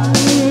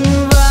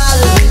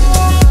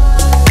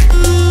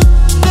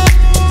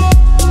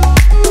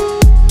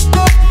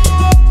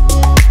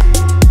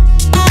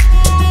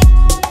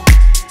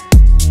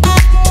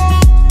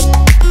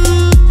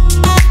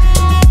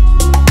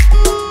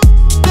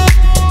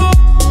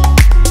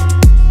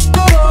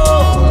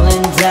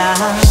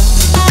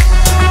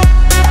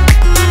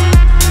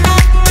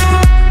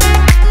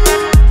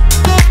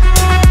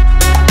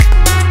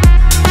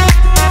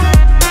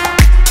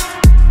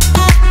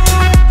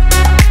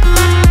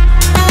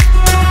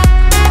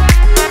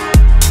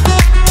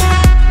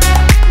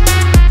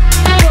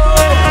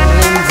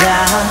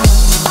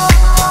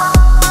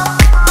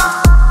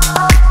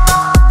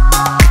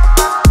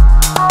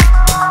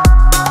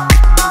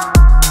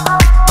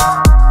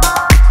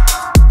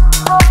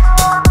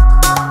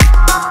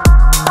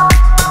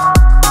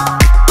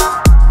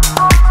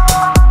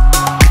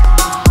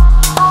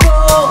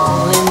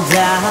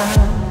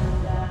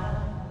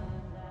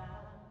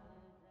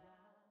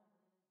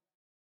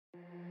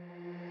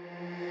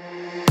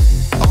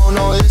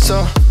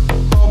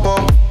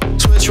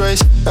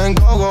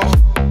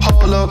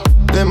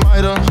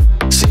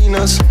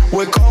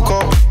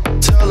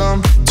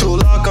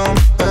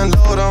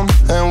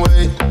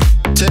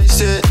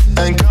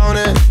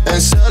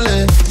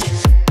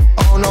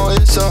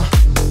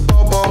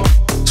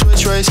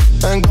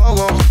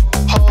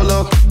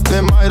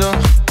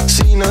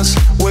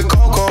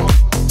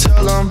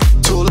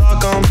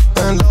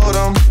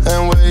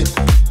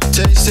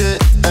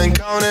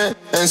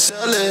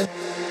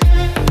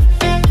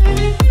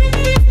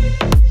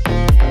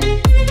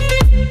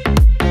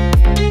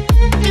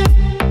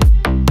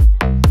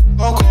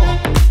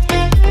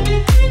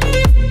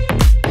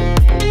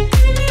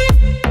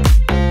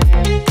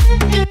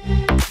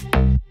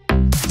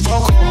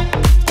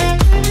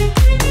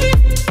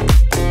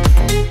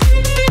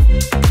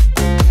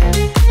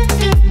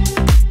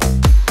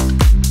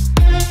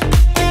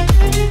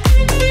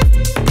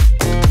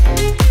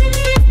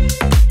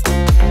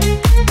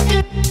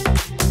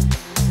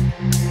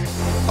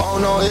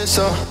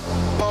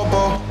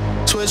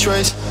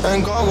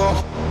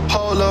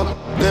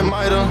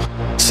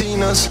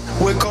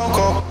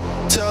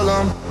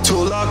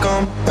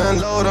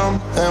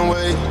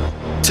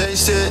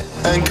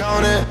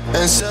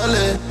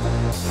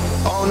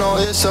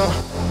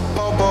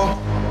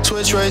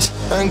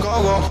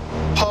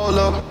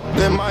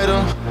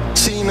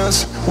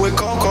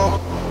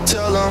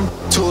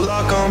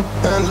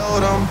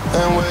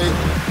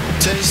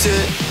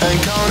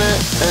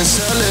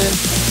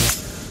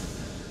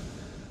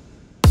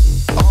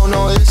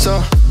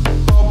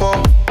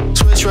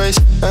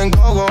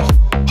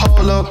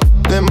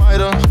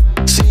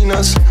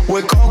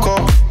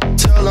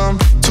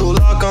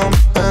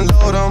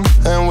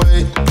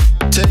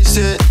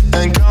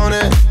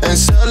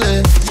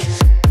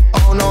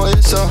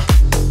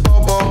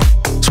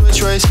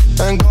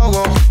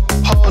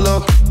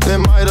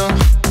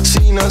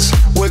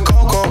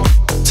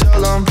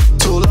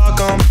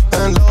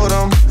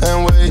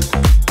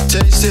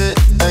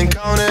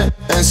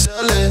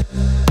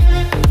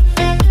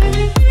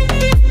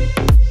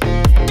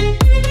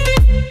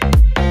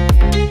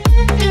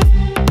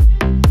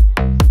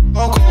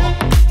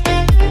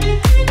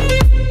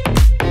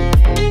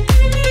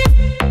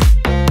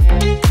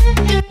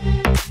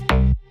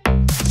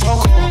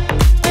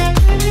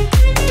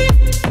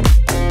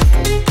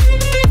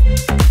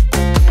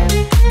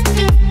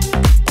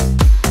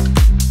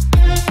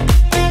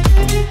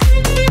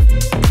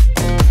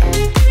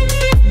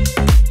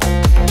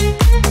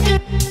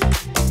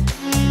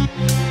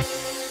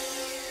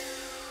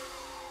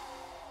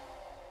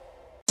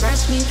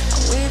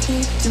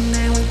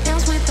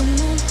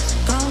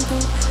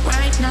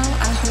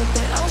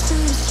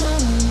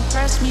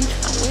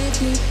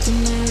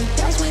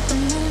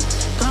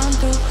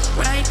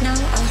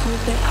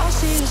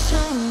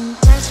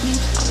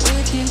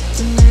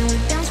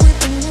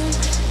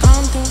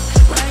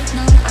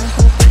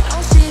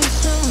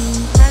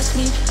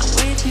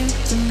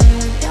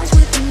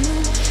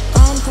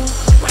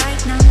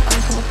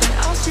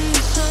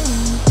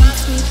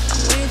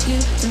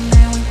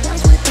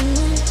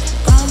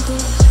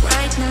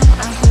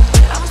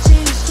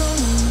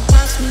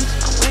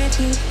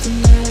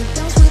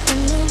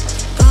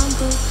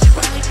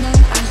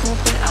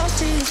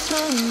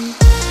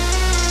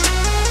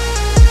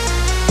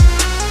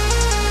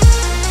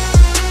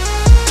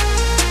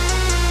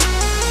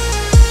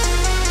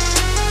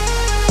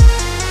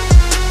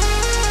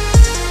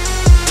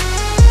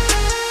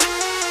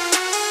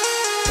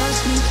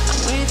 Trust me, I'm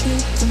with you.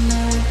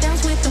 Tonight we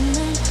dance with the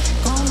moon.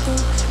 Gone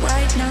through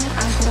right now.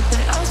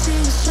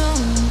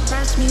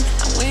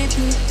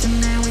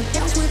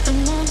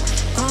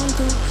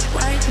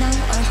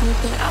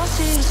 that I'll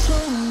see you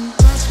soon.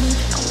 Trust me,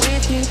 I'm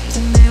with you.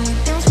 Tonight we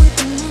dance with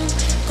the moon.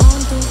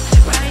 Going through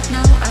right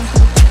now. I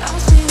hope that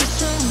I'll see you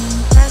soon.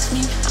 Trust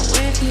me, I'm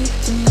with you.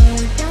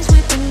 Tonight we dance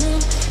with the moon.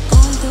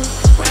 Going through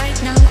right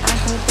now. I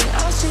hope that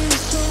I'll see you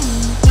soon.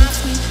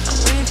 Trust me, I'm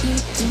with you.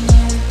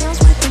 Tonight we dance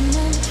with the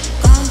moon.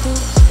 Going through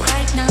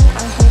right now.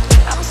 I hope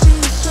that I'll see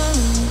you soon.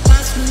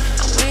 Trust me,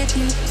 I'm with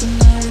you.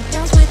 Tonight we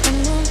dance with the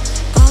moon.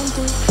 Going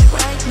through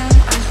right now.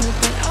 I hope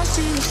that I'll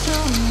see you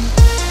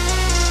soon.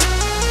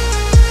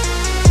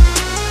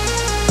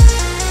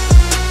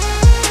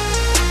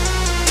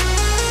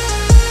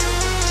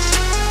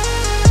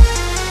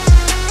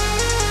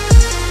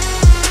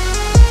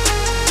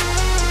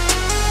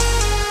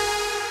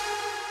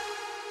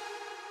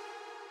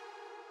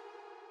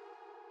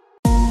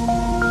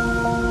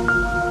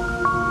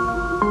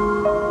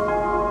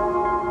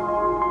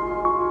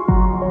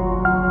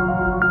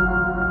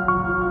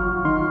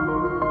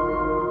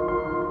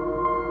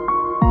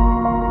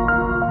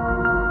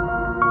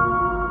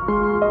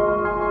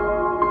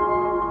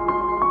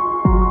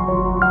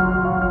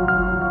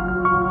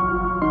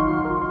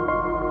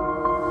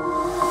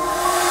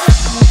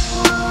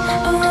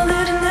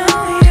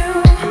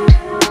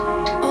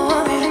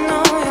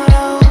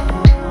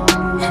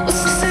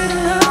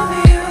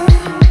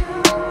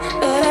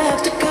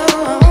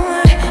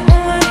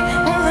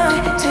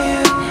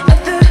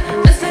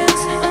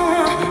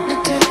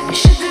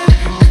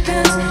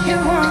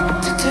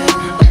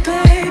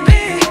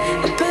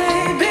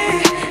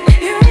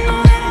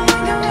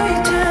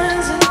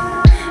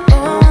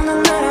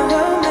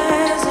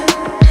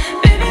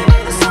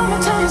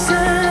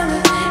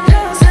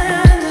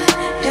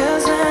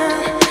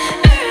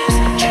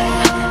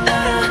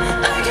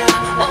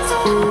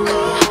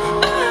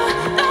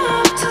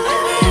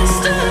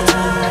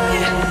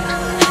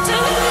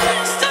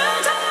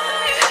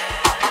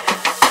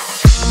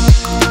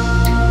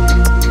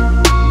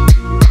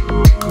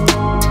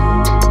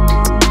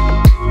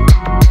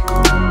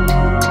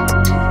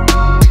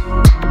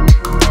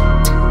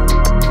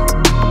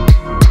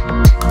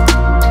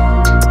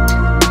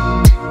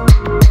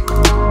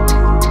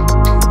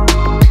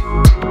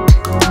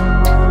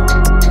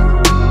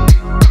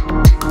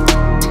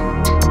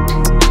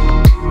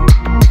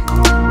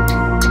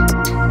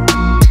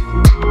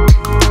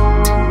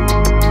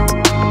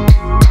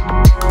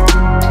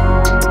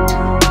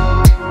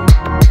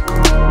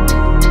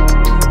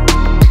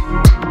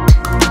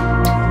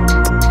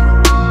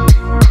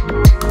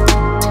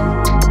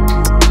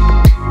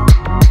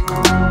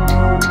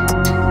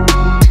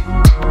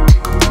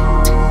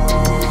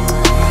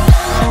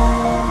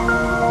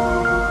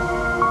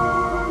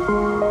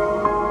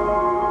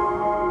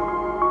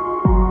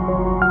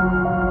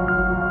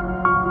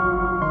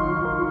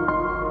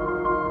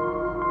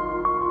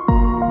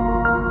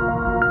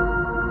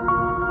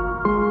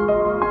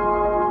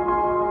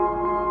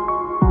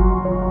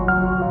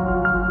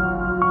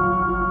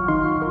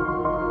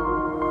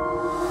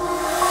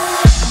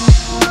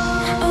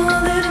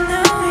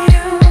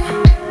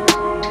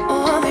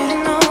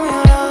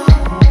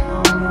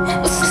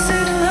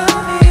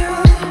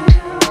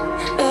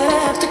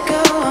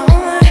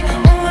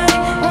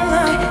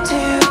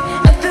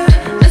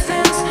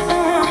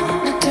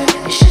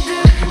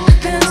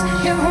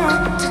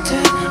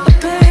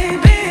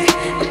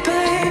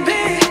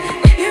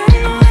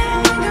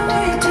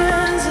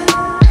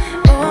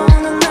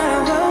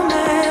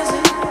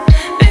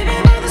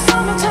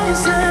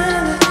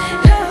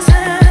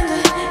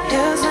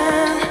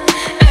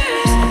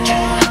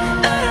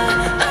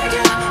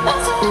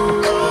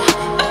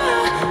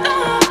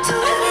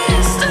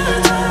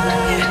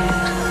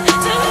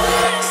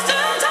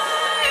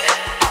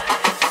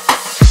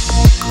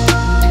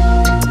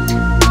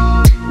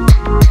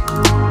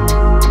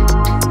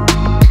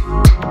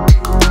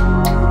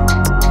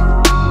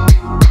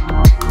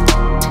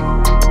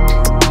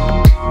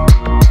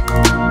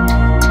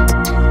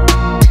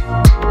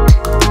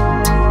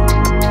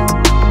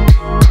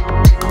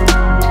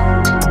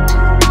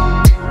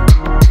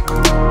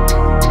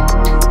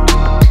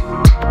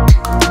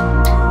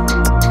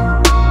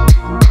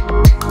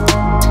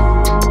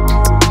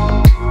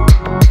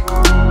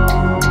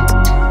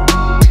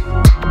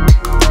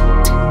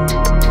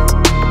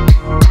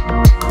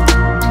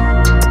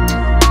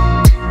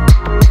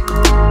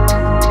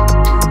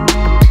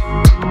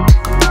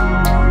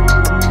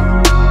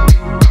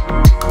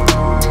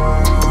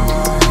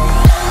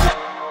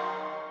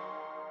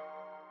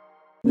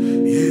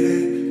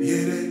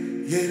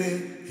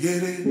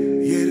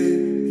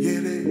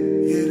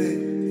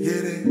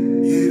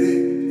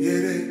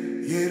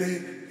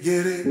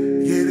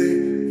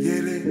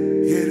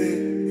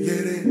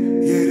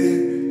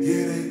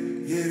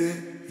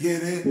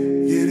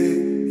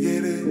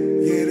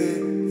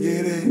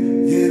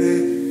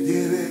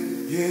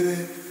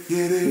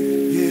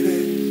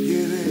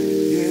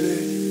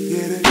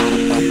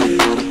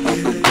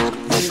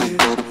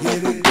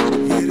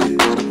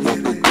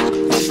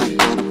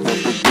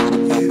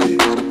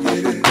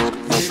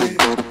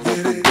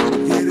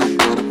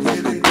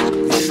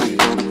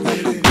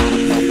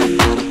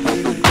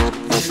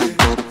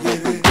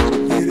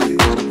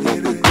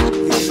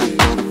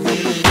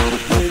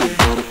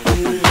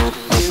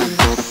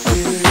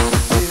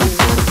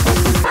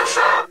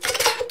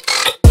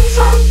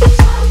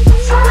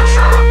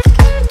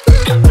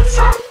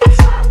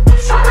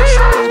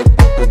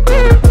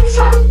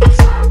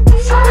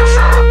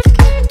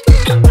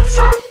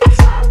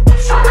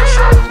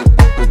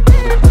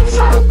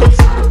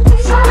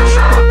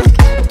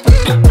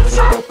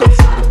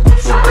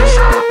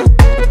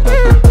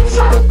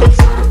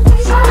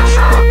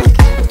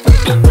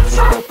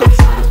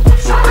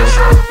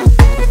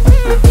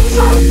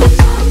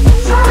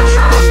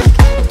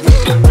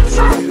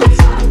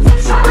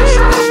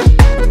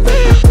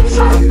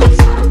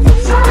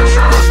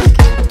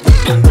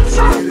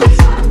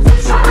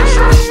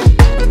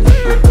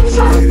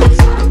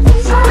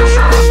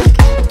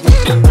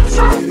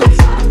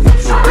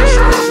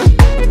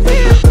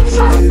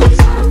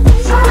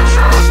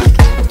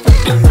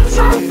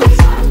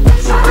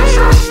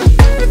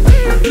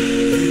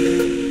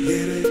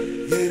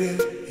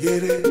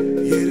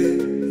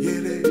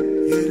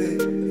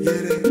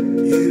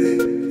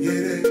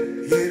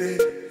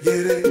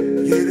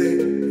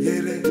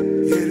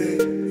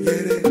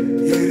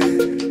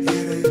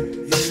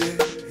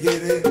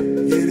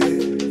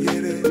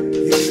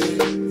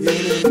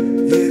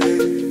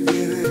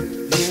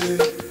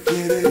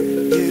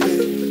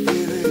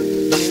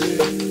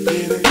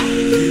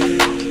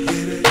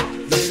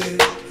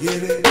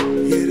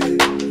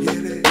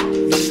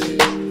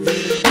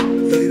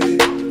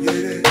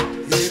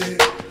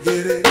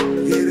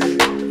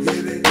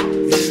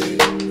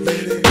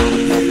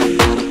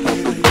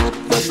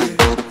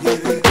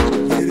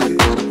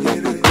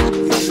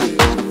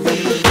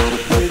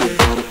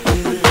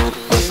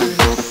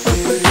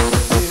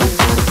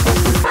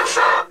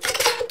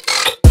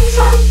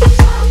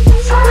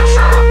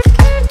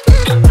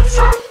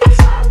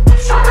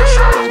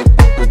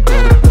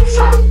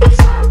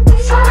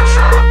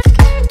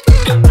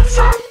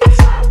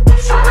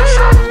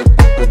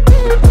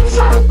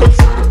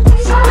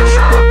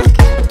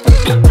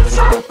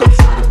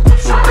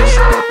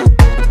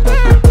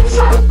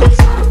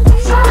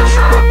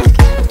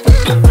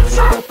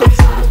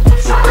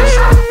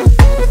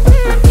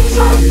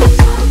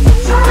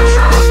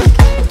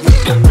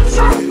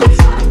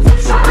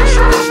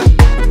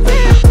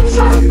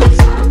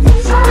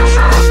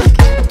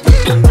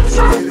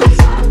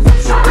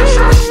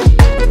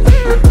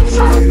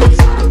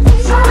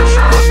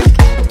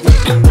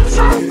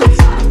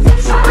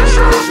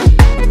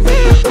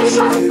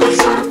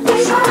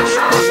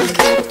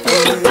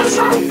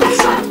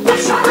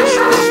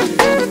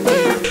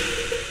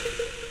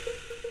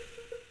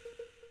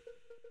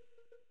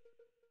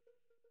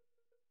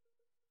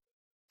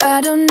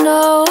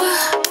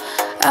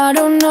 I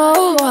don't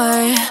know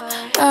why,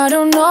 I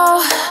don't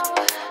know,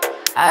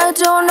 I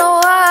don't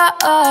know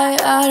why,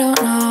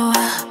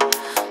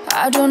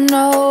 I don't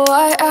know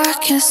why I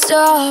can't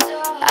stop,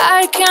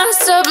 I can't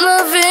stop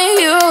loving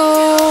you.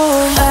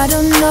 I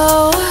don't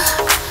know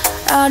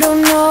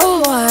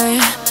why,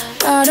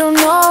 I don't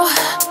know,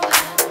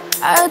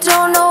 I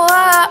don't know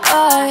why,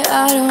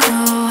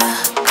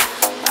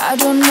 I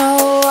don't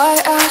know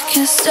why I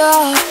can't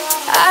stop,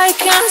 I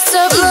can't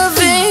stop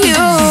loving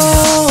you.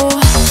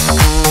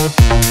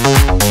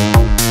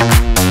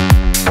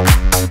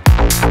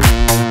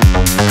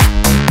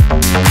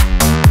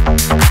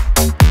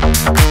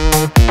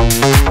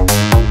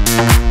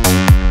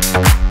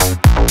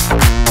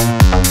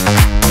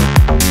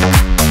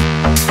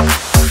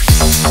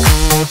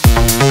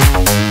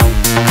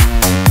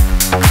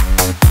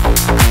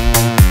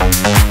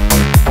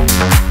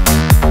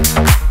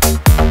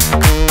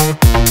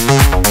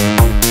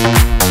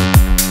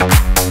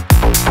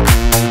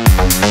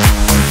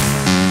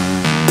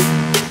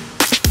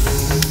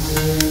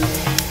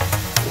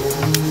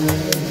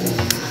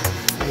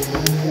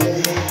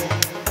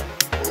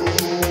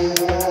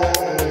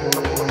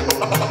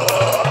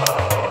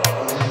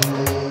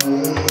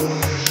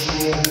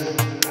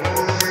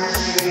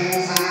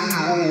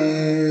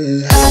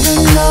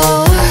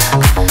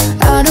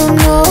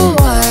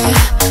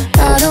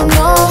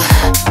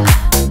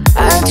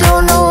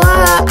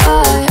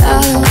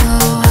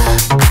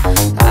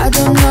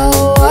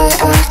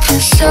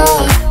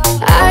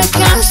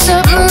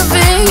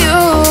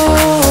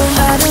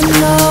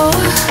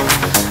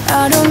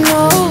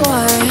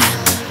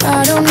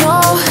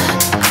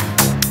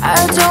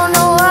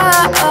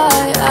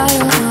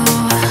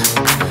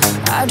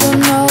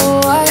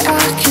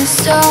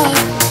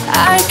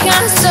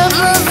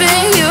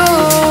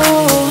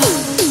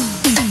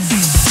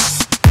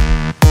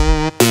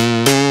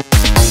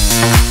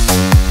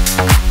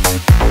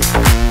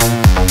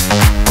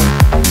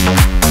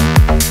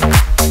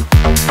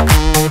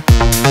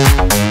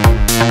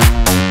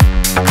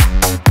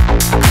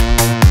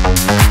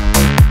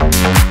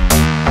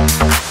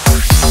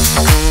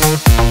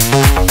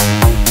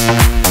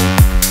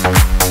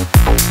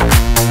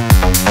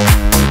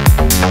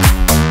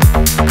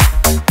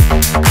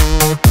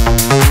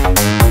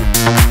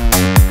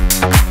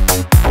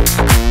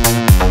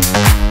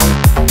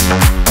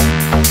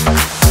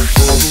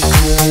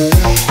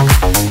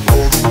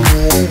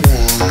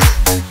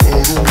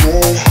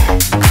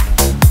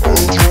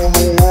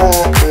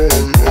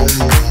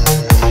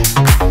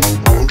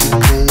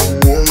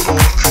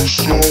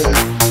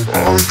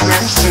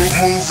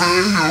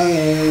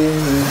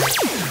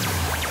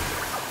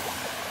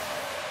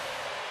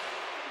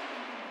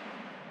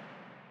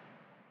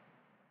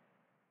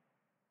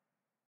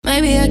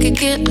 Maybe I could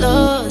get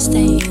lost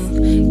in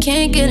you,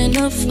 can't get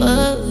enough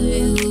of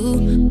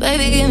you.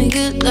 Baby, give me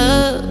good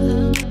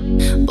love,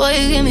 boy,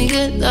 you give me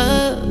good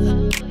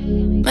love.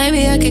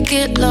 Maybe I could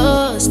get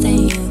lost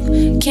in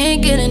you,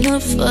 can't get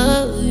enough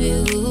of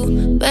you.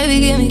 Baby,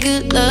 give me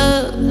good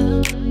love,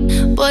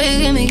 boy, you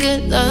give me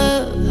good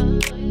love.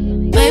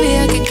 Maybe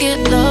I could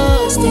get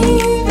lost in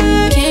you,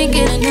 can't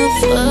get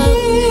enough of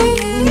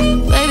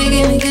you. Baby,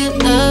 give me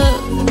good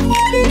love,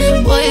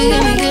 boy, you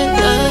give me good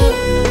love.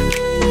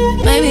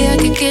 Maybe I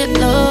could get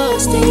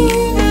lost in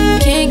you,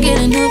 can't get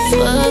enough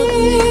of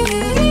you.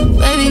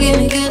 Baby, give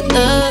me good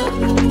love,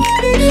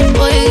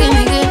 boy, you give me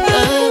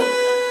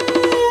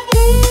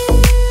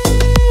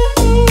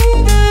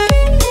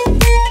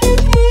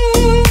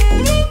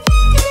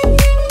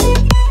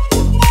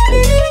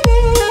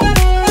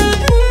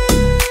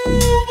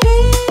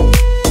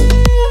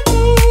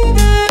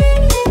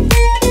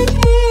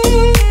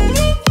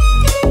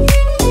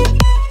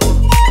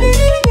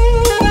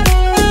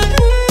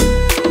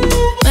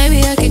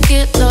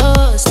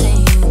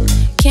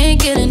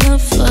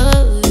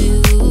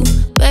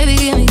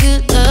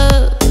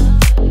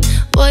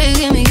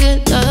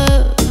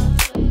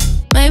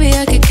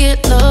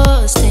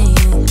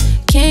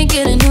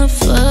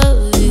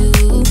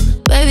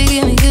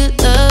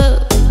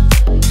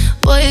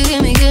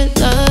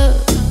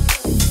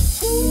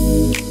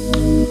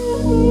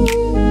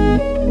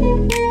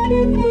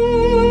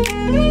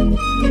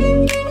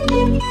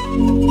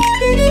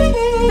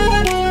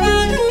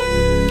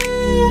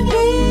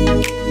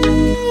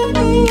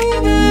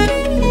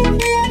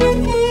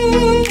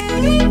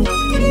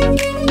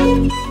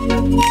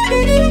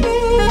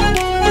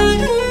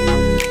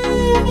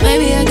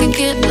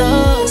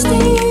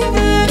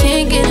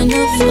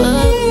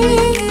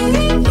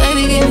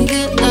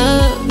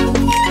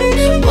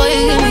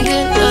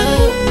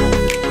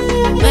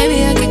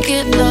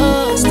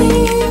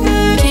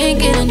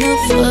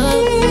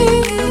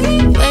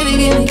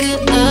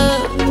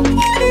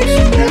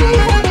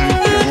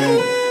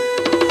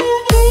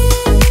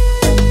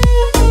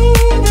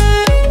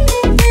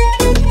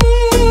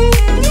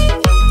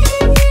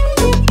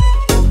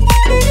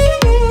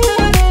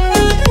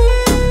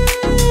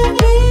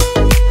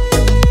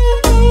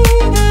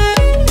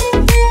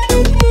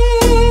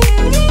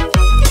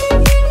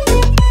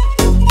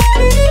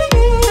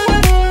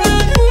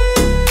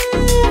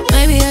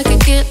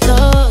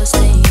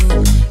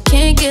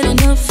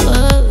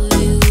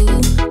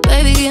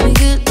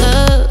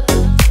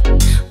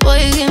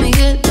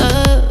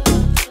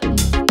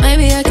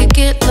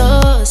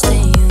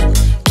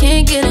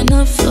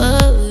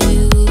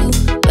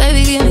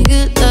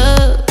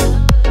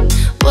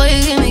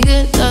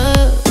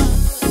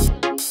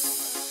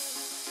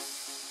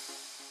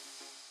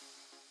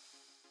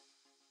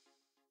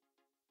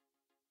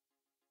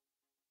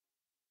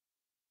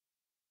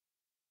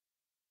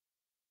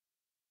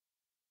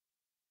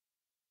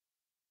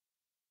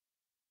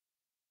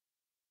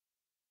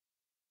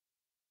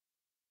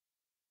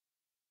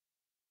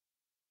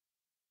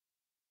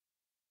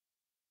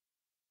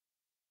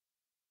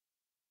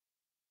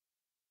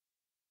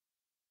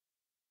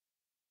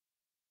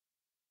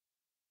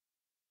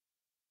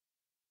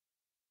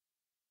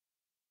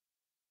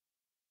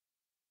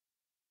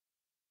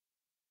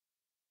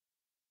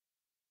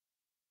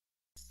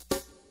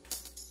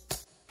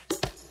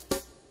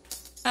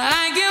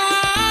I get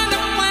wonder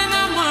when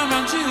I'm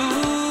around you.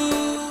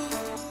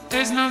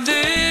 There's no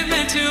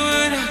limit to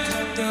what I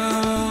could do.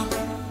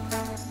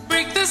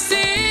 Break the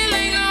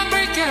ceiling, I'll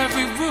break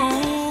every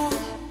rule.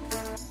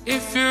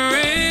 If you're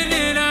in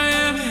it, I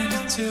am in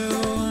it too.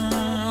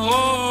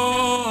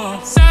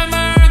 Oh,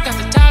 summer, got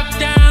the top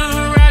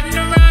down, riding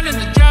around in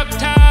the drop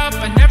top.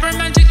 I never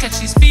meant to catch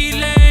these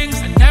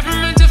feelings. I never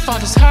meant to fall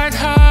this hard.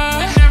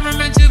 I never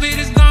meant to be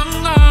this gone.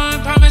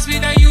 Promise me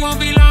that you won't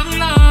be long,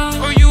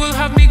 or you will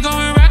have me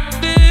going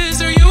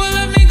reckless, or you will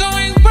have me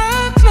going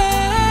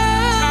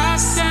reckless.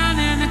 Tossed down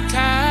in a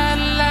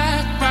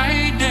Cadillac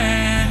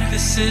riding.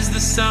 This is the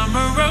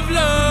summer of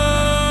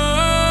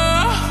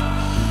love.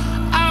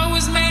 I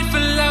was made for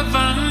love,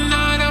 I'm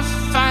not a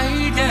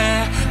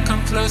fighter.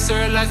 Come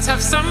closer, let's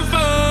have some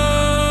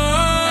fun.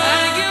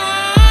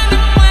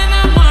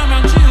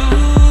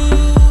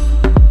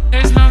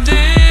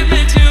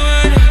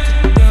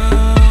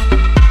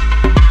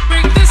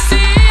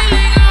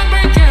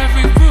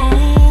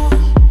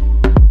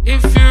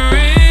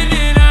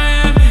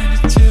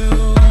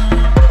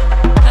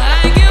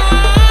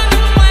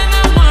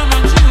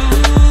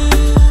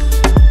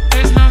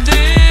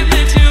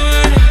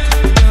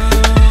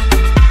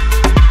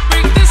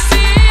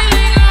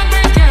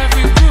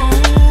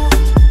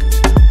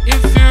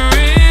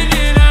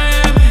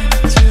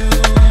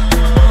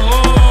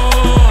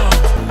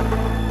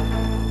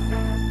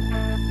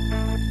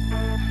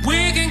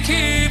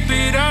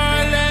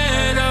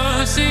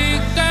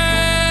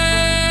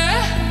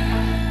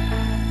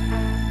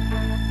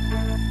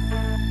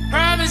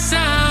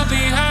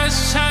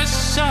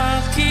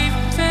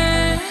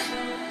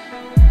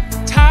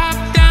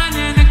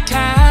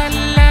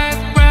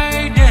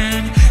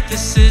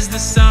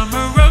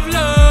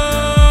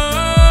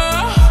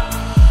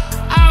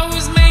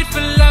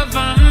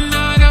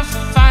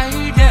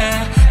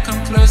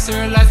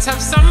 Let's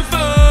have some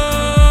fun.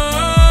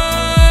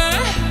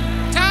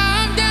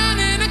 Time down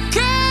in a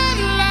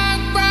Cadillac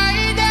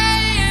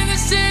riding.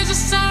 This is the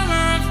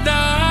summer of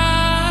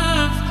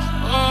love.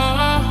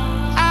 Oh,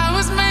 I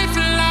was made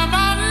for love,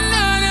 I'm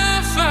not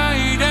a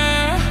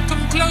fighter.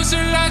 Come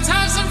closer, let's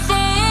have some fun.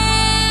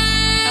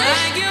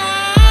 I get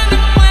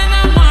wonder when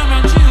I'm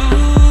around you.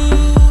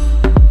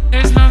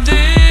 There's no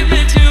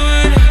limit to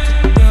what I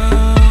could do.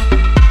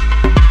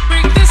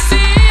 Break the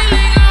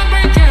ceiling, I'll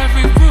break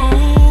every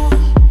rule.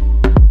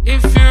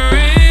 If you're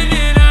in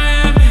it, I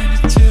am in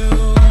it too.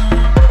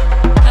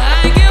 I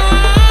get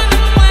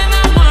wonder when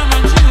I'm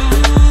around you.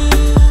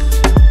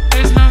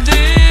 There's no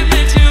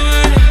limit to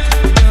what I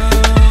could do.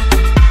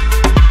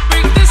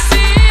 Break the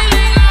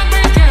ceiling, I'll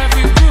break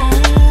every rule.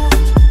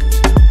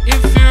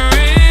 If you're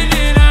in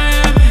it, I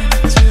am in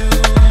it too.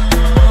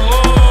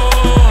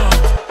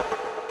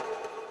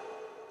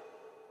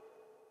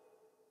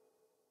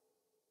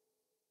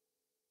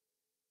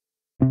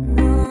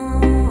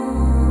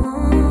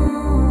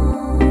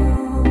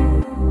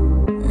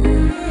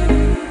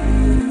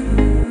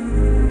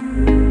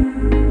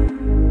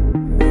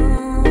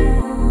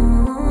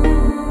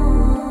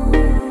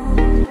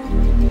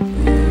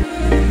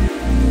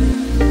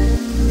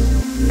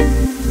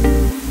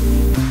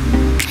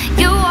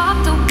 You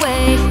walked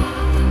away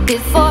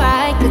before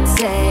I could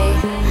say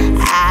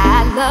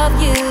I love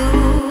you.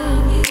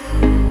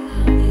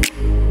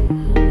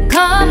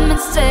 Come and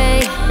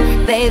stay,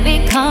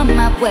 baby, come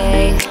my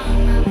way,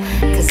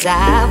 'cause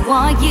I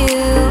want you.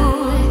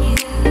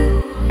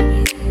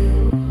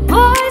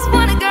 Boys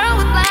want a girl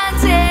with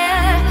blonde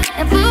hair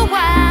and blue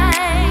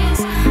eyes,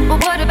 but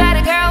what about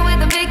a girl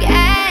with a big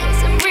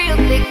ass and real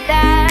big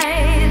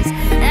thighs?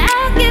 And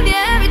I'll give you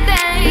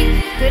everything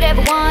you could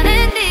ever want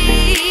and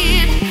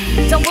need.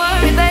 Don't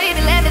worry,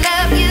 baby, let me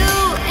love you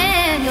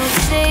and you'll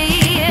see.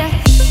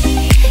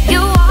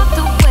 You walked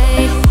away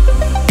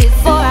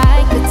before I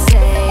could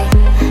say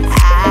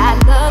I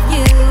love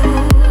you.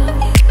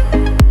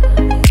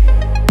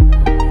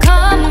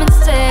 Come and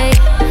stay,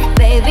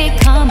 baby,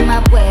 come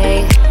my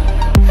way,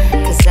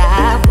 'cause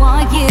I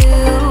want you.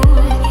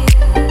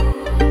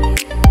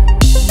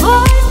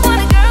 Boys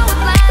want a girl with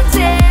blonde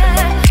hair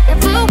and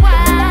blue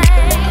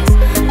eyes,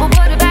 but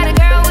what about a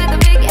girl with a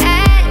big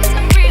ass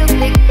and real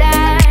big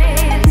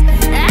thighs?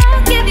 And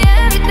I'll give you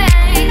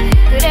everything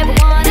you could ever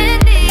want and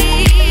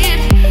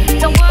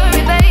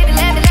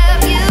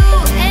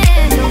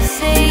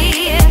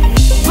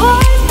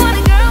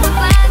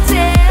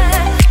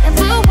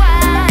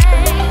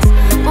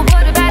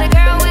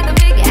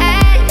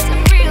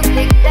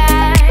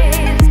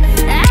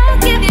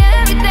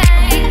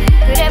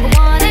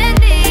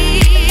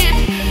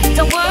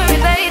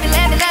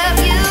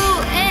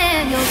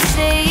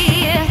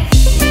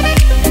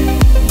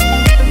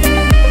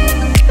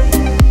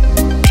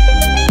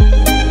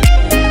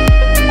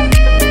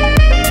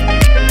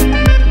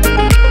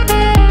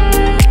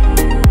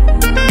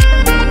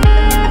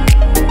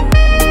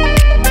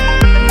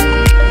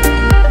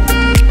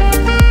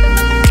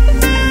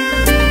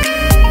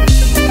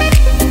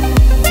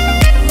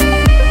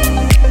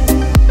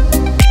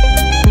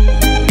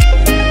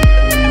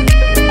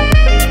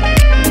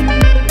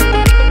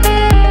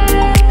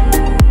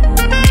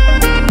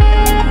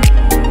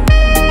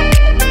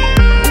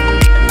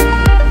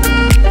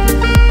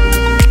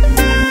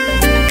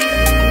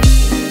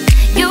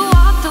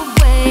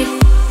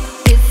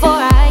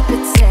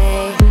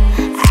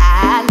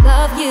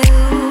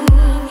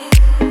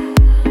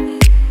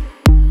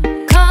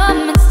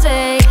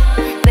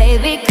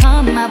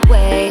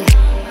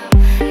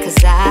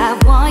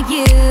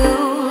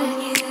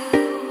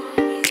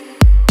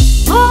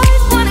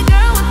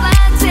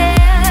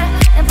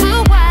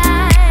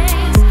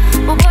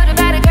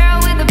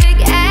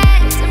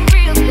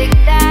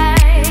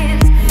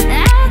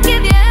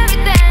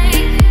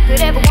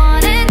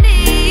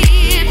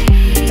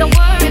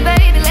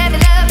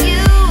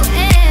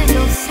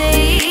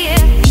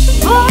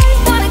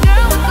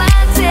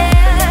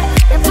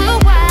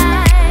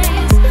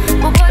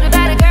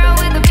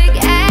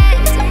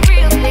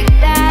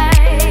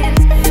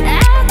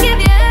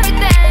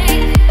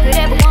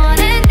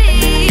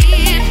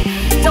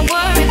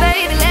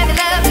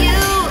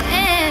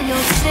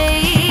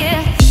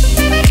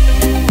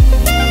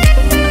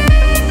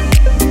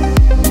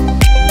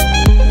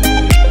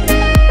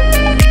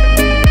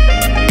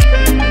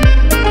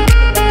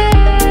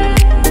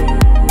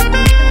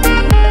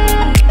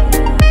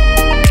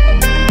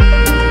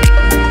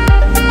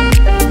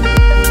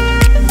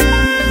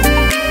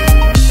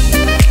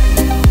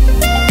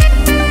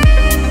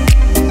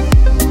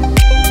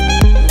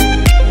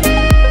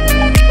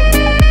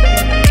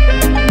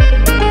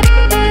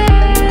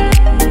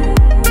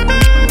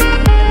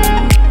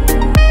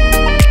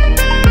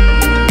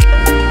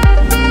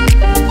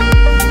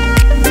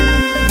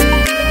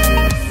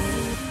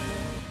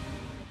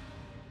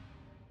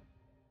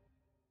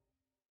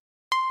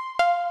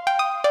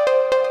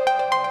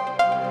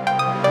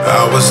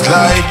I was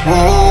like,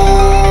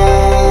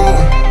 whoa,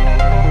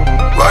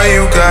 why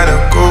you gotta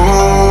go?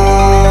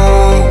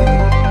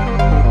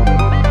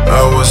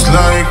 I was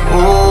like,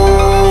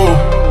 whoa,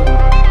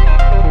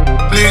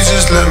 please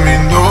just let me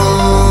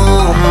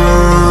know,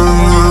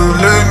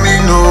 let me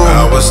know.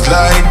 I was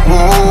like,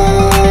 whoa,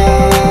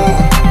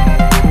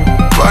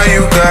 why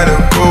you gotta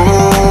go?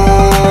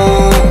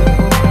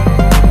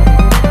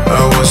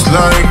 I was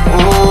like,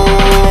 whoa,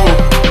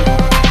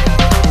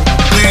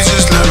 please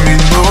just let me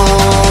know,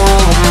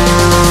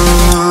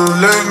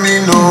 let me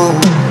know.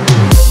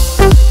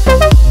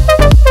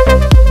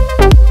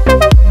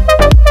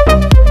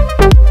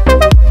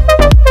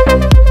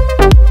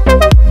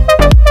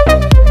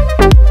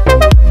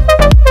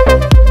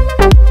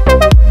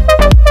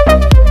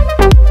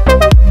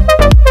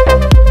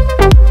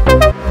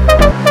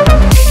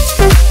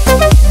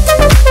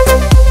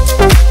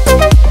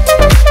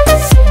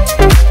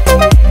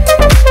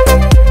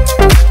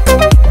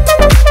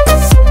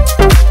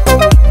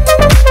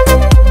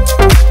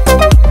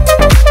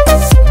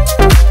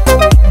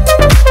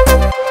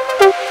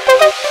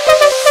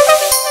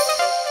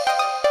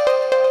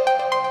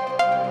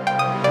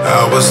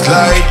 I was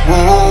like,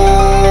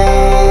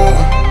 whoa,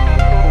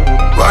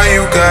 why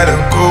you gotta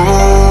go?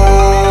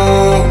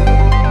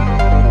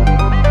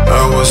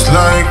 I was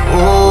like,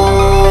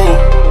 whoa,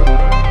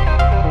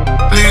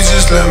 please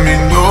just let me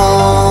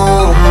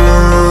know,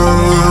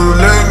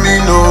 let me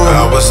know.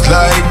 I was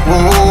like,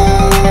 whoa,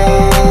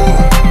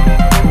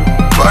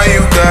 why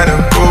you gotta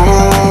go?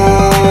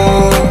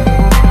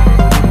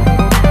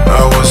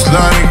 I was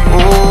like,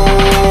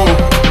 whoa,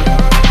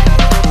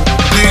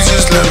 please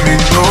just let me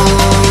know,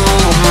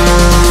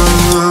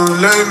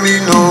 let me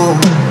know.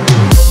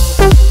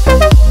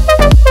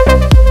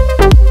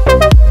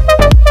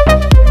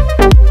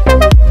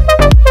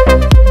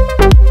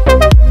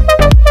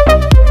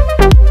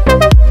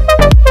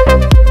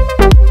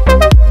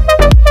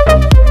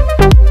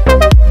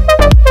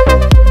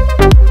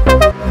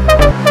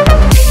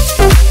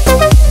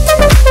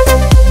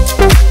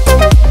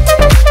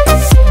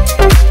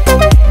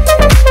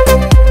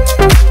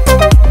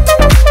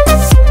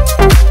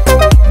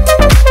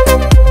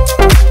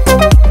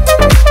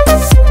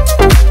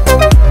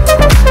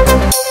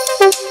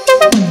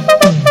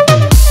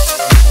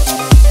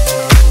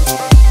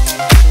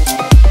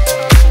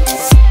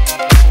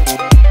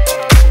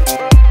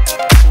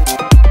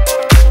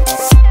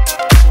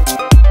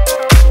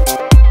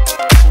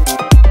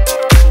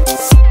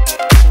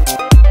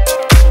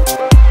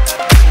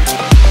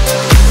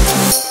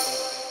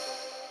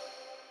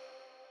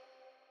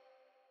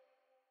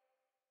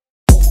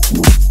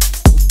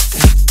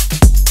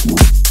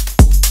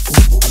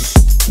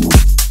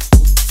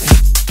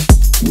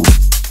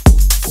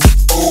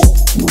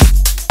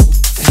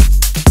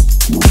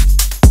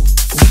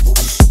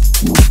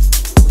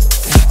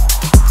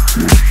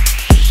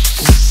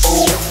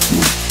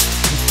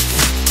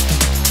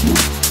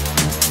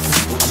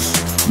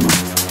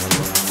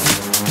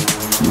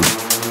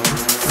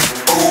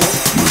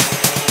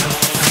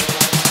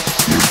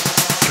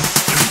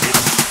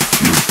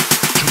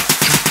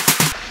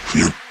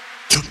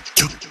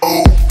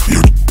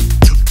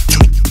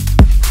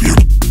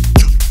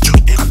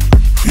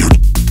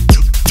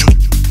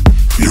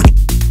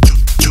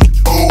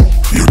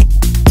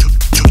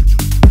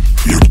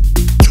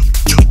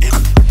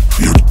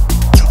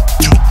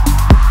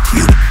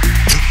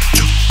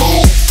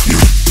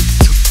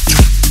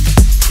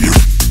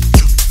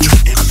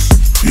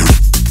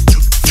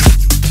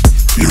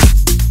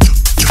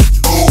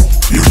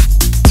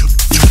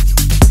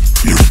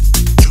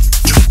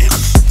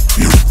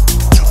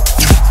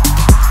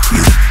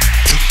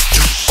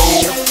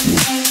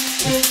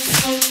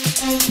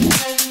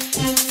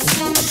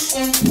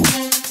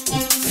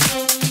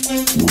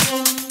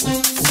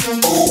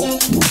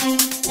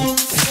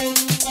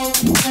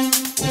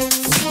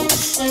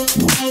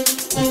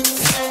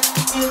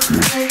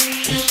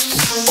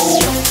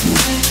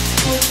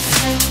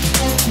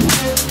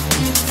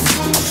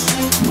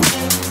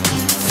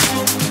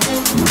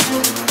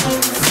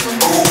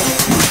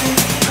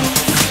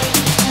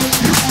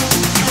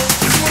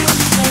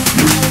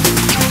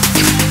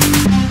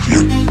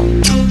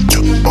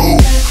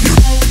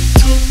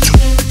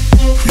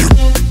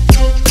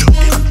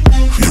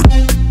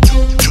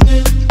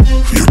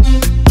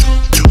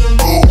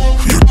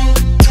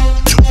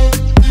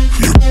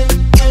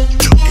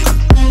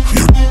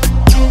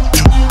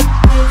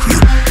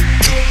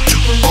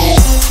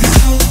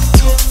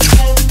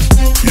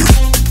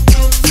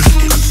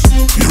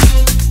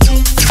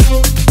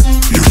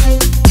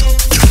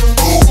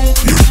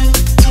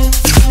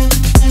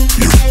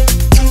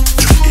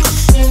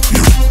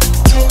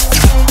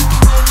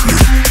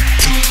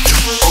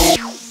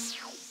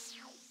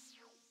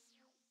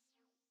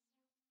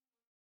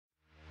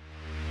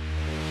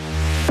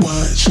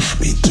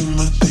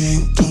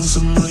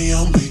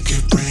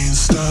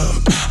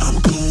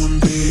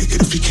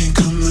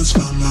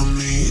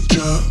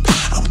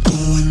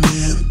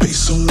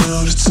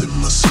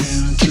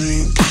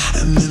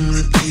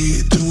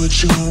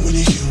 what you want when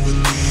you're here with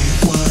me.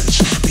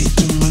 Watch me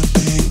do my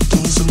thing.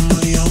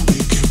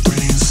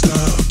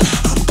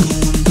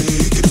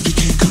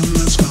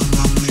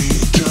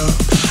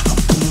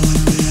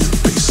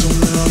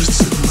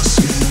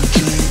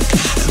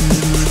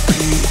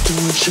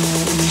 what you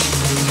want when you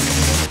hear me.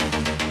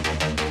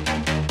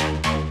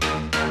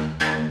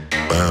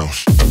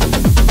 Bounce.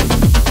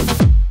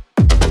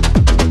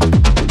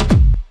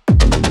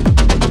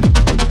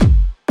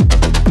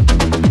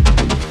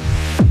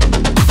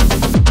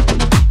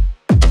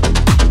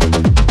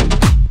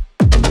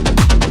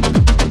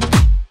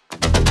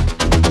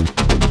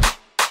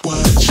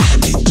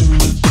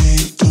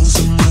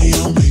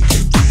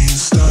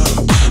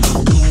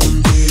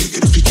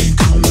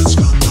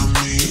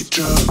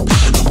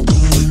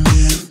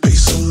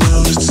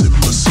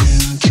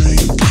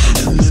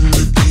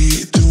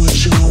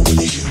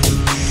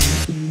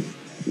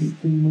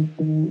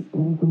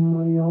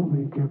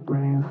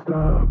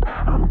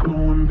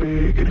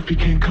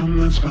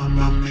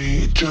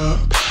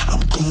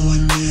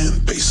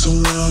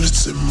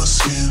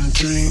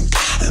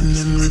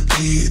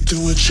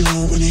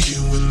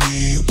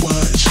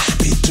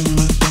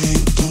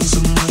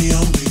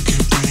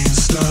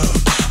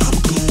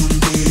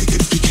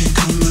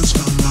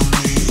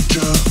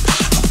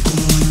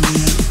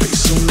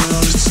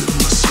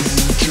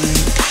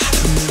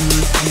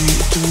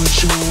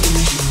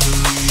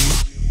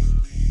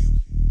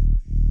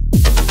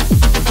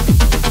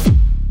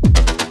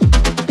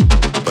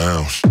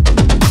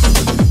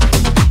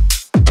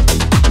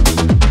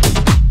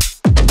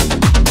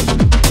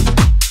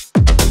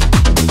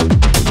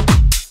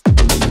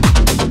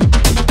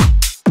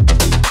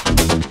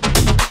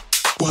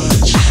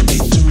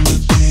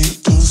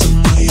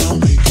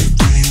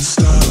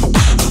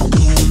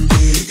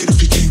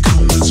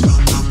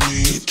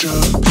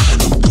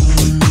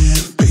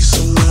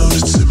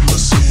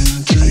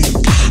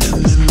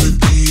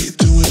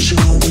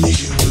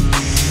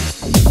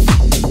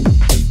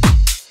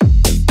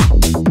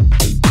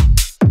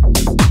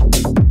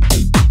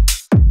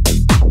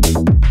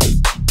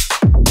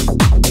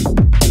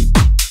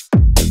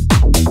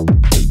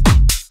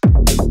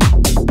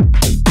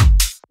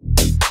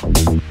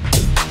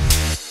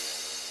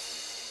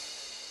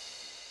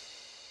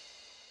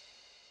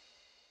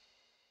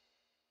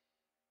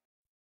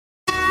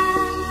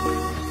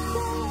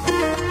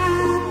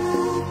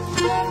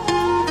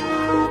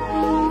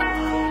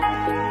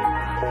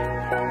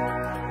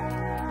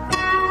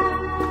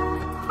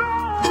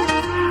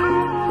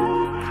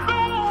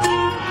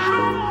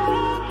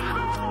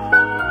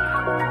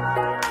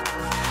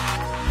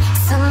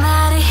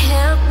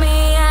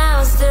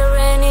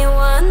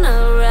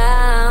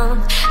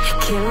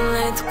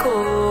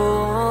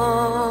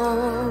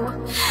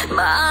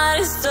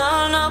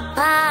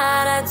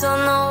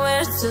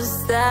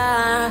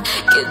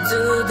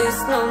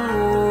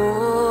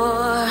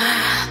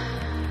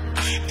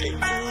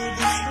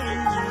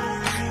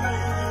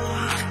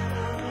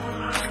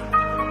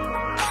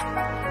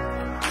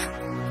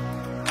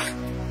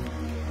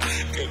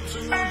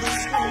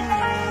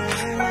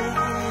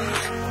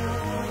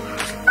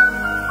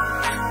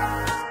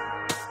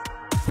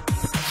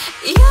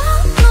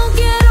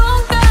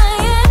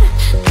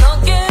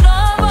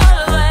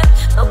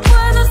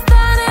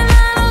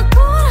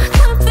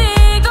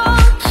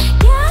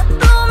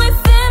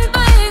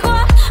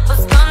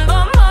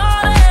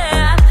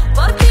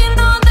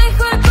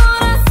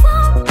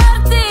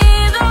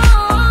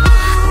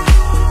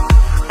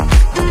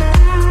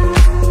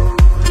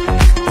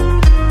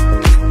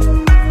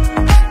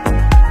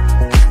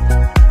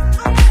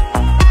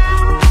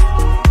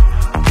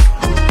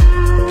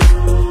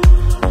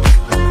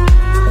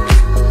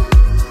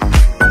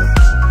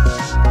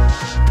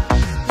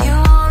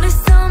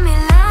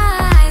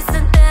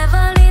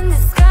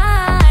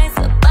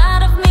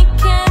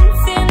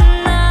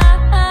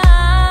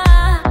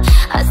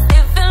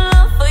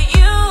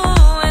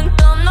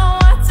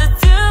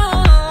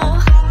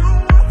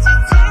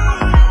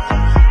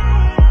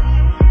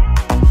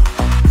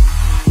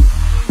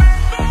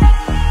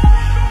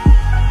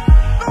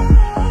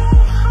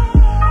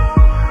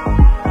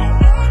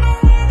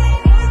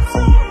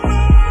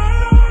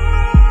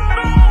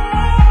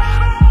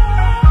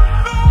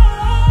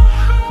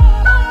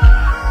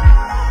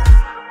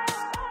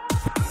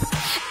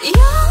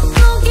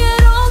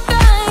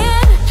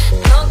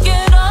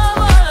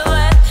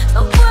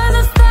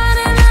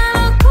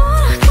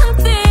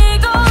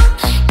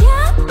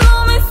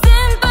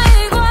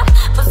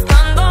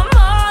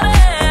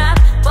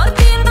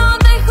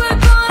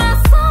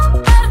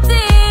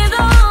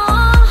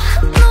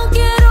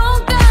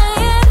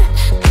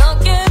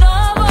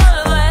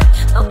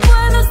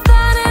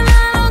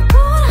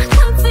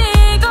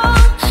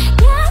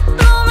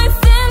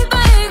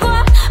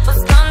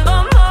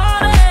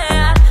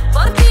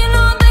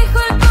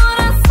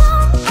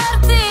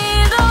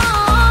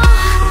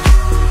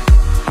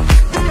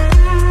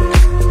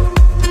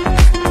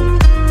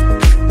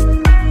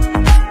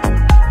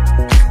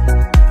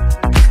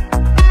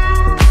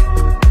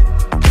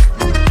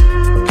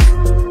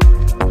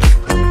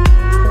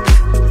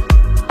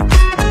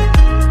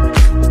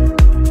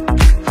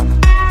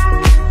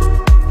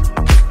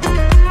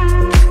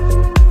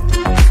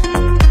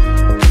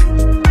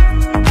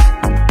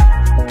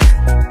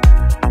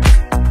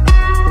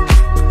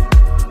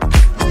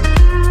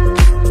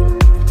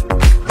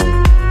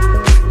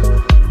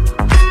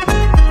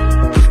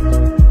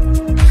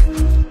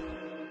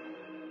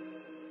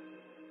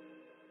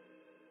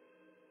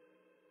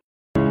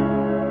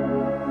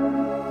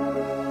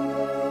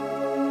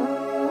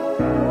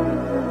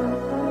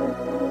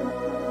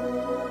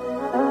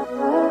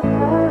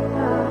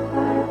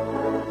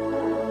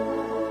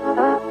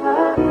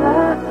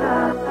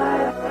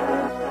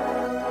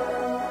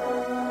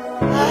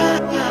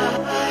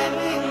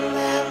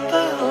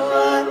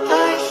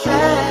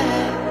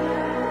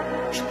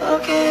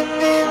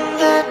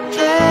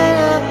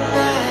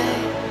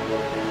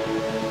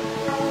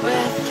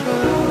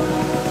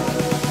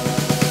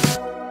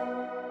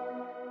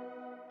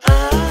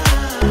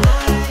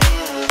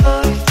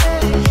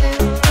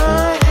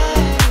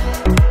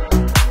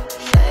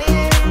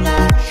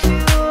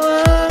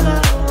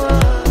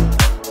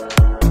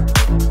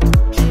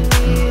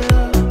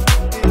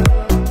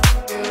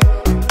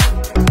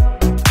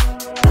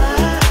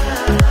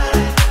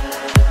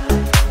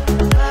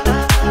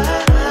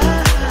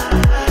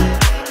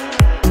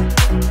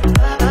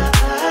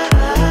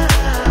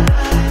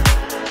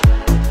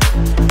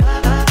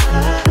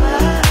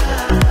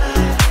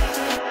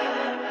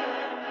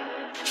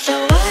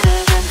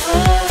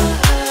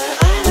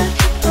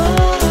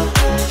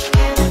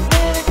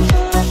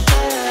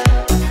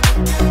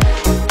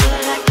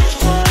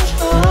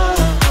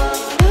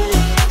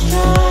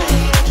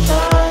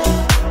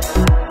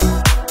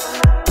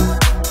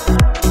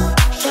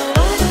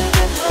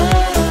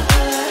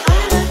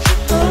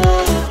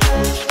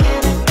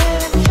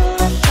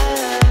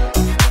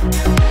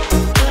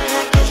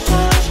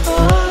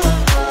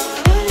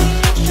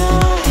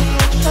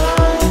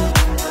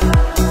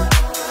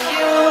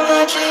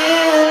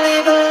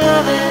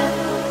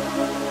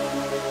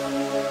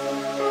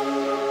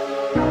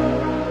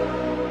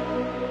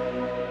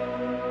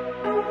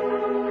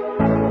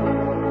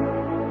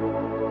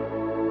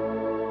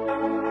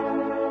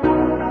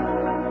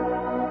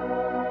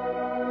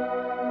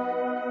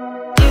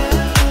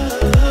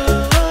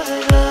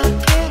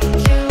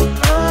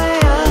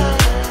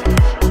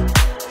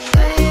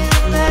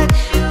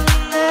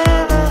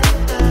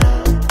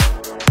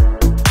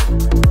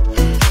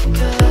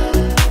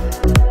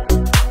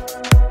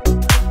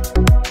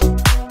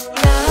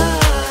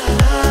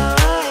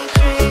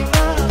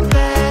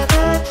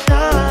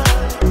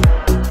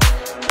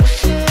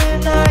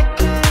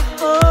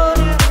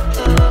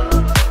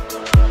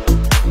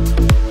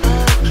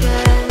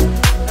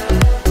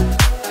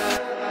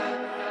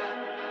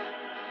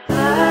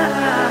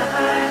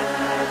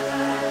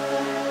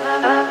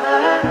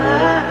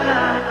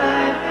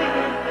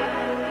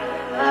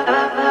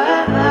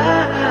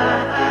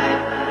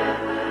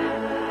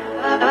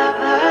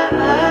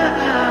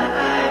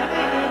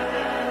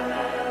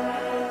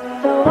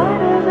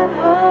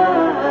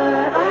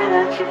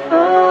 you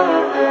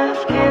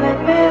first, can't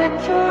admit it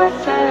to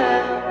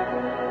myself,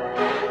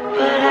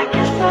 but I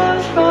guess I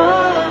was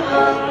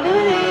wrong the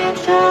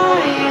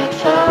entire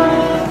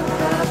time.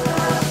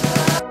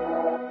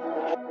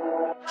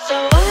 So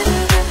why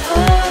does it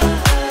hurt?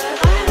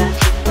 I let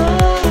you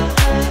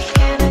first,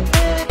 can't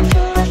admit it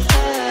to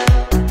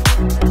myself,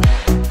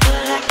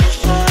 but I guess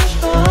I was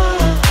wrong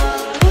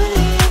the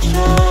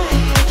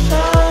entire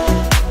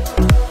time.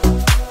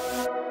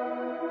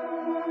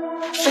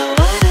 So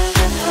why does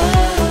it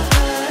hurt?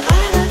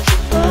 I let you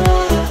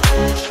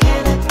first,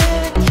 can't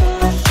admit it to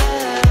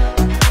myself,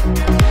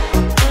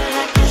 but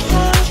I guess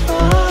I was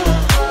wrong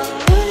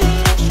the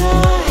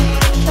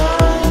entire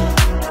time.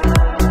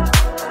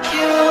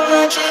 You were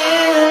my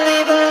dearly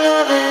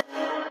beloved.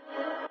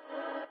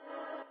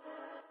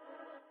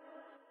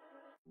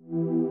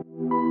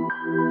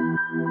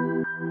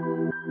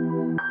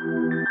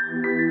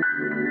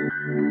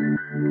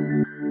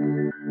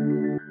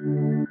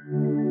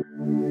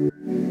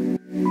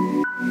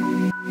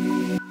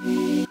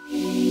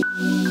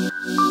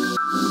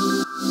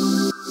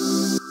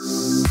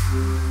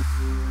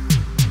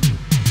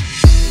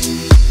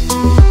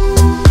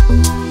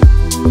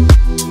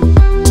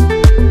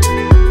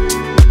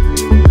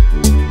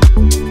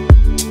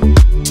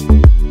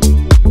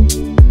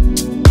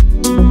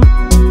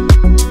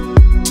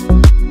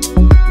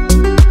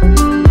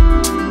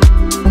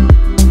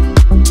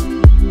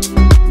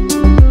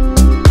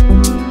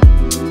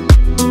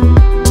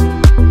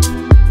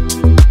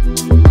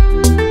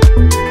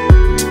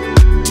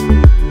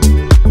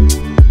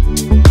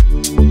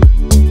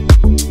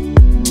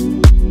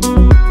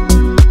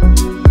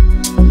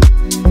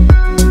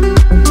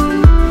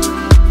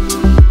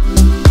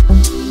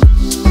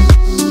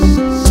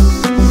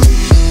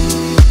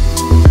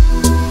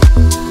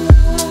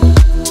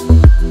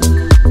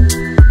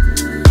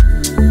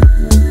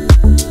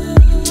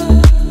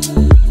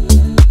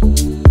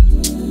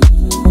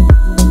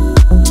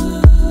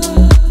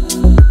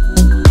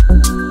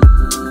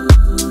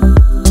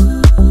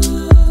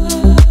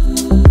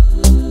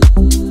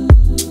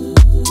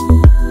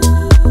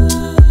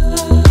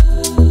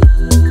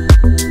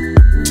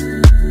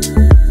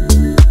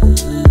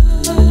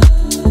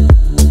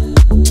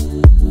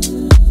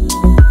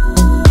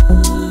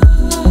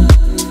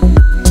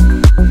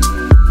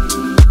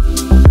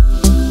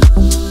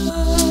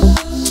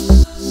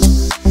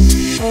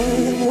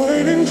 I'm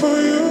waiting for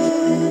you,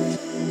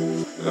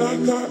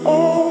 like I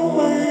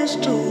always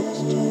do.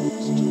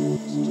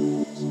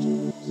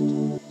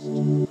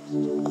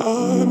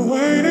 I'm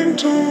waiting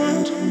to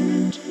win,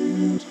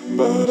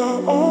 but I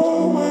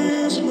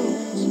always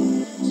lose.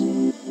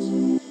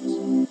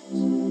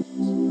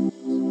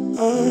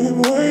 I'm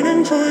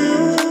waiting for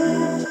you,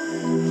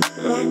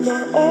 like I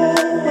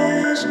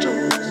always do.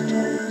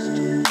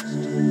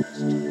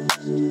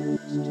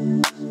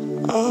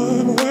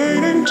 I'm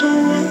waiting to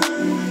win,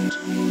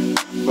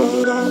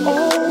 but I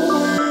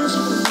always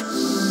lose.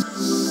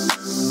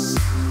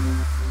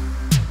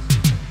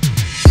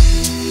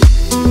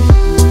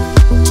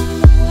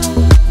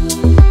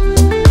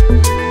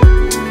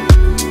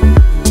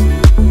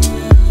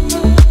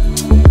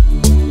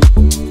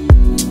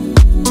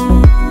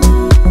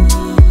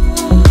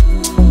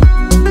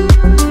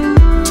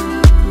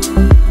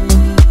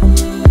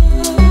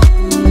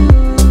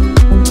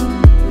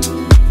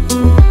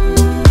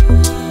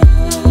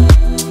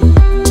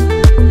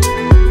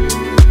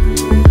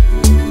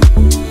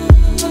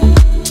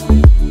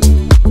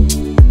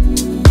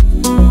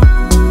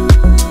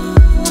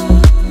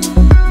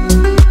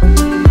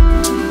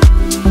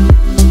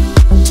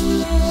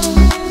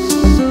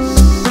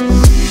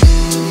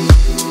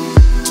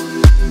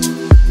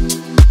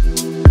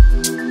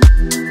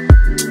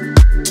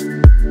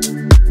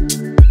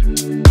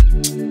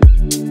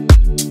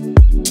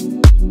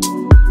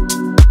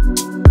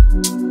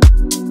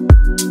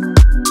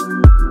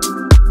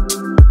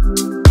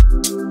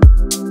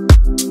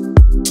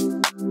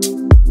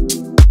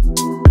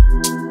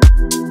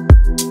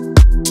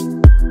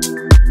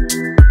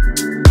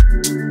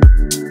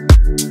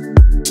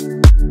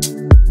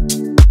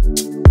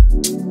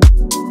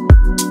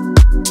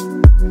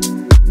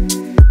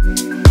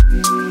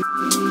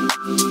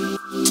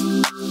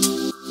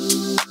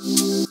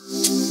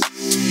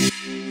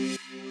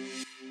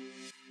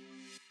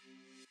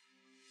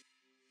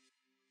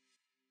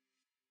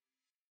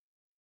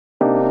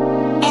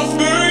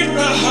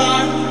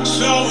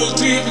 so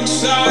deep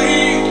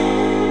inside,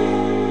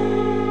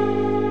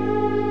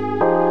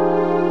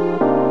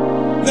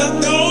 not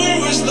knowing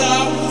what's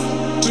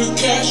love to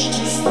catch,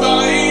 to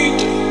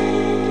fight.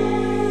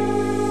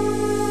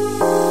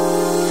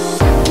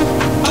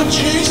 I'm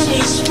chasing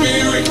the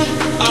spirit,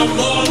 I'm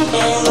on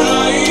a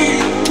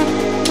ride.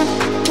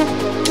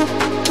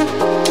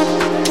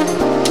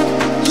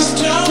 Just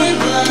tell me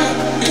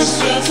where it's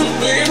time for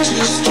me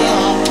to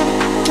stop.